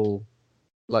rival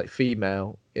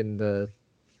female in the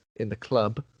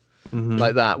club?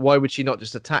 Like that? Why would she not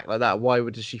just attack like that? Why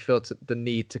would she feel the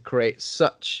need to create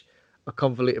such a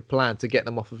convoluted plan to get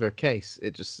them off of her case?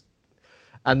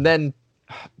 And then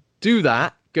do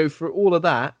that, go through all of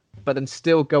that, but then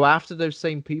still go after those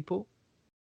same people.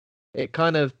 It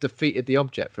kind of defeated the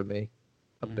object for me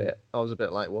a bit. I was a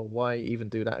bit like, well, why even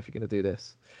do that if you're going to do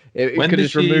this? When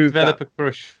does she develop a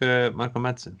crush for Michael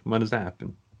Madsen? When does that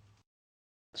happen?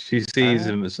 She sees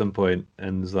him at some point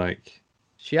and is like...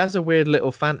 She has a weird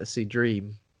little fantasy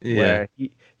dream where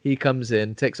he comes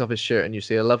in, takes off his shirt, and you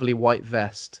see a lovely white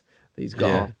vest that he's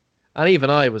got on. And even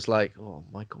I was like, oh,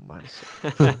 Michael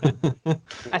Madsen.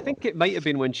 I think it might have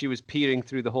been when she was peering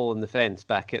through the hole in the fence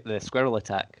back at the squirrel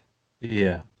attack.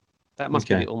 Yeah. That must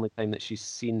be the only time that she's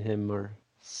seen him or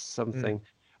something.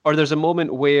 Or there's a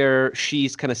moment where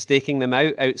she's kind of staking them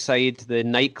out outside the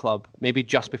nightclub, maybe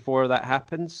just before that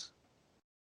happens.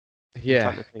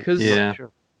 Yeah, because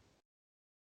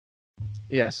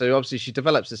so obviously she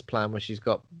develops this plan where she's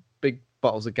got big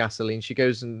bottles of gasoline. She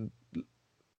goes and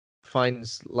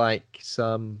finds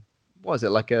some, what is it,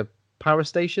 like a power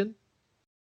station?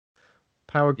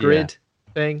 Power grid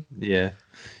thing? Yeah.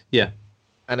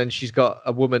 And then she's got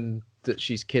a woman that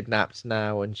she's kidnapped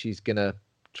now, and she's going to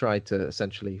try to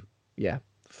essentially,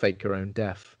 fake her own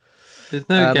death. There's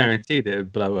no guarantee that it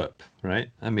would blow up, right?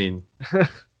 I mean... how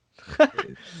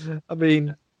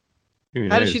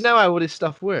does she know how all this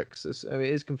stuff works? It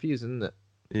is confusing, isn't it?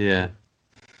 Yeah.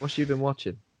 What's she been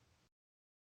watching?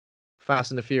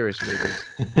 Fast and the Furious movies.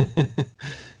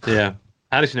 Yeah.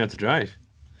 How does she know how to drive?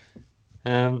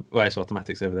 Well, it's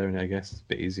automatics over there, isn't it, I guess. It's a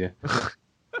bit easier.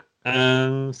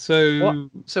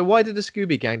 So why did the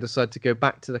Scooby Gang decide to go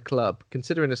back to the club,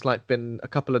 considering it's like been a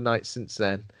couple of nights since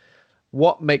then?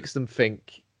 What makes them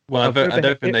think? Well, I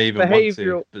don't think they even want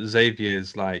to. But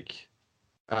Xavier's like,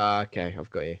 okay, I've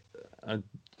got you. I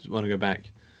just want to go back.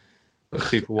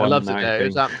 People I want loved it there. It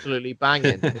was absolutely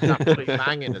banging. It's absolutely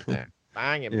banging in there.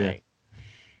 Banging, mate.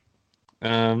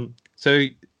 So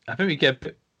I think we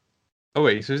get. Oh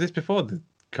wait, so is this before the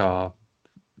car?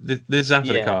 This is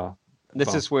after the car.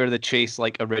 This is where the chase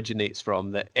like originates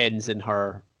from. That ends in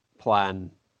her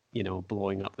plan,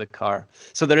 blowing up the car.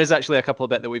 So there is actually a couple of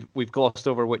bit that we've glossed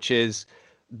over, which is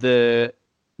the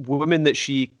woman that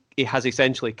she has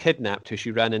essentially kidnapped, who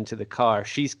she ran into the car.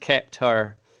 She's kept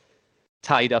her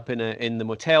tied up in the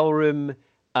motel room,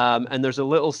 and there's a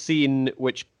little scene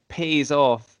which pays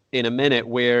off in a minute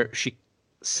where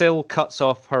Sil cuts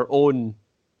off her own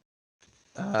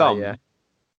thumb,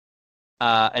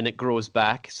 and it grows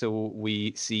back. So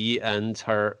we see, and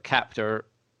her captive,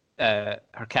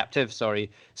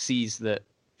 sees that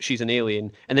she's an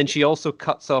alien, and then she also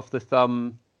cuts off the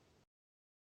thumb.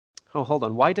 Oh, hold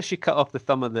on. Why does she cut off the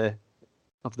thumb of the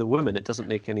woman? It doesn't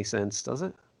make any sense, does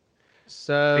it?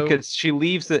 So because she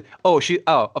leaves the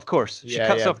of course she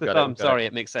cuts off the thumb. Sorry,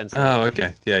 it makes sense. Oh,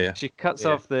 okay, yeah. She cuts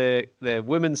off the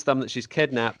woman's thumb that she's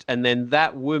kidnapped, and then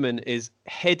that woman is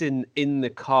hidden in the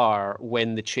car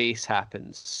when the chase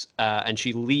happens, and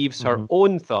she leaves her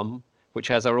own thumb, which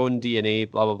has her own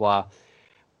DNA, blah blah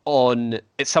blah,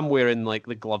 it's somewhere in like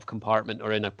the glove compartment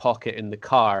or in a pocket in the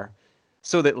car.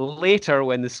 So that later,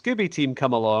 when the Scooby team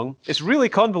come along, it's really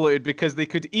convoluted because they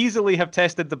could easily have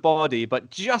tested the body, but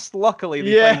just luckily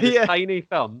they find this tiny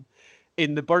thumb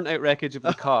in the burnt-out wreckage of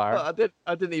the car. I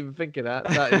didn't even think of that.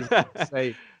 That is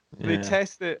safe. They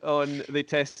test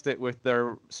it with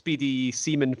their speedy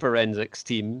semen forensics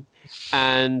team,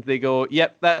 and they go,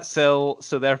 "Yep, that's Sil.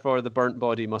 So therefore, the burnt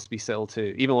body must be Sil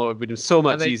too." Even though it would be so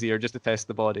much easier just to test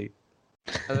the body.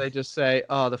 And they just say,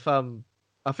 "Oh, the thumb."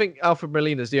 I think Alfred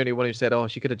Molina's the only one who said, "Oh,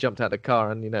 she could have jumped out of the car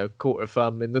and caught her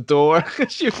thumb in the door."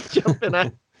 She was jumping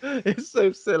out. It's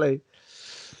so silly.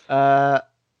 Yeah.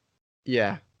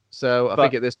 So I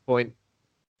think at this point,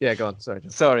 go on. Sorry.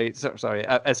 Sorry.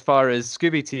 As far as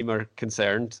Scooby Team are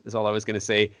concerned, is all I was going to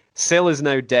say. Sil is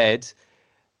now dead,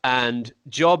 and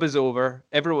job is over.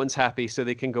 Everyone's happy, so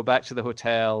they can go back to the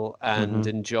hotel and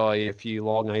enjoy a few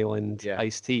Long Island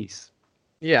iced teas.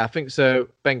 Yeah, I think so.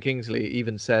 Ben Kingsley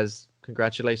even says,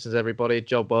 "Congratulations, everybody.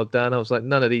 Job well done." I was like,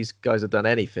 none of these guys have done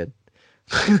anything.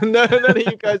 None of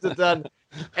you guys have done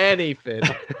anything.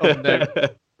 Oh, no,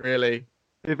 really.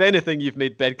 If anything, you've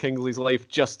made Ben Kingsley's life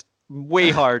just way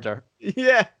harder.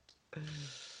 Yeah.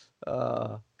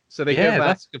 So they go back.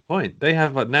 That's a good point. They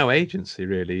have no agency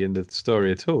really in the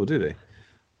story at all, do they?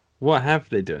 What have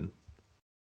they done?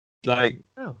 Like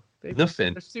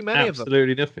nothing. There's too many of them.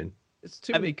 Absolutely nothing. It's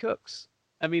too many cooks.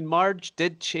 I mean, Marge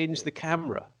did change the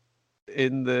camera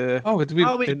in the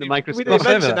in the microscope. We didn't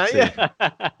mention that,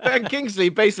 yeah. Ben Kingsley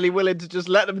basically willing to just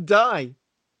let them die.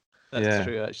 That's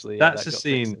true, actually. That's the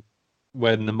scene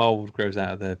when the mold grows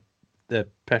out of the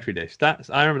petri dish.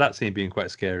 I remember that scene being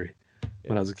quite scary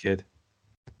when I was a kid.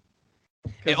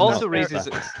 It also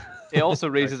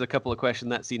raises a couple of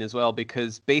questions, that scene as well,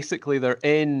 because basically they're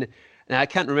in. Now I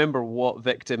can't remember what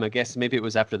victim. I guess maybe it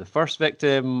was after the first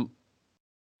victim.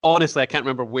 Honestly, I can't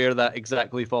remember where that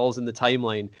exactly falls in the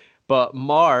timeline. But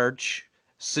Marge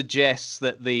suggests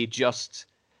that they just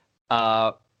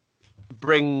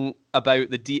bring about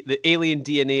the alien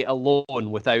DNA alone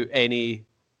without any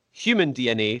human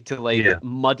DNA to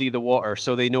muddy the water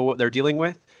so they know what they're dealing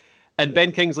with. And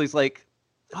Ben Kingsley's like,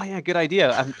 "Oh yeah, good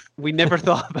idea. We never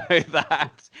thought about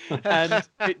that." And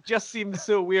it just seems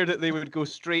so weird that they would go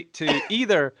straight to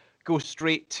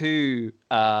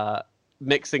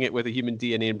mixing it with a human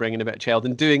DNA and bringing about a child,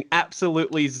 and doing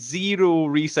absolutely zero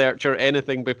research or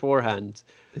anything beforehand.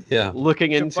 Yeah,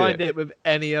 looking into it with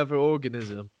any other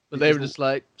organism, but they were just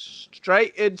like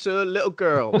straight into a little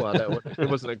girl. Well,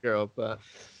 it wasn't a girl, but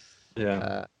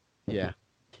yeah.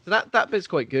 So that bit's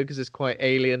quite good because it's quite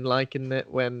alien-like, isn't it?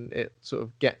 When it sort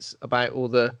of gets about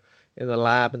all in the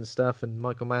lab and stuff, and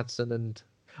Michael Madsen, and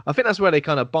I think that's where they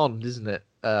kind of bond, isn't it?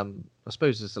 I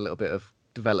suppose there's a little bit of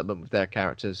development with their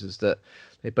characters, is that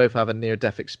they both have a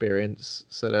near-death experience,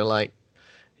 so they're like,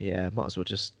 might as well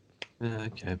just.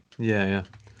 Okay. Yeah.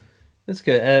 That's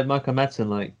good. Michael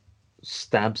Madsen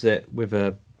stabs it with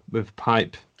a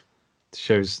pipe.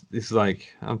 Shows this is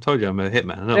like, I told you I'm a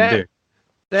hitman. I know what I'm doing.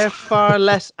 They're far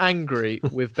less angry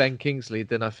with Ben Kingsley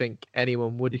than I think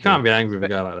anyone would. You can't be angry with a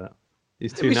guy like that.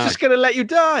 He's He too was nice. just going to let you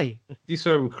die. You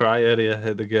saw him cry earlier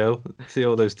at the girl. See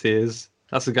all those tears.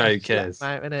 That's the guy who cares. Just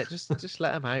let him out, innit? Just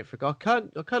let him out. For God,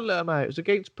 I can't let him out. It was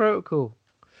against protocol.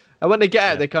 And when they get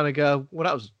out, they kind of go,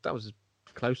 "Well, that was a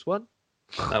close one."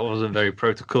 That wasn't very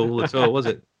protocol at all, was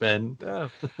it, Ben? No.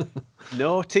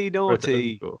 Naughty.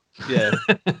 Protocol. Yeah.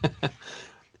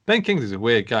 Ben Kingsley's a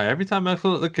weird guy. Every time I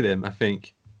look at him, I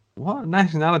think, what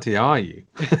nationality are you?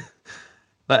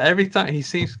 Like every time he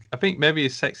seems, I think maybe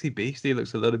his sexy beast, he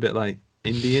looks a little bit like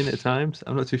Indian at times.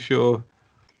 I'm not too sure.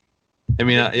 I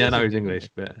mean, I know he's English,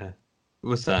 but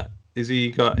what's that? Is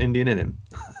he got Indian in him?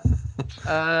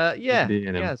 Yeah, Indian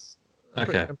in him. yes.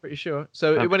 Okay. I'm pretty sure.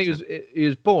 So when he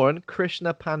was born,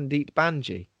 Krishna Pandit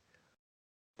Banji.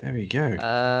 There we go.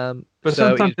 so But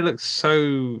sometimes he looks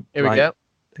so here we go.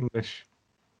 English.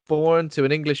 Born to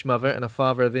an English mother and a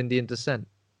father of Indian descent.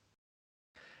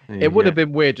 There It would you have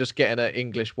been weird just getting an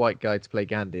English white guy to play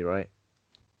Gandhi, right?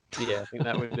 Yeah, I think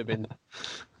that would have been.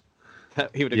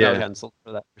 He would have Yeah. got cancelled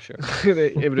for that for sure.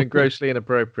 It would have been grossly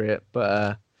inappropriate,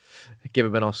 but give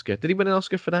him an Oscar. Did he win an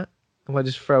Oscar for that? Am I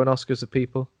just throwing Oscars at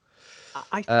people?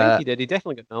 I think he did. He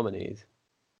definitely got nominated.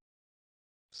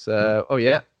 So,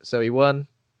 so he won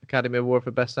Academy Award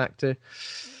for Best Actor.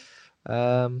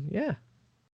 Yeah,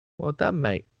 well done,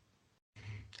 mate.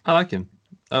 I like him.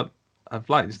 I've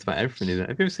liked just about everything in it.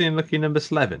 Have you ever seen Lucky Number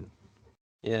 11?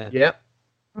 Yeah. Yep.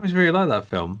 I always really like that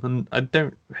film, and I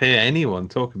don't hear anyone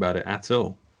talk about it at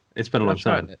all. It's been a long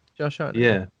time. Josh Hartnett.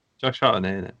 Yeah, Josh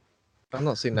Hartnett in it. I've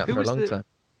not seen that Who for a was long time.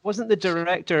 Wasn't the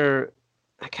director?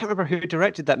 I can't remember who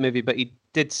directed that movie, but he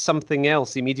did something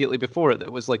else immediately before it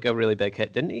that was like a really big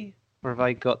hit, didn't he? Or have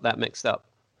I got that mixed up?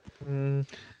 I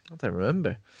don't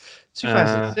remember.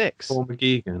 2006. Paul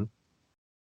McGeegan.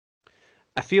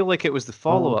 I feel like it was the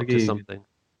follow-up to McGeegan.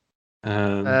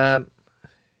 something.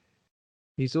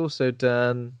 He's also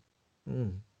done.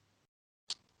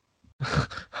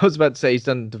 I was about to say he's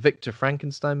done the Victor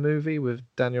Frankenstein movie with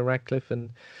Daniel Radcliffe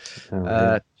and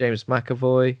James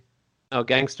McAvoy. Oh,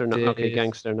 Gangster. Okay, Yes.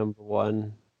 Gangster number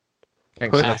one.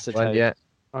 Gangster Acid one, House. yeah.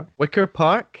 Wicker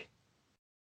Park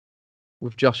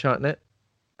with Josh Hartnett.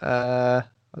 I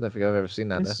don't think I've ever seen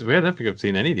that. This is weird. I don't think I've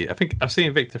seen any of these. I think I've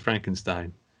seen Victor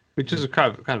Frankenstein, which is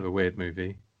kind of a weird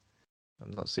movie.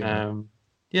 I've not seen that.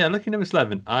 Yeah, Lucky Number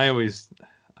 11.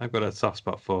 I've got a soft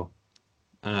spot for.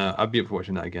 I'd be up for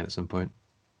watching that again at some point.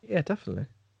 Yeah, definitely.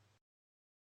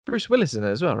 Bruce Willis in it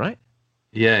as well, right?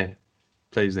 Yeah,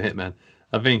 plays the hitman.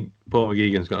 I think Paul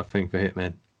McGeegan's got a thing for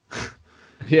hitmen.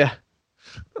 Yeah.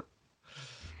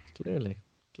 Clearly.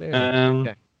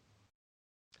 Okay.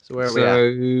 So where are we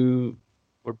at?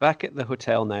 We're back at the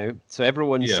hotel now. So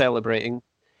everyone's celebrating.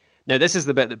 Now, this is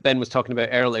the bit that Ben was talking about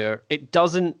earlier. It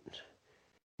doesn't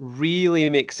really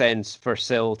make sense for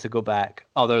Syl to go back,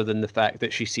 other than the fact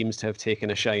that she seems to have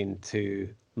taken a shine to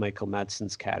Michael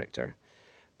Madsen's character.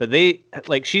 But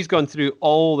she's gone through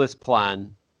all this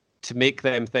plan to make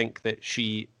them think that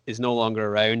she is no longer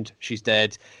around, she's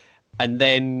dead, and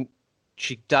then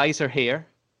she dyes her hair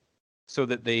so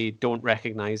that they don't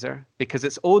recognize her, because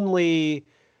it's only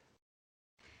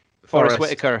Forrest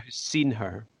Whitaker who's seen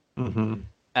her. Mm-hmm.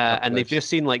 And they've just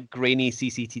seen like grainy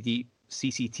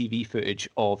CCTV footage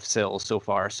of Syl so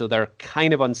far, so they're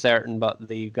kind of uncertain, but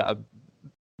they've got a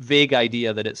vague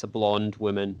idea that it's a blonde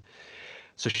woman.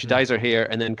 So she dyes her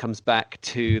hair and then comes back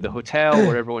to the hotel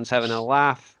where everyone's having a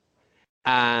laugh,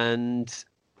 and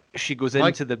she goes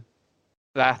into the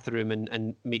bathroom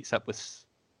and meets up with,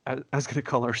 I was going to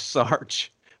call her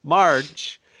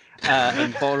Marge,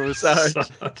 and borrows Sarge.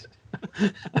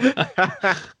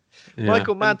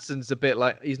 Michael Madsen's a bit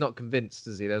like, he's not convinced,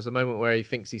 is he? There's a moment where he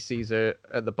thinks he sees her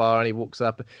at the bar and he walks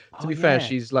up. To be fair,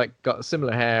 she's like got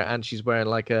similar hair and she's wearing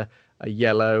like a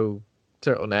yellow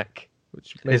turtleneck,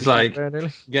 which it's like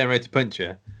getting ready to punch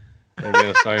you. There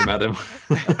you go. Sorry, madam.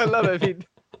 I love it.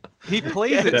 He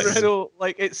plays it so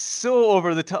like it's so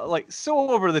over the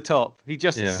top. He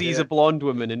just sees a blonde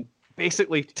woman and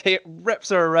basically rips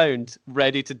her around,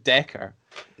 ready to deck her.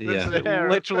 Yeah, it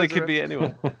literally could be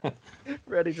anyone.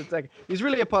 Ready to deck. He's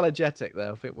really apologetic,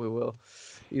 though. I think we will.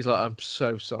 He's like, "I'm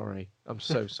so sorry. I'm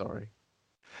so sorry."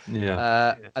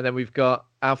 Yeah. And then we've got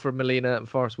Alfred Molina and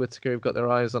Forrest Whitaker who've got their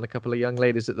eyes on a couple of young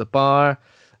ladies at the bar.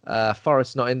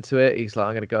 Forrest's not into it. He's like,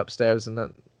 "I'm going to go upstairs and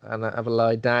have a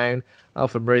lie down."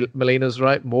 Alfred Molina's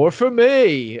right, "More for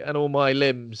me," and all my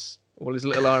limbs, all his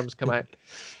little arms come out.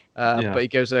 But he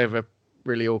goes over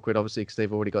really awkward, obviously, because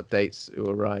they've already got dates who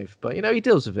arrive. But he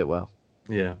deals with it well.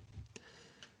 Yeah.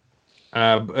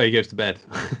 He goes to bed.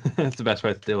 That's the best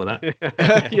way to deal with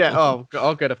that. Yeah. Oh,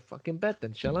 I'll go to fucking bed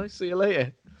then, shall I? See you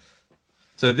later.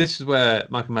 So this is where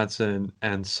Michael Madsen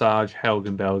and Sarge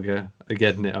Helgenberger are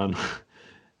getting it on.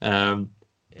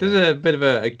 There's a bit of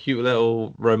a cute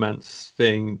little romance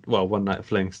thing. Well, one night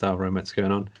fling style romance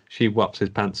going on. She whops his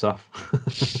pants off.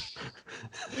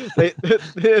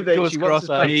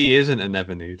 He isn't a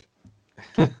never nude.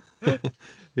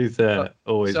 He's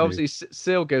always. So obviously,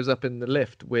 Sil goes up in the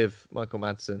lift with Michael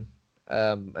Madsen,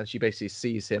 and she basically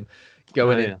sees him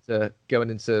going into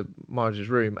Marge's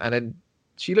room, and then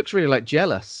she looks really like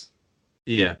jealous.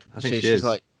 Yeah, I think she's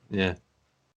like, yeah,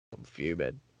 I'm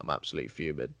fuming. I'm absolutely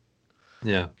fuming.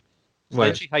 Yeah. Well,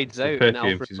 then she hides out in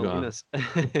Alfred Molina's.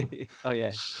 Oh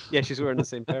yeah, she's wearing the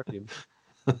same perfume.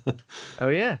 Oh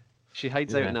yeah, she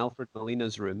hides out in Alfred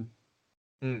Molina's room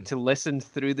to listen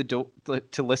through the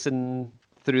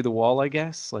wall. I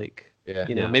guess,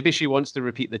 maybe she wants to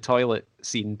repeat the toilet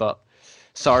scene, but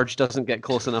Sarge doesn't get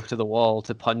close enough to the wall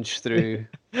to punch through.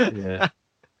 Yeah.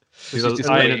 She's just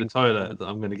hiding in the toilet.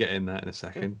 I'm going to get in that in a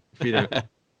second. If you don't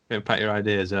pack your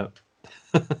ideas up.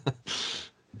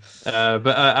 But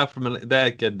Alfred,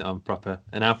 they're getting on proper,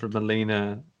 and Alfred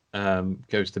Molina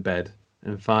goes to bed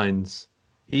and finds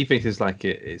he thinks it's like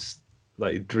a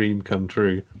dream come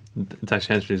true.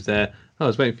 Natasha Henstridge is there. Oh, I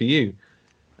was waiting for you,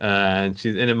 and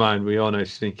she's in her mind. We all know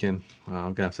she's thinking, "Well,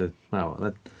 I'm gonna have to.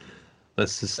 Well,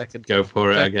 let's just go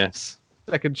for it, I guess."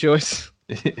 Second choice.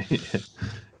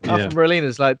 Alfred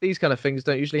Molina's like, these kind of things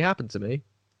don't usually happen to me.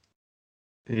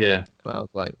 Yeah. Well, I was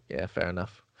like, yeah, fair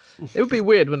enough. It would be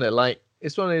weird, wouldn't it? Like,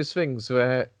 it's one of those things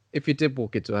where if you did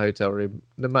walk into a hotel room,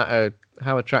 no matter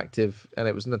how attractive, and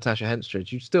it was Natasha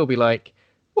Henstridge, you'd still be like,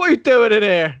 what are you doing in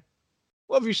here?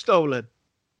 What have you stolen?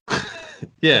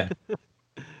 Yeah.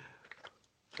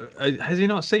 Has he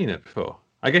not seen it before?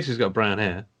 I guess he's got brown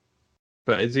hair.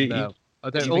 But is he... No, I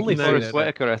don't it's think only he's Forrest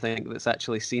Whitaker, I think, that's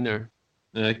actually seen her.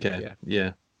 Okay,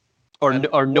 yeah.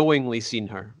 Or knowingly seen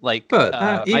her. Like, but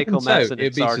Michael Madsen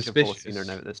and Sarge have both seen her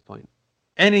now at this point.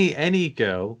 Any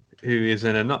girl who is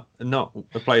in not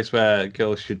a place where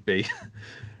girls should be,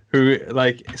 who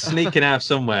like sneaking out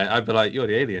somewhere, I'd be like, you're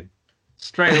the alien,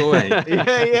 straight away.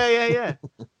 Yeah.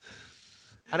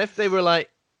 And if they were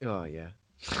like, oh yeah,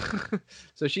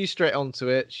 so she's straight onto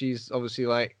it. She's obviously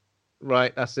like,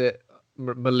 right, that's it,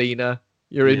 Molina,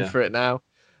 you're in for it now.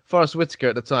 Forrest Whitaker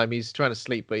at the time, he's trying to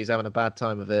sleep, but he's having a bad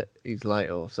time of it. He's like,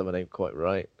 oh, something ain't quite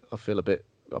right. I feel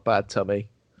a bad tummy.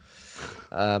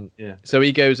 So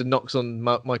he goes and knocks on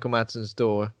Michael Madsen's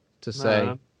door to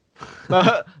say,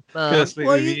 what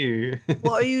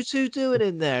are you two doing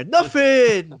in there?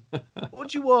 Nothing. What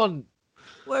do you want?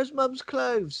 Where's Mum's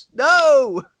clothes?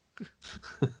 No.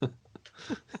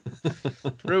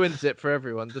 Ruins it for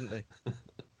everyone, doesn't he?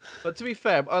 But to be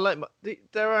fair,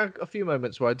 there are a few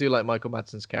moments where I do like Michael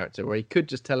Madsen's character, where he could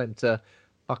just tell him to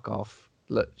fuck off.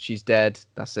 Look, she's dead.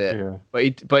 That's it. Yeah.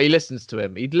 But he listens to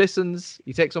him. He listens.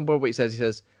 He takes on board what he says. He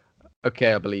says,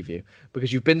 "Okay, I believe you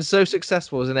because you've been so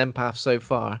successful as an empath so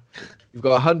far. You've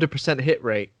got 100% hit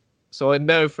rate, so I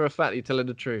know for a fact you're telling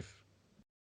the truth."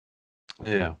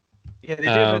 Yeah. Yeah, they do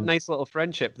have a nice little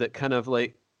friendship that kind of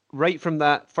like right from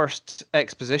that first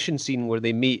exposition scene where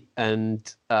they meet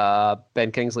and Ben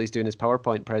Kingsley's doing his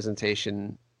PowerPoint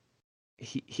presentation.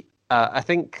 I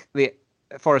think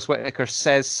Forrest Whitaker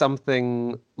says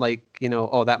something like,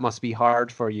 oh, that must be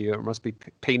hard for you, or it must be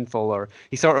painful, or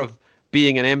he sort of,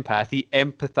 being an empath, he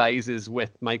empathizes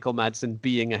with Michael Madsen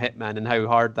being a hitman and how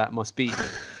hard that must be.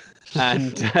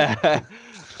 And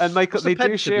Michael, they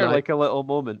do share like a little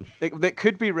moment that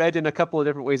could be read in a couple of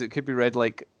different ways. It could be read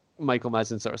like Michael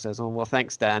Madsen sort of says, "Oh, well,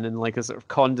 thanks, Dan," in like a sort of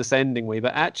condescending way.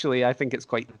 But actually, I think it's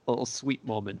quite a little sweet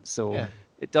moment. So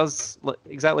it does look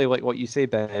exactly like what you say,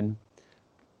 Ben.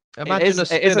 It is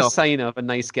a sign of a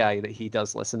nice guy that he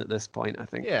does listen at this point, I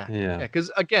think. Yeah.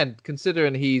 Because again,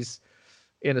 considering he's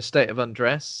in a state of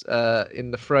undress, in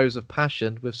the throes of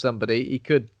passion with somebody, he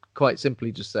could quite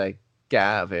simply just say, "Get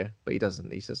out of here," but he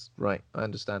doesn't. He says, "Right, I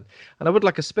understand." And I would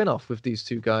like a spin-off with these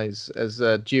two guys as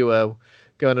a duo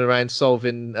going around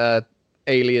solving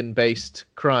alien-based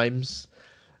crimes,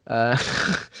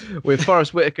 with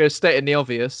Forrest Whitaker stating the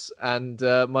obvious and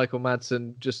Michael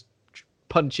Madsen just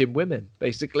punching women,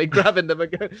 basically grabbing them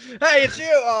and going, "Hey, it's you!"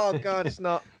 Oh God, it's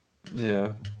not.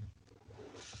 Yeah,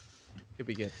 could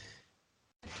be good.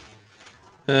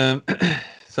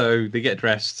 So they get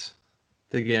dressed.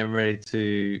 They're getting ready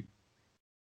to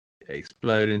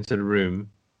explode into the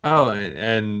room. Oh,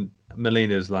 and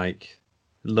Molina's like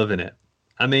loving it.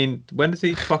 I mean, when does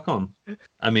he fuck on?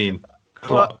 I mean,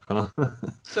 clock on.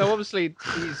 So obviously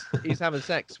he's having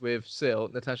sex with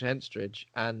Natasha Henstridge,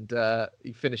 and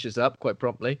he finishes up quite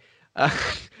promptly.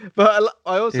 But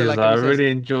I also I really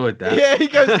enjoyed that. Yeah, he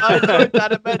goes, "I enjoyed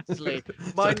that immensely.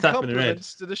 My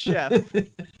compliments to the chef."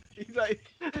 He's like,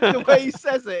 the way he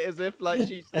says it is if like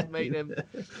she's just made him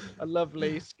a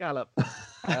lovely scallop.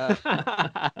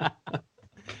 But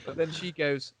then she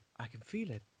goes, I can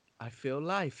feel it. I feel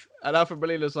life. And Alfred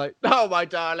Molina's like, oh, my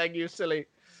darling, you silly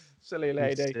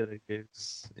lady. Silly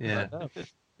goose. Yeah. No. He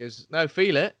goes, no,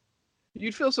 feel it.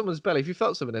 You'd feel someone's belly. If you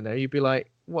felt something in there, you'd be like,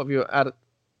 what have you had?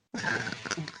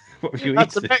 What have you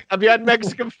That's eaten? have you had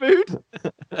Mexican food?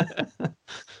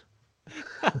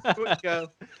 Go,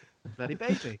 bloody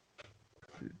baby.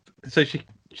 So she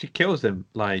kills him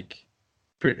like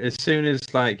as soon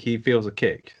as like he feels a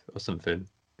kick or something.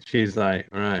 She's like,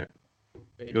 all right,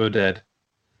 you're dead.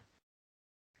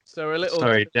 So her little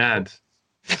Sorry, Dad.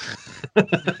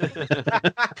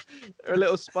 her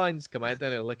little spines come out,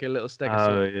 don't it? Like a little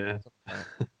stegosaurus.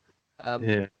 Oh yeah.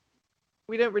 Yeah.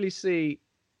 We don't really see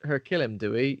her kill him,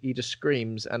 do we? He just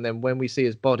screams, and then when we see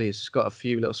his body, it's just got a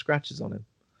few little scratches on him.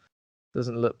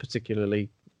 Doesn't look particularly.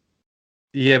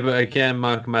 Yeah, but again,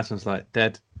 Michael Madsen's like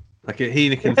dead. Like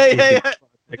he can. Yeah.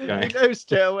 Okay. He knows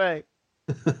straight away.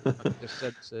 Just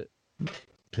sense it.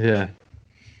 Yeah.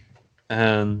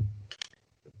 I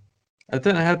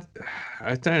don't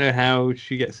know how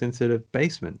she gets into the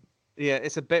basement. Yeah,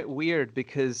 it's a bit weird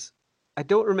because I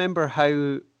don't remember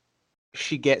how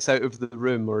she gets out of the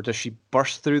room, or does she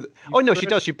burst through? Oh no, she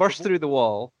does. She bursts through the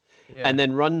wall and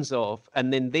then runs off,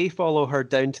 and then they follow her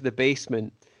down to the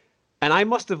basement. And I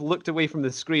must have looked away from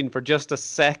the screen for just a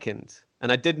second, and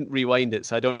I didn't rewind it,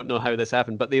 so I don't know how this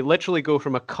happened. But they literally go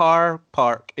from a car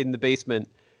park in the basement,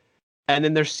 and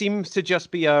then there seems to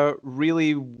just be a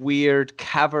really weird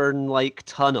cavern-like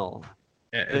tunnel.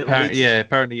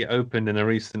 Apparently it opened in a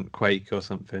recent quake or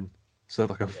something. So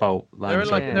like a fault. They're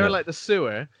like the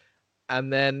sewer,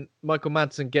 and then Michael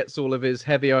Madsen gets all of his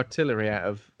heavy artillery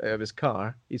out of his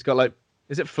car. He's got like,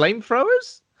 is it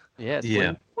flamethrowers? Yeah.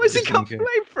 Why has he got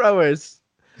flamethrowers?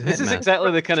 This is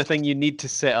exactly the kind of thing you need to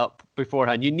set up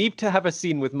beforehand. You need to have a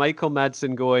scene with Michael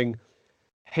Madsen going,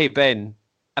 "Hey Ben,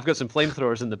 I've got some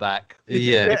flamethrowers in the back."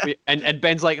 Yeah. And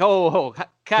Ben's like, "Oh,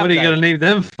 calm what are you down. going to need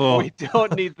them for? We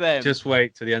don't need them. Just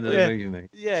wait till the end of the movie,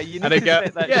 mate." Yeah, you need to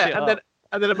set that shit up.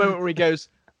 And then a moment where he goes,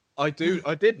 I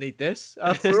did need this.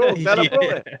 After all, then I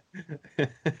brought it.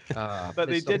 But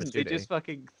they didn't. They just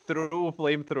fucking throw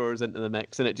flamethrowers into the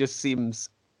mix, and it just seems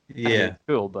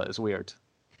cool, but it's weird.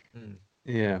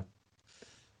 Yeah.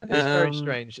 It's very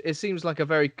strange. It seems like a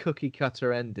very cookie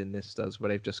cutter ending, this does, where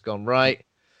they've just gone, right,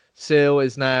 Sil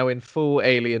is now in full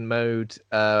alien mode.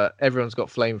 Everyone's got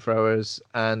flamethrowers,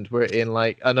 and we're in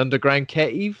like an underground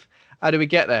cave. How do we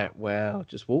get there? Well,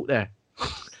 just walk there.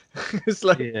 It's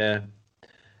like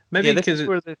maybe because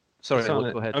go ahead.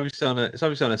 it's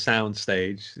obviously on a sound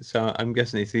stage, so I'm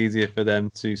guessing it's easier for them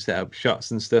to set up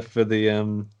shots and stuff for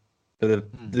the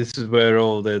This is where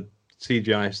all the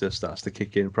CGI stuff starts to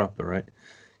kick in proper, right?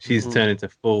 She's turned into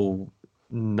full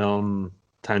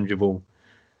non-tangible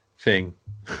thing,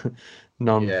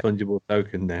 non-fungible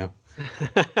token now.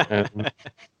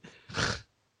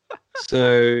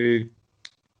 So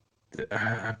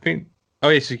I think. Oh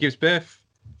yeah, she gives birth.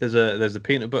 There's a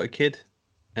peanut butter kid,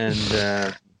 and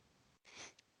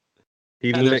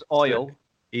there's oil.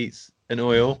 Eats an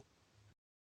oil.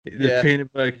 The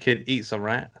peanut butter kid eats a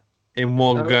rat in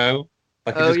one go.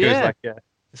 Like it just goes like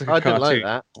it's like a I cartoon. didn't like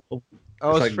that. I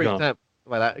was like freaked out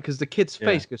by that because the kid's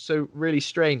face goes so really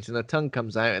strange, and the tongue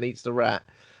comes out and eats the rat.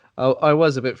 I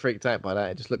was a bit freaked out by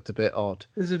that. It just looked a bit odd.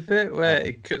 There's a bit where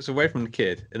it cuts away from the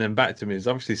kid and then back to him. It's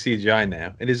obviously CGI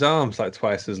now, and his arm's like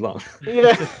twice as long.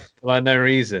 Yeah, like no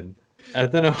reason. I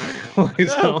don't know why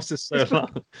his arms are so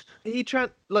long.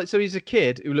 So he's a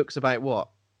kid who looks about what,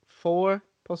 4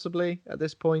 possibly at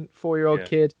this point, 4-year-old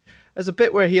kid. There's a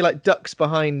bit where he like ducks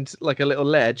behind like a little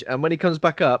ledge, and when he comes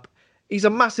back up, he's a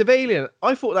massive alien.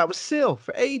 I thought that was Sil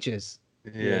for ages.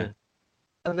 Yeah.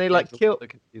 And they like kill.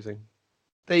 Confusing.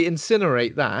 They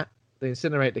incinerate that. They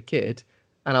incinerate the kid,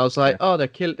 and I was like, "Oh, they're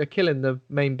killing the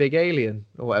main big alien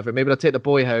or whatever. Maybe they'll take the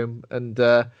boy home and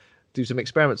do some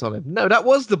experiments on him." No, that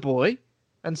was the boy,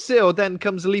 and Sil then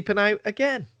comes leaping out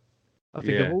again. I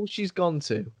think of all she's gone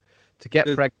to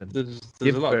get pregnant. There's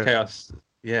a lot of chaos.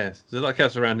 Yes, there's a lot of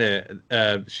chaos around here.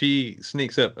 She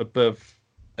sneaks up above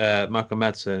Michael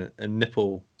Madsen and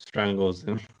nipple strangles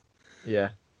him. Yeah.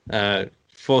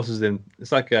 Forces him.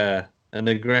 It's like an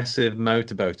aggressive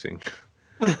motorboating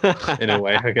in a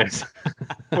way, I guess.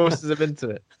 Forces him into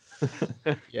it.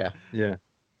 Yeah. Yeah.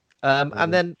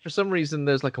 And then for some reason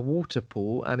there's like a water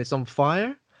pool and it's on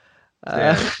fire.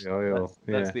 The oil.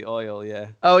 That's the oil, yeah.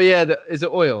 Oh yeah, is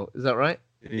it oil? Is that right?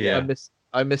 Yeah.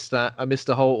 I missed that. I missed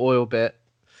the whole oil bit.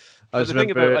 The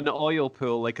thing about an oil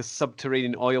pool, like a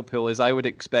subterranean oil pool, is I would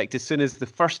expect as soon as the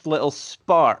first little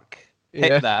spark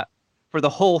hit that for the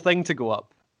whole thing to go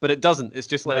up, but it doesn't. It's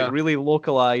just like really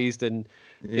localized, and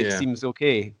it seems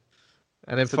okay.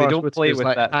 And then so they don't play with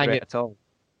that threat at all.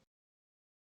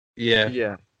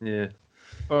 Yeah.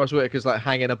 Forrest Whitaker's like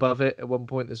hanging above it at one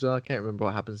point as well. I can't remember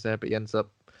what happens there, but he ends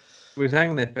up. We was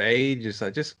hanging there for ages.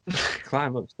 Like, just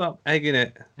climb up. Stop egging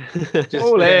it. Just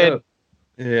fall in. Up.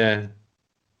 Yeah.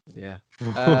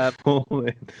 Fall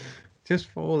in. Just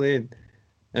fall in.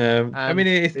 I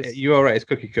mean, you are right. It's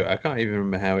cookie cut. I can't even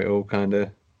remember how it all kind of.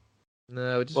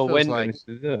 No, it just feels like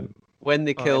when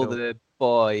they kill the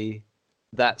boy,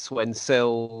 that's when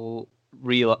Sil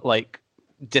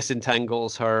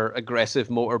disentangles her aggressive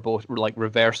motorboat, like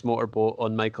reverse motorboat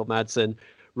on Michael Madsen,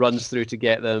 runs through to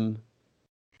get them.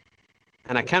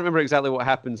 And I can't remember exactly what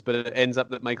happens, but it ends up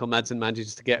that Michael Madsen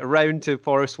manages to get around to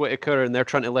Forrest Whitaker, and they're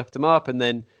trying to lift him up, and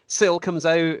then Sil comes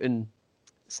out, and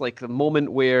it's like the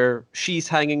moment where she's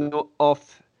hanging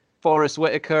off Forrest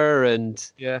Whitaker,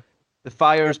 and the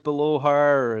fire's below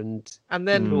her, and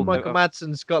then Michael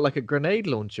Madsen's got like a grenade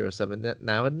launcher or something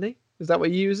now, isn't he? Is that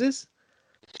what he uses?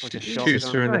 Like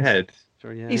shoots her in the head.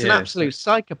 He's an absolute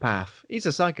psychopath. He's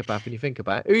a psychopath when you think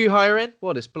about it. Who are you hiring?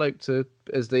 Well, this bloke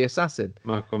as the assassin.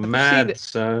 Michael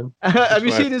Madsen. Have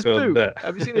you seen his boot?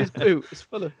 Have you seen his boot? It's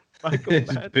full of Michael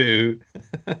Madsen. Boot.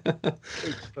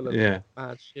 It's full of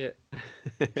mad shit.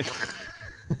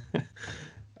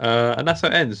 And that's how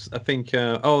it ends. I think.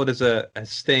 There's a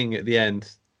sting at the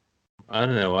end. I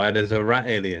don't know why. There's a rat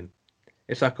alien.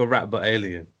 It's like a rat but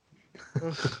alien.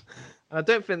 I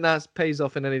don't think that pays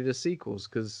off in any of the sequels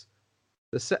because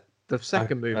the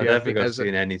second movie. I don't think I've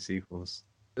seen any sequels.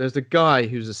 There's a guy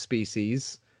who's a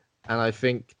species, and I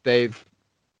think they've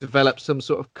developed some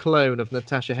sort of clone of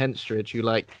Natasha Henstridge who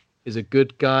is a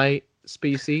good guy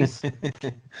species.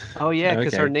 Oh yeah,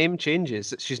 because her name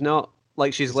changes. She's not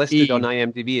she's listed Eve. on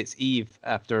IMDb. It's Eve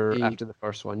after the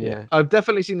first one. Yeah, I've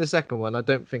definitely seen the second one. I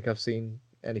don't think I've seen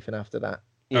anything after that.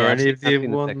 Are any of the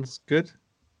ones good?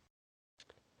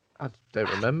 I don't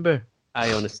remember.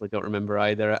 I honestly don't remember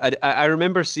either. I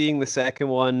remember seeing the second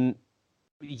one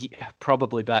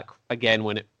probably back again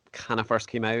when it kind of first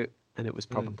came out, and it was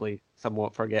probably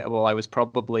somewhat forgettable. I was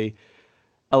probably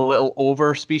a little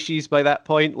over Species by that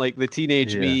point. Like the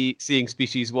teenage me seeing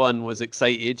Species 1 was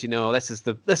excited. You know, this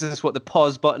is what the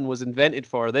pause button was invented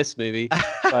for. This movie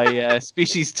by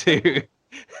Species 2.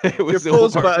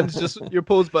 Your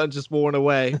pause button's just worn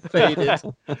away, faded.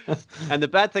 And the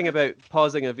bad thing about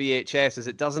pausing a VHS is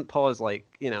it doesn't pause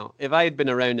if I had been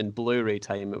around in Blu-ray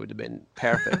time, it would have been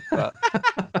perfect. But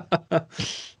that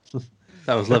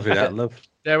was lovely.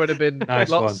 There would have been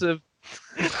lots of.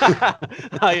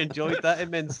 I enjoyed that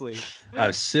immensely.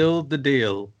 I've sealed the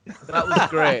deal. That was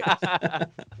great.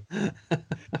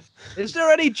 Is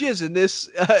there any jizz in this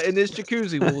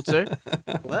jacuzzi, Walter?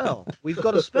 Well, we've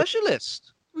got a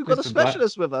specialist. We've got a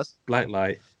specialist with us. Black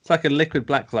light. It's like a liquid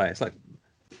black light. It's like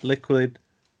liquid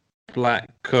black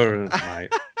current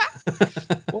light.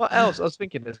 What else? I was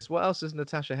thinking this. What else has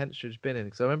Natasha Henstridge been in?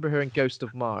 Because I remember her in Ghosts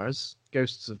of Mars.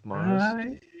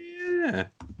 Yeah.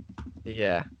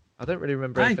 Yeah. I don't really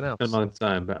remember anything else. A long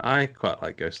time, but I quite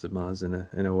like Ghost of Mars in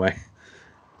a way.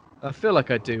 I feel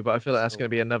like I do, but I feel like that's going to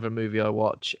be another movie I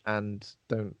watch and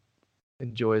don't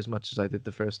enjoy as much as I did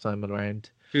the first time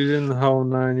around. She was in the whole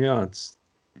 9 yards.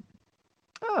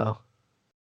 Oh.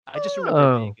 I just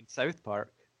remember being in South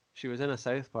Park. She was in a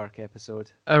South Park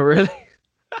episode. Oh, really?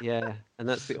 Yeah, and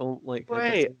that's the only...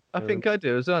 Wait, I think I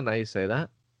do as well, now you say that.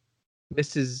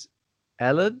 Mrs.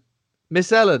 Ellen?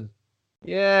 Miss Ellen.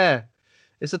 Yeah.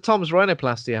 It's a Tom's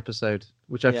Rhinoplasty episode,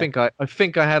 which I think I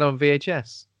had on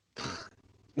VHS.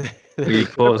 Were you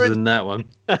pausing that one?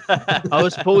 I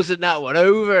was pausing that one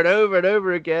over and over and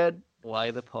over again. Why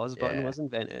the pause button was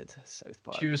invented. South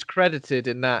Park. She was credited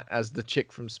in that as the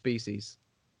chick from Species.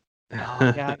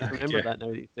 Oh, yeah, I remember that now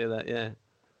that you say that, yeah.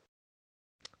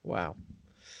 Wow.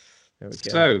 There we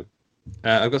go. So,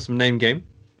 I've got some name game.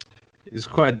 It's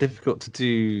quite difficult to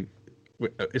do.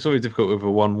 It's always difficult with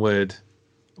a one word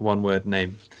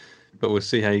name, but we'll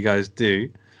see how you guys do.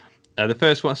 The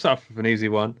first one, start off with an easy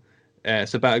one.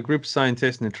 It's about a group of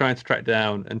scientists and they're trying to track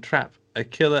down and trap a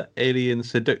killer alien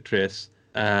seductress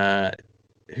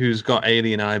who's got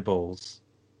alien eyeballs.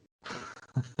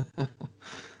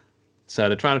 So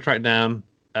they're trying to track down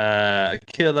a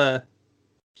killer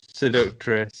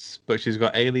seductress, but she's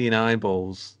got alien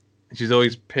eyeballs. And she's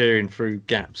always peering through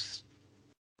gaps.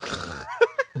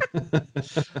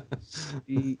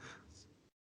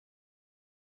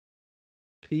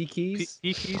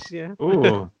 Peakies, yeah.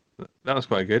 Oh, that was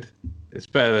quite good. It's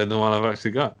better than the one I've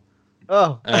actually got.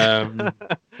 Oh.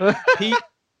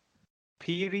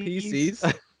 Pisces.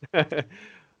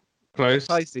 Close.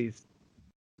 Pisces.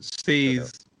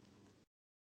 sees.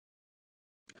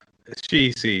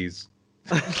 She sees.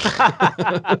 Fucking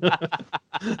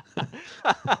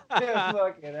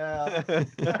hell.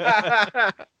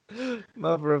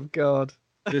 Mother of God.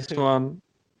 This one,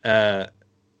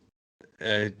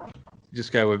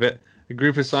 just go with it. A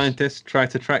group of scientists try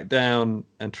to track down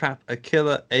and trap a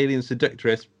killer alien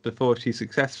seductress before she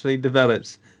successfully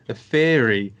develops a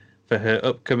theory for her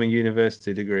upcoming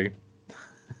university degree.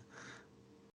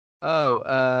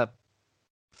 Oh,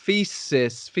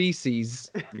 feces.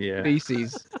 Yeah.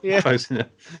 Feces. Yeah. Close enough.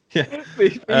 Yeah.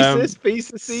 Feces.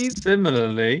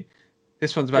 Similarly,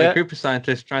 this one's about Yeah. a group of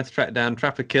scientists trying to track down and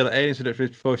trap a killer alien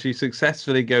seductress before she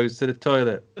successfully goes to the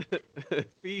toilet.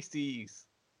 Feces.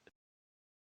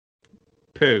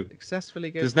 Poo. Successfully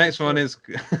goes. This next one is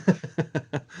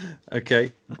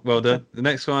okay. Well done. The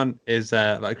next one is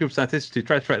like a group of scientists who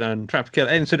try to track down and trap a killer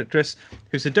alien seductress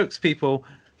who seducts people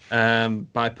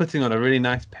by putting on a really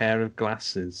nice pair of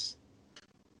glasses.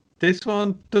 This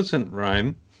one doesn't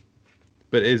rhyme,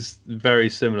 but is very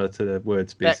similar to the word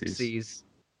species.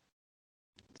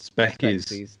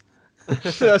 Speckies.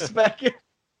 Speckies.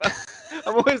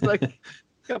 I'm always like a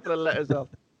couple of letters off.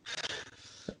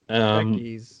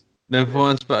 Speckies. Another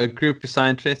one's about a group of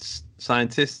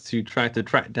scientists who try to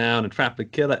track down and trap a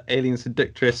killer alien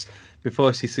seductress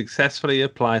before she successfully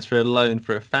applies for a loan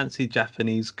for a fancy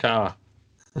Japanese car.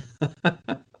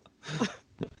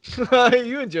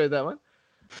 You enjoyed that one.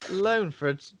 Loan for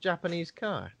a Japanese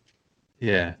car.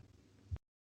 Yeah.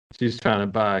 She's trying to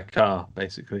buy a car,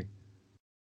 basically.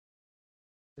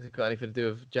 Has it got anything to do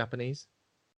with Japanese?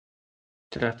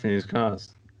 Japanese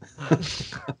cars.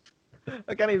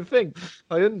 I can't even think.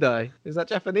 Hyundai. Is that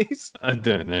Japanese? I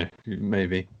don't know.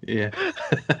 Maybe. Yeah.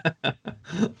 I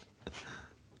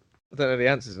don't know the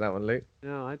answers to that one, Luke.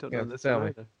 No, I don't Yeah, know this tell one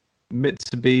me. either.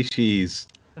 Mitsubishis.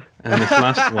 And this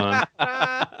last one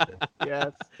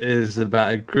Yes. is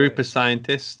about a group of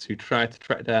scientists who try to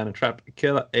track down and trap a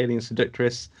killer alien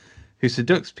seductress who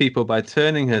seducts people by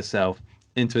turning herself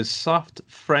into a soft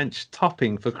French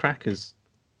topping for crackers.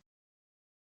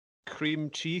 Cream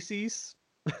cheesies.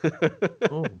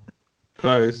 Oh,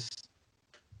 close.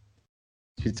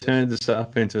 She turns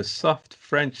herself into a soft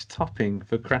French topping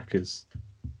for crackers.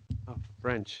 Oh,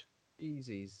 French.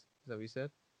 Cheesies. Is that what you said?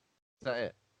 Is that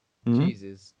it? Mhm.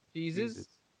 Cheeses. Cheeses?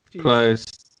 Close.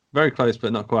 Very close,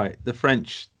 but not quite. The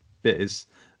French bit is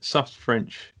soft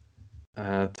French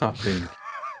topping.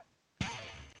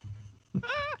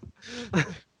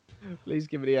 Please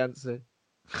give me the answer.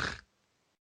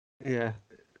 Yeah.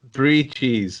 Brie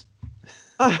cheese.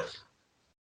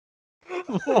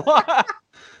 What?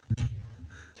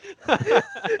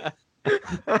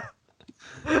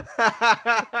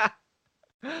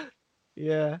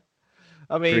 Yeah.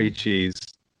 I mean, Brie cheese.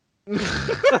 no,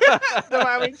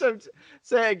 I mean,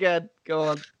 say it again. Go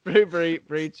on.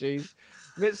 Brie cheese.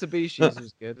 Mitsubishi's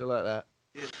was good. I like that.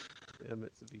 Yeah,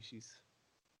 Mitsubishi's.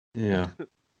 Yeah.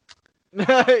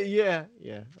 Yeah,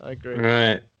 I agree.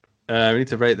 Right. We need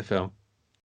to rate the film.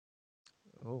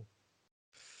 Oh.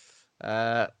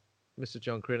 Mr.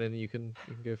 John Crinan, you can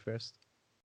go first.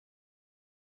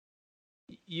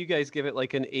 You guys give it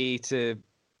like an A to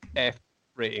F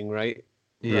rating, right?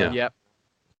 Yeah. Yep.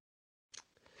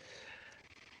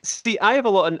 See, I have a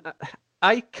lot of...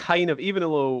 I kind of, even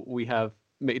though we have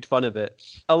made fun of it,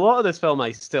 a lot of this film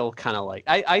I still kind of like.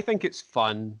 I think it's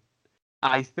fun.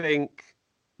 I think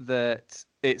that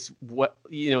it's what,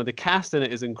 the cast in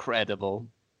it is incredible.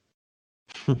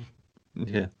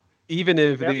 Yeah. Even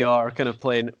if they are kind of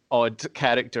playing odd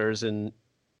characters, and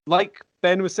like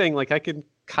Ben was saying, like I can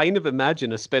kind of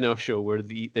imagine a spin-off show where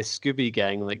the Scooby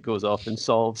gang like goes off and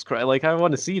solves crime. Like I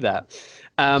want to see that.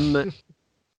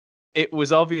 It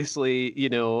was obviously,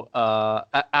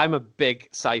 I'm a big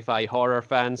sci-fi horror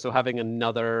fan, so having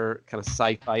another kind of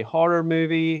sci-fi horror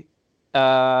movie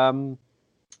that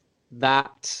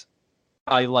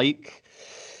I like.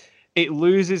 It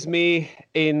loses me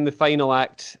in the final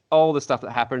act, all the stuff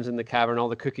that happens in the cavern, all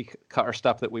the cookie cutter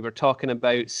stuff that we were talking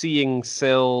about. Seeing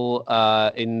Syl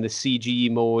in the CG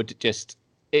mode, just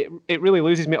it really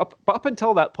loses me. But up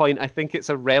until that point, I think it's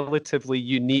a relatively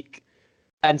unique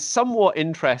and somewhat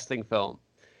interesting film.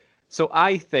 So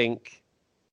I think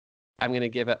I'm going to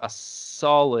give it a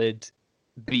solid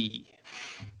B.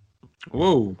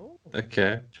 Whoa.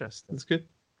 Okay. Interesting. That's good.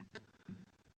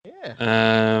 Yeah.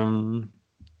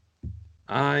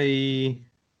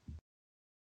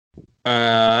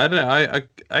 I don't know.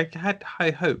 I had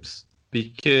high hopes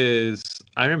because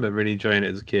I remember really enjoying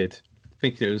it as a kid.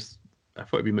 Thinking I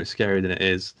thought it'd be much scarier than it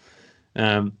is.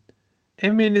 I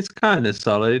mean, it's kind of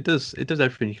solid. It does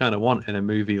everything you kind of want in a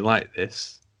movie like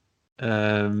this.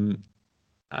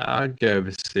 I'd go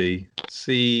with C.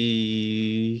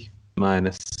 C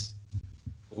minus.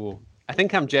 Oh, I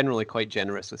think I'm generally quite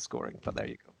generous with scoring, but there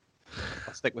you go.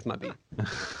 I'll stick with my B.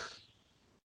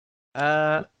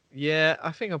 Yeah,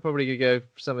 I think I'll probably go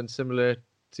for something similar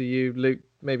to you, Luke.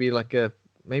 Maybe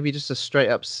just a straight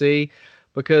up C,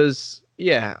 because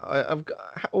I've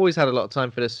always had a lot of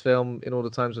time for this film in all the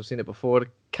times I've seen it before. The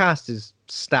cast is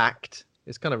stacked.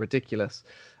 It's kind of ridiculous.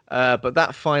 But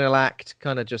that final act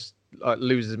kind of just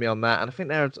loses me on that. And I think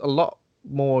there's a lot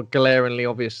more glaringly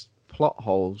obvious plot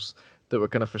holes that were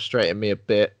kind of frustrating me a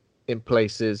bit in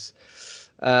places.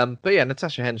 But yeah,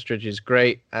 Natasha Henstridge is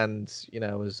great. And,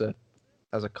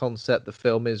 as a concept, the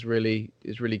film is really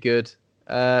good.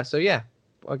 So yeah,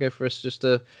 I'll go for just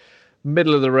a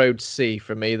middle of the road C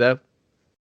for me, though.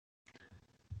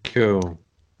 Cool.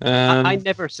 I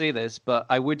never say this, but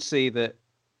I would say that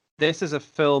this is a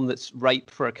film that's ripe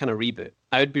for a kind of reboot.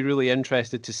 I would be really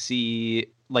interested to see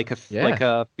like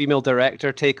a female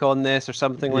director take on this or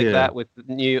something like that with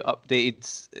new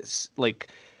updated like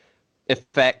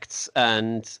effects,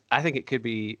 and I think it could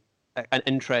be an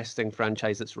interesting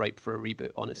franchise that's ripe for a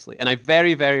reboot, honestly. And I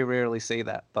very, very rarely say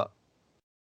that, but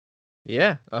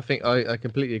yeah, I think I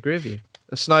completely agree with you.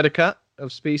 A Snyder cut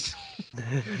of Species,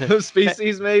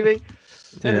 maybe.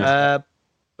 Yeah.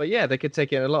 But yeah, they could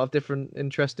take it in a lot of different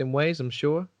interesting ways, I'm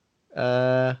sure.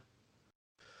 A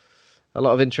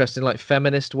lot of interesting, like,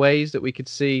 feminist ways that we could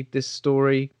see this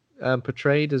story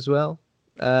portrayed as well.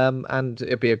 And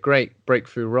it'd be a great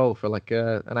breakthrough role for like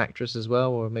an actress as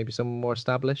well, or maybe someone more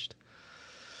established.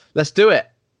 Let's do it.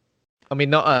 I mean,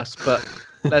 not us, but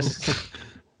let's.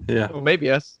 Yeah. Or maybe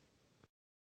us.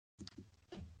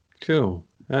 Cool.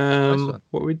 Nice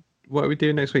what are we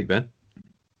doing next week, Ben?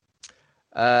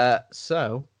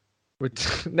 So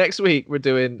next week we're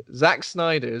doing Zack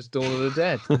Snyder's Dawn of the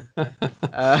Dead.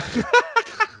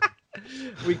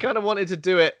 We kind of wanted to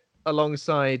do it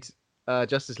alongside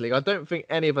Justice League. I don't think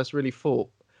any of us really thought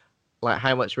like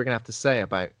how much we're gonna have to say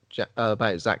about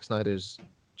Zack Snyder's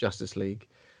Justice League.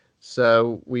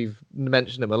 So we've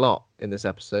mentioned him a lot in this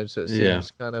episode, so it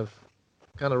seems kind of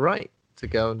right to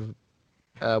go and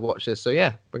watch this. So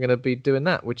yeah, we're gonna be doing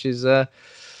that, which is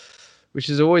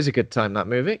always a good time. That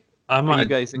movie. Are you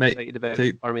guys excited about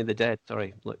Army of the Dead?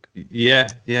 Sorry, look. Yeah,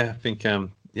 I think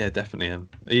definitely am.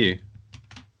 Are you?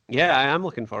 Yeah, I am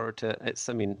looking forward to it.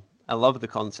 I love the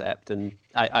concept, and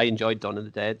I enjoyed Dawn of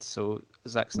the Dead. So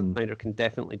Zack Snyder can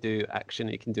definitely do action.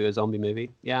 He can do a zombie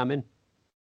movie. Yeah, I'm in.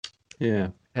 Yeah.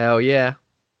 Hell yeah.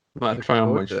 Might try and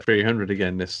watch 300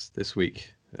 again this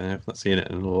week. I've not seen it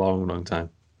in a long, long time.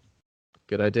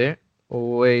 Good idea.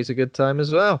 Always a good time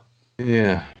as well.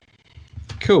 Yeah.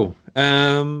 Cool.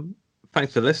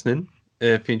 Thanks for listening.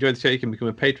 If you enjoyed the show, you can become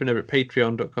a patron over at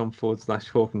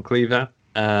patreon.com/Hawk and Cleaver.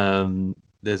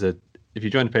 If you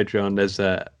join the Patreon, there's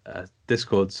a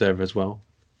Discord server as well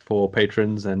for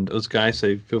patrons and us guys,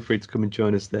 so feel free to come and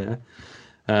join us there.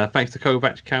 Thanks to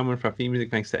Kovac Cameron for our theme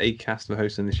music. Thanks to Acast for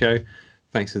hosting the show.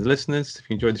 Thanks to the listeners. If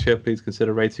you enjoyed the show, please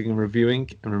consider rating and reviewing,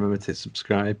 and remember to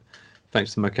subscribe.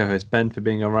 Thanks to my co-host Ben for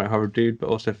being a right horror dude, but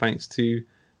also thanks to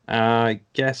our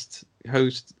guest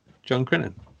host John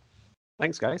Crinnan.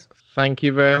 Thanks, guys. Thank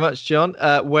you very much, John.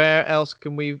 Where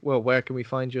can we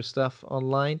find your stuff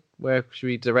online? Where should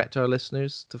we direct our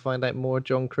listeners to find out more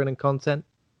John Crinnan content?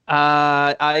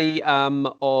 I am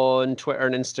on Twitter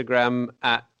and Instagram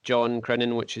at John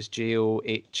Crinnan, which is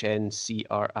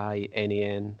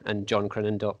JOHNCRINNAN, and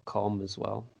johncrinnan.com as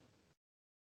well.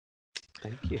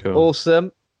 Thank you. Cool.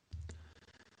 Awesome.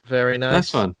 Very nice. That's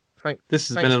fun. This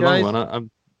has been a long one. I'm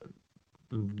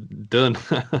done.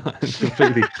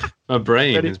 Completely. My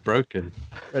brain is broken.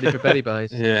 Ready for Betty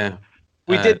Buys. Yeah.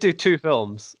 We did do 2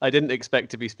 films. I didn't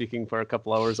expect to be speaking for a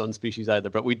couple hours on Species either,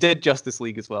 but we did Justice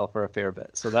League as well for a fair bit.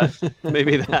 So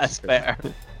maybe that's better.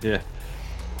 Yeah.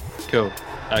 Cool. All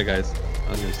right, guys.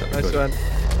 I'm going to stop recording. Nice one.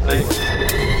 Thanks.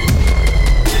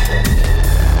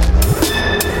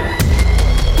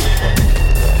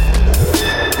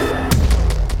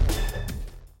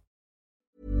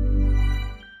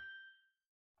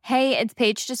 Hey, it's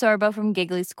Paige DeSorbo from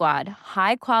Giggly Squad.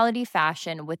 High quality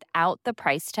fashion without the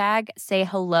price tag. Say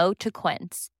hello to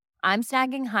Quince. I'm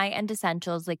snagging high-end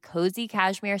essentials like cozy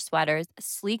cashmere sweaters,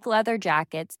 sleek leather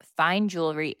jackets, fine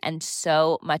jewelry, and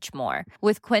so much more.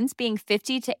 With Quince being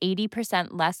 50 to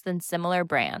 80% less than similar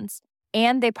brands.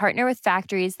 And they partner with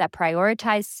factories that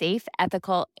prioritize safe,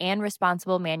 ethical, and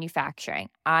responsible manufacturing.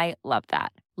 I love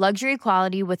that. Luxury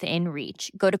quality within reach.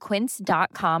 Go to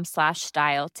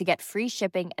quince.com/style to get free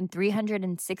shipping and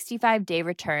 365-day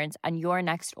returns on your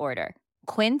next order.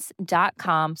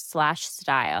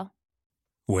 Quince.com/style.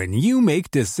 When you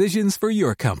make decisions for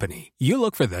your company, you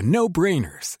look for the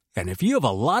no-brainers. And if you have a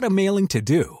lot of mailing to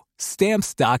do,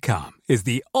 Stamps.com is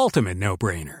the ultimate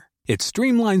no-brainer. It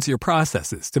streamlines your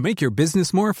processes to make your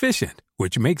business more efficient,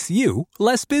 which makes you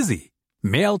less busy.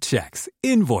 Mail checks,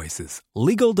 invoices,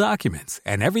 legal documents,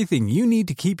 and everything you need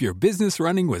to keep your business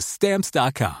running with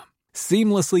Stamps.com.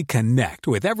 Seamlessly connect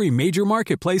with every major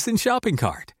marketplace and shopping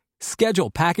cart. Schedule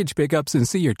package pickups and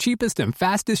see your cheapest and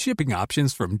fastest shipping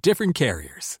options from different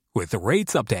carriers, with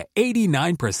rates up to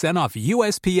 89% off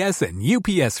USPS and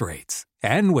UPS rates.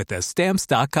 And with the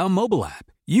Stamps.com mobile app,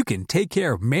 you can take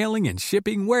care of mailing and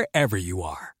shipping wherever you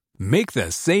are. Make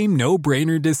the same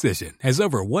no-brainer decision as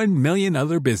over 1 million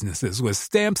other businesses with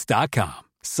Stamps.com.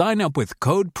 Sign up with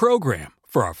code PROGRAM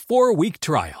for a 4-week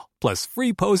trial, plus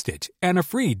free postage and a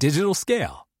free digital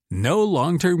scale. No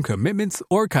long-term commitments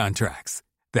or contracts.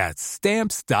 That's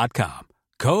Stamps.com.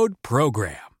 Code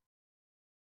PROGRAM.